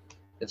opinion.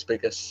 Its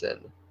biggest sin.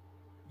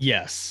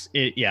 Yes,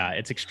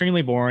 it's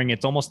extremely boring.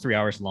 It's almost 3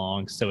 hours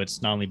long, so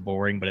it's not only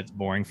boring, but it's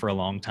boring for a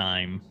long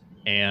time.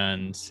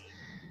 And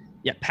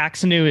yeah,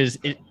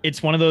 Paxanu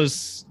it's one of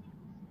those.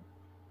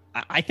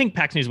 I think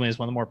Paxanu's win is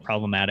one of the more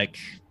problematic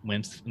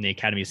wins in the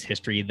Academy's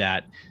history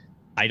that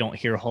I don't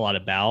hear a whole lot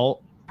about.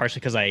 Partially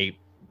because I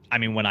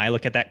mean, when I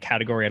look at that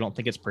category, I don't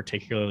think it's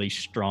particularly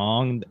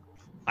strong.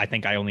 I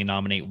think I only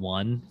nominate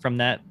one from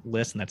that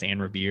list, and that's Anne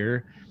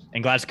Revere.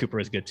 And Gladys Cooper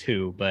is good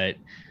too, but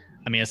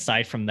I mean,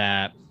 aside from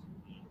that,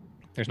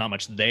 there's not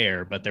much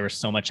there. But there was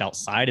so much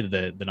outside of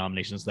the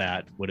nominations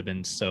that would have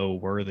been so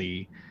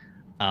worthy.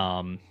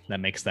 That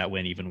makes that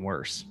win even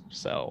worse.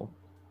 So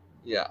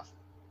Yeah.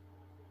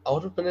 I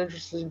would have been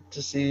interested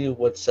to see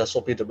what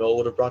Cecil B. DeMille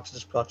would have brought to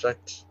this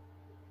project.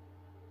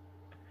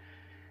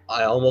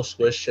 I almost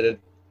wish it had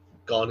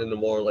gone into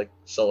more like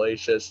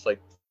salacious, like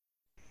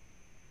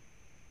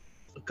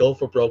go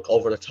for broke,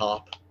 over the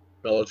top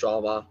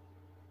melodrama.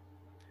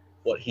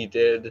 What he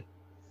did.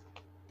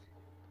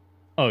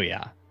 Oh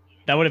yeah,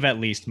 that would have at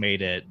least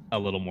made it a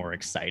little more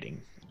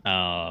exciting,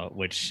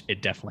 which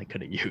it definitely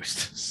could have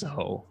used.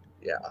 So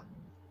Yeah.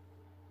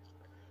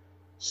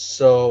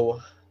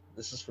 So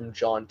this is from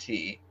John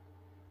T.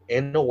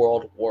 In a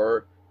world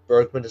where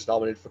Bergman is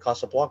nominated for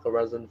Casablanca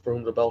rather than For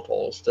Whom the Bell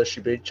Tolls, does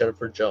she beat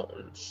Jennifer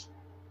Jones?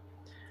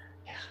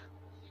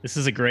 this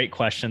is a great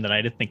question that I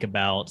had to think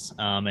about.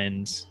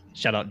 And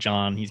shout out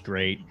John, he's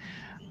great.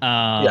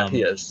 Yeah,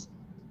 he is.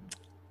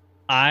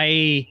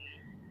 I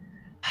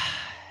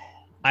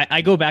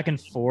go back and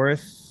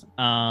forth.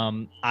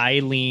 I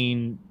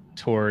lean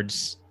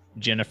towards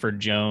Jennifer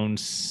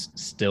Jones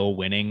still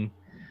winning.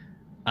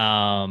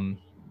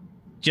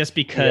 Just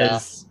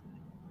because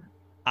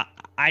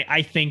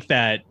I think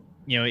that,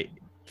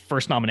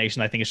 first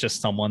nomination, I think it's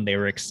just someone they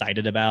were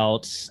excited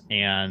about.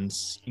 And,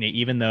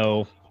 even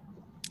though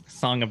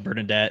Song of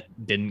Bernadette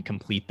didn't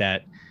complete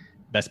that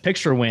Best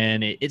Picture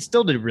win, it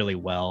still did really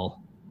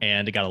well.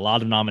 And it got a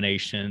lot of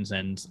nominations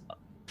and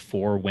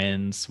 4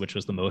 wins, which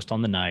was the most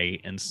on the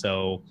night. And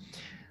so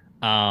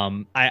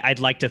I'd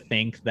like to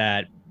think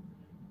that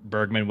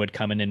Bergman would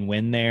come in and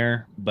win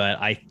there, but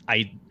I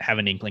have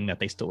an inkling that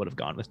they still would have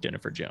gone with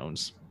Jennifer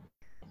Jones.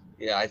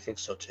 Yeah, I think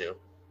so too.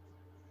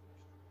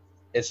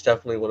 It's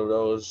definitely one of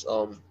those.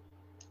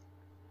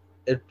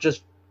 It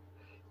just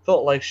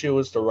felt like she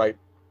was the right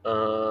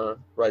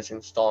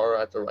rising star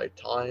at the right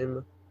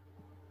time.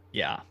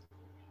 Yeah.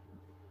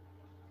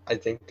 I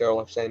think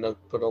Daryl Hussein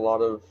put a lot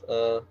of,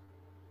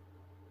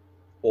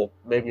 well,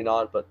 maybe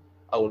not, but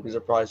I wouldn't be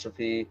surprised if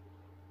he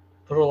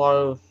put a lot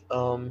of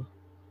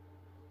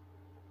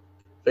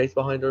faith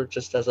behind her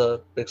just as a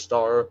big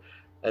star,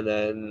 and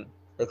then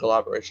the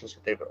collaborations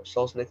with David O.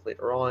 Selznick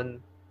later on.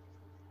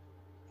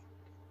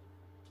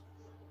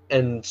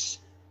 And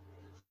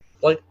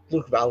like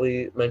Luke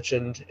Valley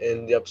mentioned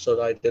in the episode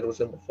I did with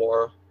him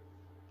before,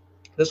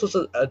 this was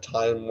a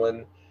time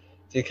when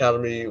the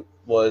Academy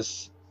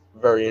was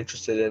very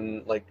interested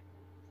in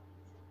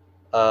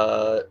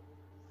uh,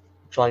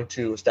 trying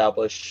to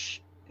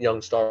establish young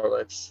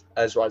starlets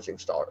as rising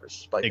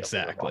stars by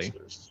Exactly. getting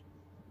them Oscars.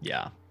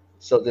 Yeah.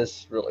 So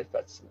this really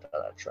fits into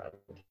that trend.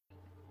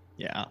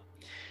 Yeah.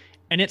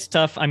 And it's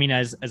tough. I mean,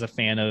 as a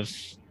fan of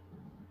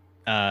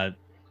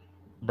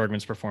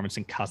Bergman's performance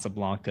in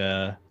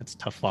Casablanca, it's a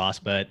tough loss,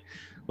 but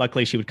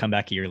luckily she would come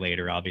back a year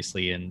later,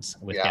 obviously, and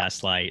with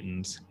Gaslight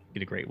and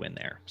get a great win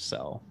there.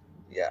 So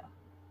yeah.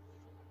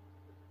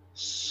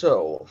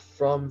 So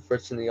from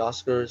Fritz and the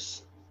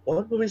Oscars,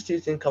 what movies do you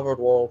think covered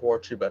World War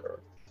II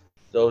better?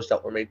 Those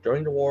that were made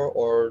during the war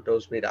or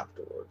those made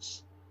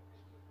afterwards?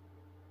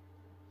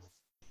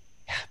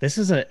 This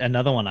is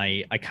another one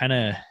I kind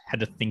of had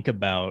to think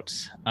about.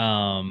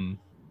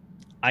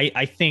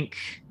 I think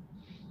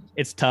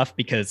it's tough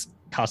because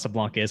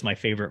Casablanca is my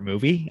favorite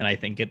movie, and I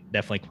think it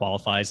definitely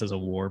qualifies as a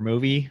war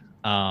movie.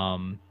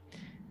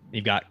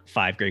 You've got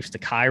Five Graves to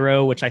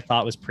Cairo, which I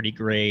thought was pretty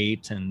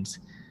great,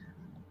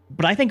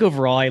 but I think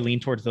overall I lean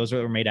towards those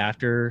that were made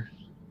after.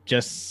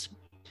 Just,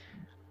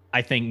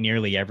 I think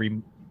nearly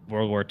every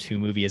World War II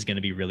movie is going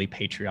to be really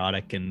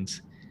patriotic and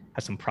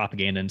have some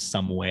propaganda in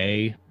some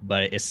way,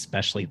 but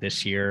especially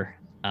this year,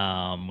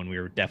 when we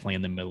were definitely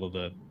in the middle of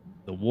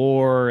the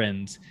war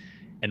and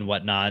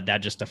whatnot, that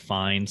just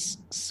defines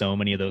so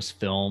many of those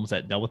films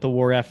that dealt with the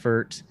war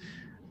effort.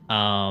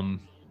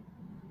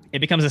 It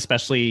becomes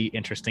especially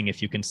interesting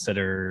if you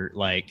consider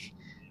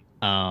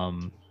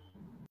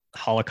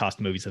Holocaust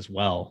movies as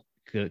well,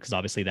 because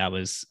obviously that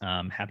was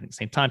happening at the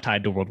same time,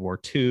 tied to World War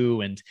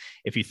II. And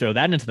if you throw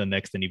that into the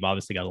mix, then you've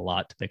obviously got a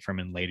lot to pick from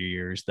in later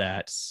years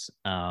as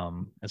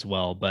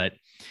well. But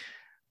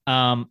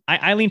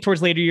I lean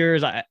towards later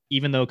years.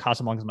 Even though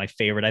Casablanca is my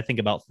favorite, I think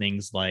about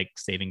things like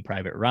Saving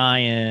Private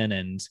Ryan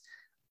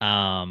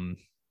and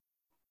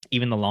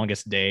even The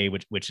Longest Day,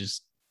 which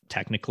is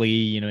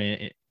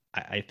technically,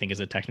 I think is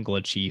a technical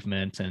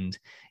achievement, and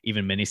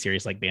even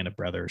miniseries like Band of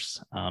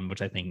Brothers,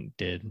 which I think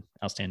did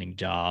outstanding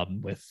job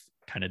with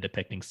kind of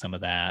depicting some of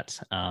that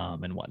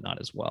and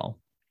whatnot as well.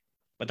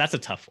 But that's a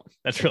tough one.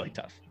 That's really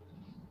tough.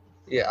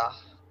 Yeah,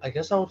 I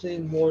guess I would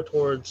lean more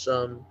towards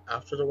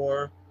after the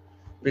war,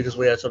 because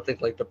we had something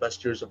like The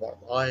Best Years of Our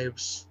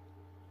Lives,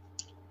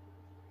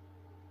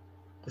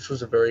 which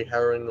was a very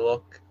harrowing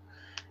look,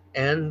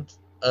 and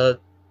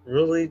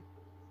really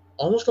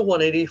almost a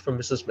 180 from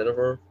Mrs.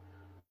 Miniver,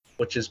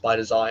 which is by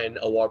design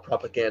a war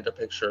propaganda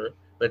picture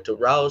meant to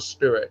rouse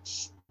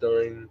spirits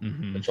during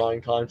the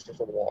trying times of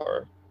the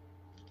war.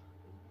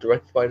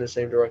 Directed by the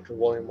same director,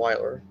 William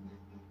Wyler.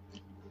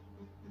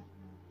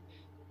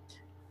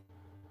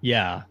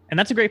 Yeah, and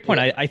that's a great point.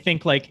 I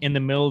think in the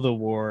middle of the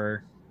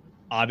war,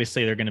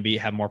 obviously they're going to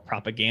have more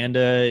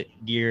propaganda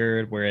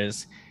geared,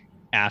 whereas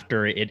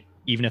after it,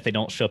 even if they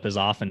don't show up as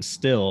often,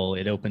 still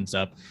it opens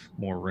up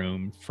more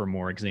room for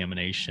more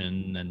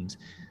examination and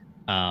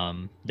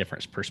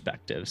different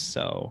perspectives.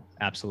 So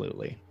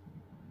absolutely.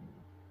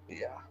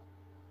 Yeah.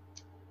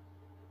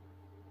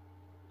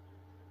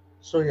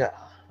 So yeah,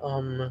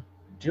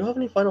 Do you have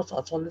any final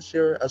thoughts on this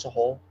year as a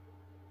whole?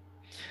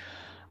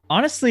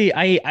 Honestly,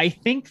 I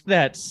think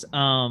that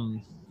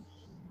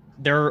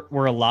there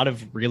were a lot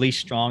of really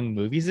strong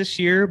movies this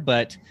year,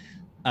 but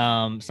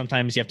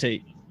sometimes you have to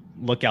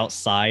look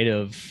outside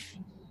of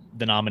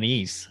the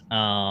nominees.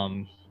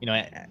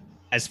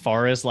 As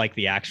far as like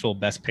the actual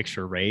best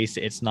picture race,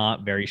 it's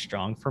not very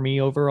strong for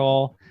me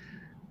overall.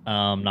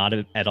 Not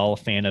at all a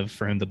fan of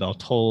For Whom the Bell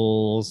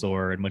Tolls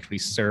or In Which We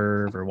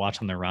Serve or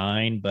Watch on the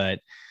Rhine, but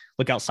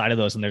look outside of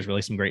those and there's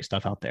really some great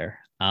stuff out there.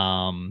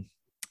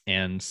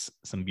 And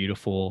some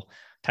beautiful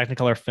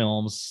Technicolor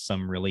films,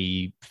 some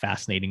really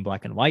fascinating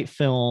black and white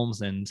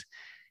films, and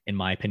in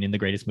my opinion, the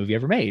greatest movie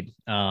ever made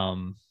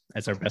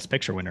as our best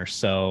picture winner.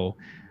 So,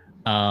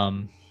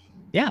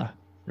 yeah,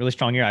 really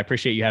strong year. I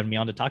appreciate you having me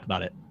on to talk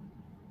about it.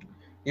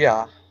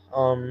 Yeah.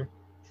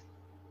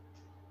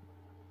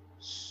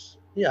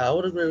 Yeah, I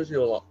would agree with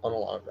you on a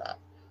lot of that.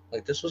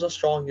 Like, this was a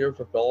strong year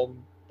for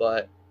film,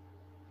 but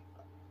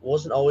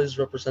wasn't always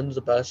represented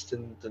the best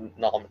in the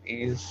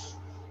nominees.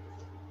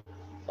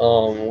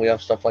 We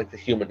have stuff like The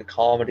Human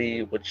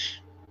Comedy,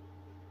 which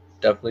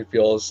definitely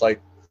feels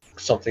like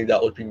something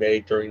that would be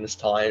made during this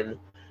time.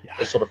 Yeah.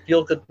 It's sort of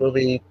feel-good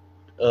movie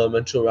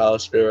meant to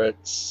arouse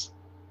spirits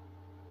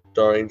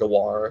during the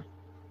war.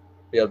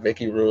 We have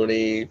Mickey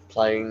Rooney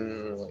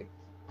playing, like,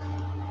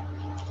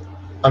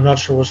 I'm not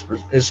sure what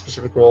his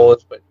specific role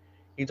is, but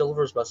he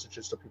delivers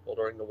messages to people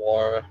during the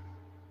war.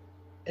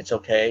 It's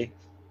okay,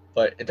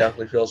 but it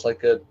definitely feels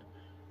like a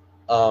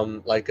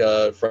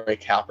Frank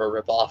Capra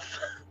ripoff.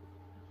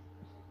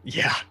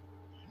 Yeah,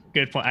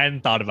 good point. I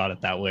hadn't thought about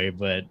it that way,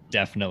 but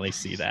definitely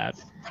see that.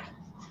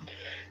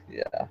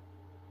 Yeah,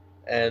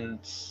 and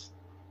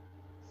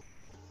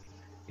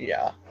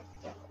yeah,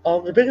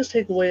 the biggest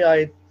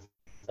takeaway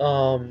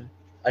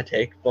I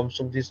take from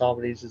some of these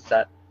nominees is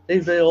that they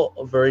veil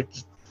very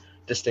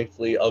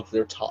distinctly of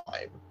their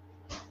time,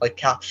 like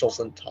capsules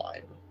in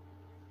time.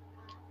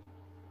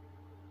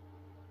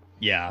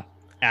 Yeah,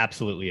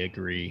 absolutely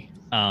agree.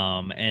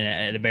 And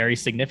at a very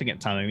significant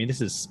time. I mean,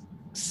 this is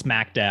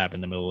smack dab in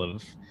the middle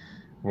of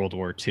World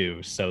War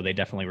II, so they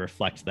definitely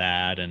reflect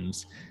that, and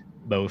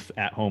both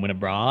at home and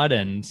abroad.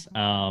 And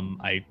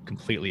I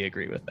completely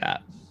agree with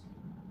that.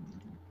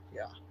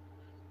 Yeah.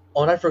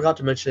 Oh, and I forgot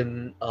to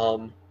mention,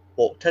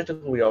 well,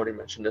 technically we already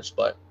mentioned this,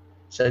 but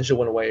Since You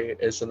Went Away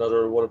is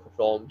another one of the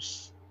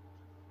films.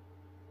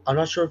 I'm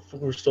not sure if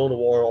we're still in the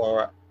war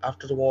or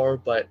after the war,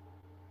 but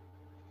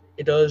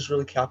it does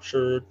really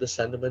capture the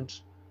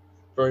sentiment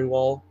very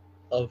well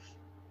of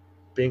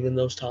being in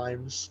those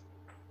times.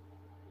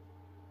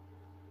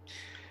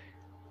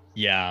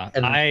 Yeah,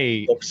 And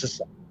I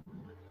focuses.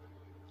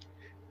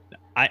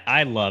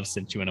 I love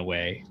Since You Went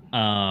Away.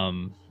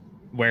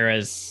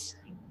 Whereas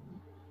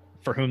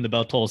For Whom the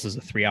Bell Tolls is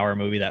a 3-hour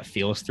movie that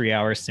feels 3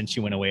 hours. Since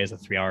You Went Away is a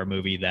 3-hour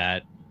movie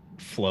that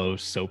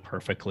flows so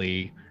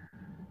perfectly.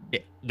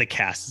 The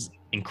cast is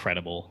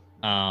incredible.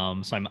 So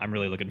I'm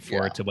really looking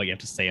forward to what you have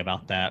to say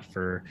about that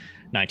for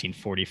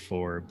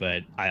 1944.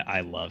 But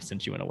I love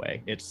Since You Went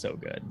Away. It's so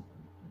good.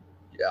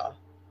 Yeah.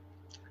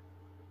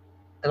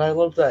 And I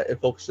love that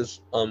it focuses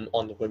on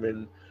the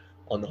women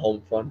on the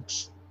home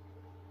front.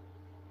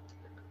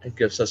 It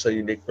gives us a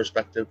unique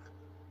perspective.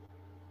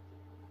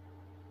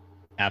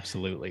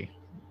 Absolutely.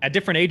 At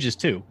different ages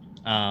too.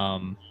 Yeah.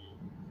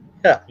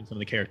 In some of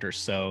the characters.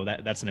 So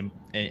that's an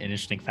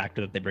interesting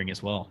factor that they bring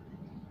as well.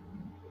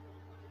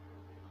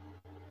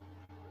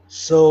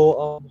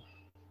 So,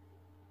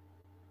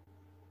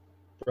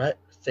 Brett,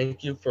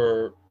 thank you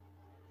for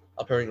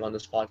appearing on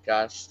this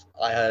podcast.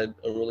 I had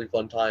a really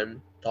fun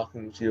time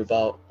talking to you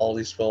about all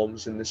these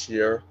films in this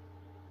year.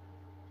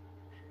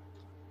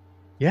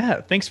 Yeah,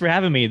 thanks for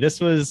having me.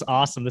 This was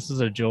awesome. This was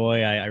a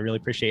joy. I really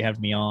appreciate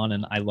having me on,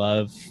 and I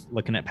love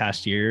looking at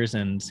past years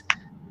and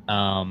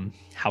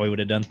how we would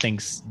have done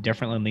things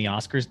differently than the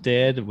Oscars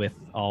did with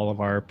all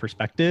of our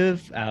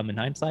perspective in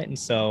hindsight. And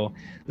so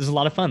this is a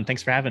lot of fun.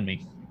 Thanks for having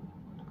me.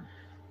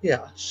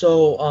 Yeah.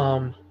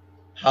 So,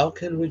 how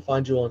can we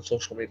find you on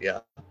social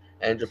media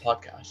and your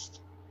podcast?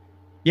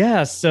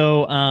 Yeah,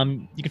 so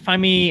you can find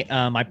me.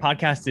 My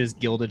podcast is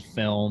Gilded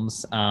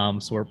Films. So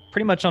we're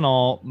pretty much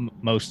on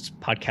most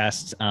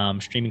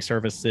podcast streaming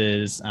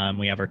services.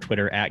 We have our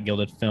Twitter at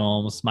Gilded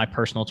Films. My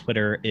personal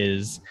Twitter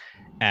is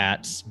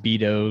at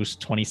Doze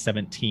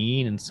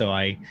 2017, and so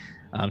I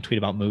tweet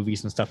about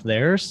movies and stuff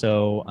there.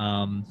 So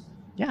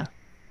yeah.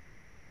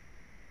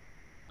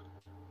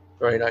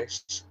 Very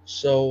nice.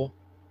 So,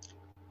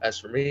 as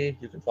for me,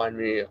 you can find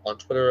me on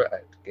Twitter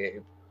at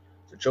Gabe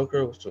the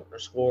Joker with 2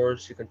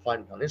 underscores. You can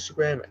find me on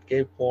Instagram at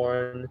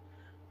GabePorn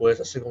with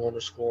a single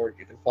underscore.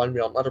 You can find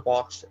me on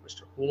Letterboxd at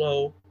Mr.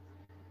 Hulo.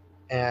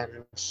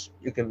 And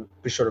you can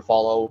be sure to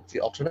follow the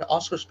Alternate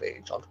Oscars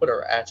page on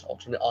Twitter at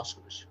Alternate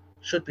Oscars.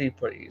 Should be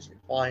pretty easy to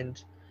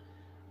find.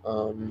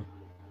 I'm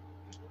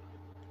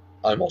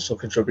also a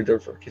contributor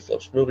for Keith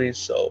Loves Movies,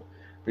 so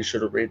be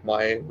sure to read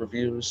my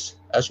reviews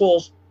as well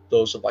as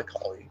those of my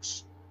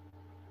colleagues.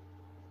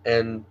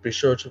 And be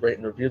sure to rate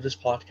and review this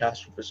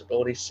podcast for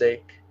visibility's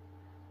sake.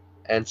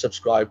 and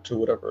subscribe to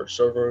whatever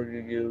server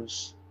you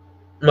use.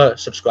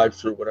 Subscribe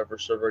through whatever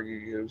server you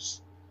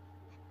use.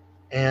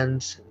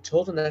 And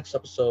until the next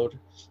episode,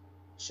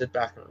 sit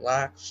back and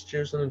relax,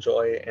 cheers and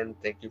enjoy, and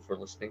thank you for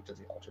listening to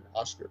the Alternate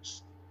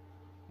Oscars.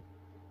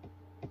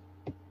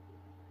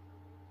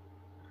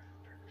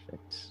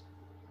 Perfect.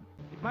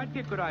 It might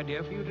be a good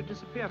idea for you to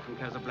disappear from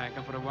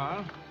Casablanca for a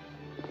while.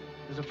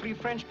 There's a free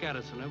French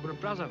garrison over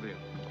at Brazzaville.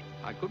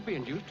 I could be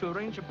induced to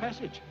arrange a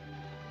passage.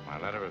 My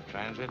letter of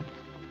transit?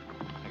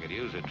 I could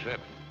use a trip.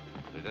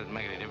 But it doesn't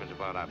make any difference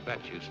about our bet.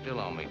 You still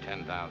owe me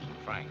 10,000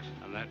 francs.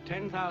 And that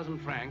 10,000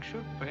 francs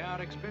should pay our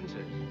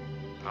expenses.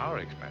 Our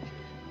expenses?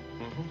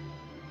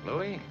 Mm-hmm.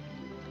 Louis,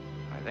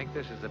 I think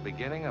this is the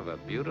beginning of a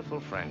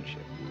beautiful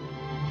friendship.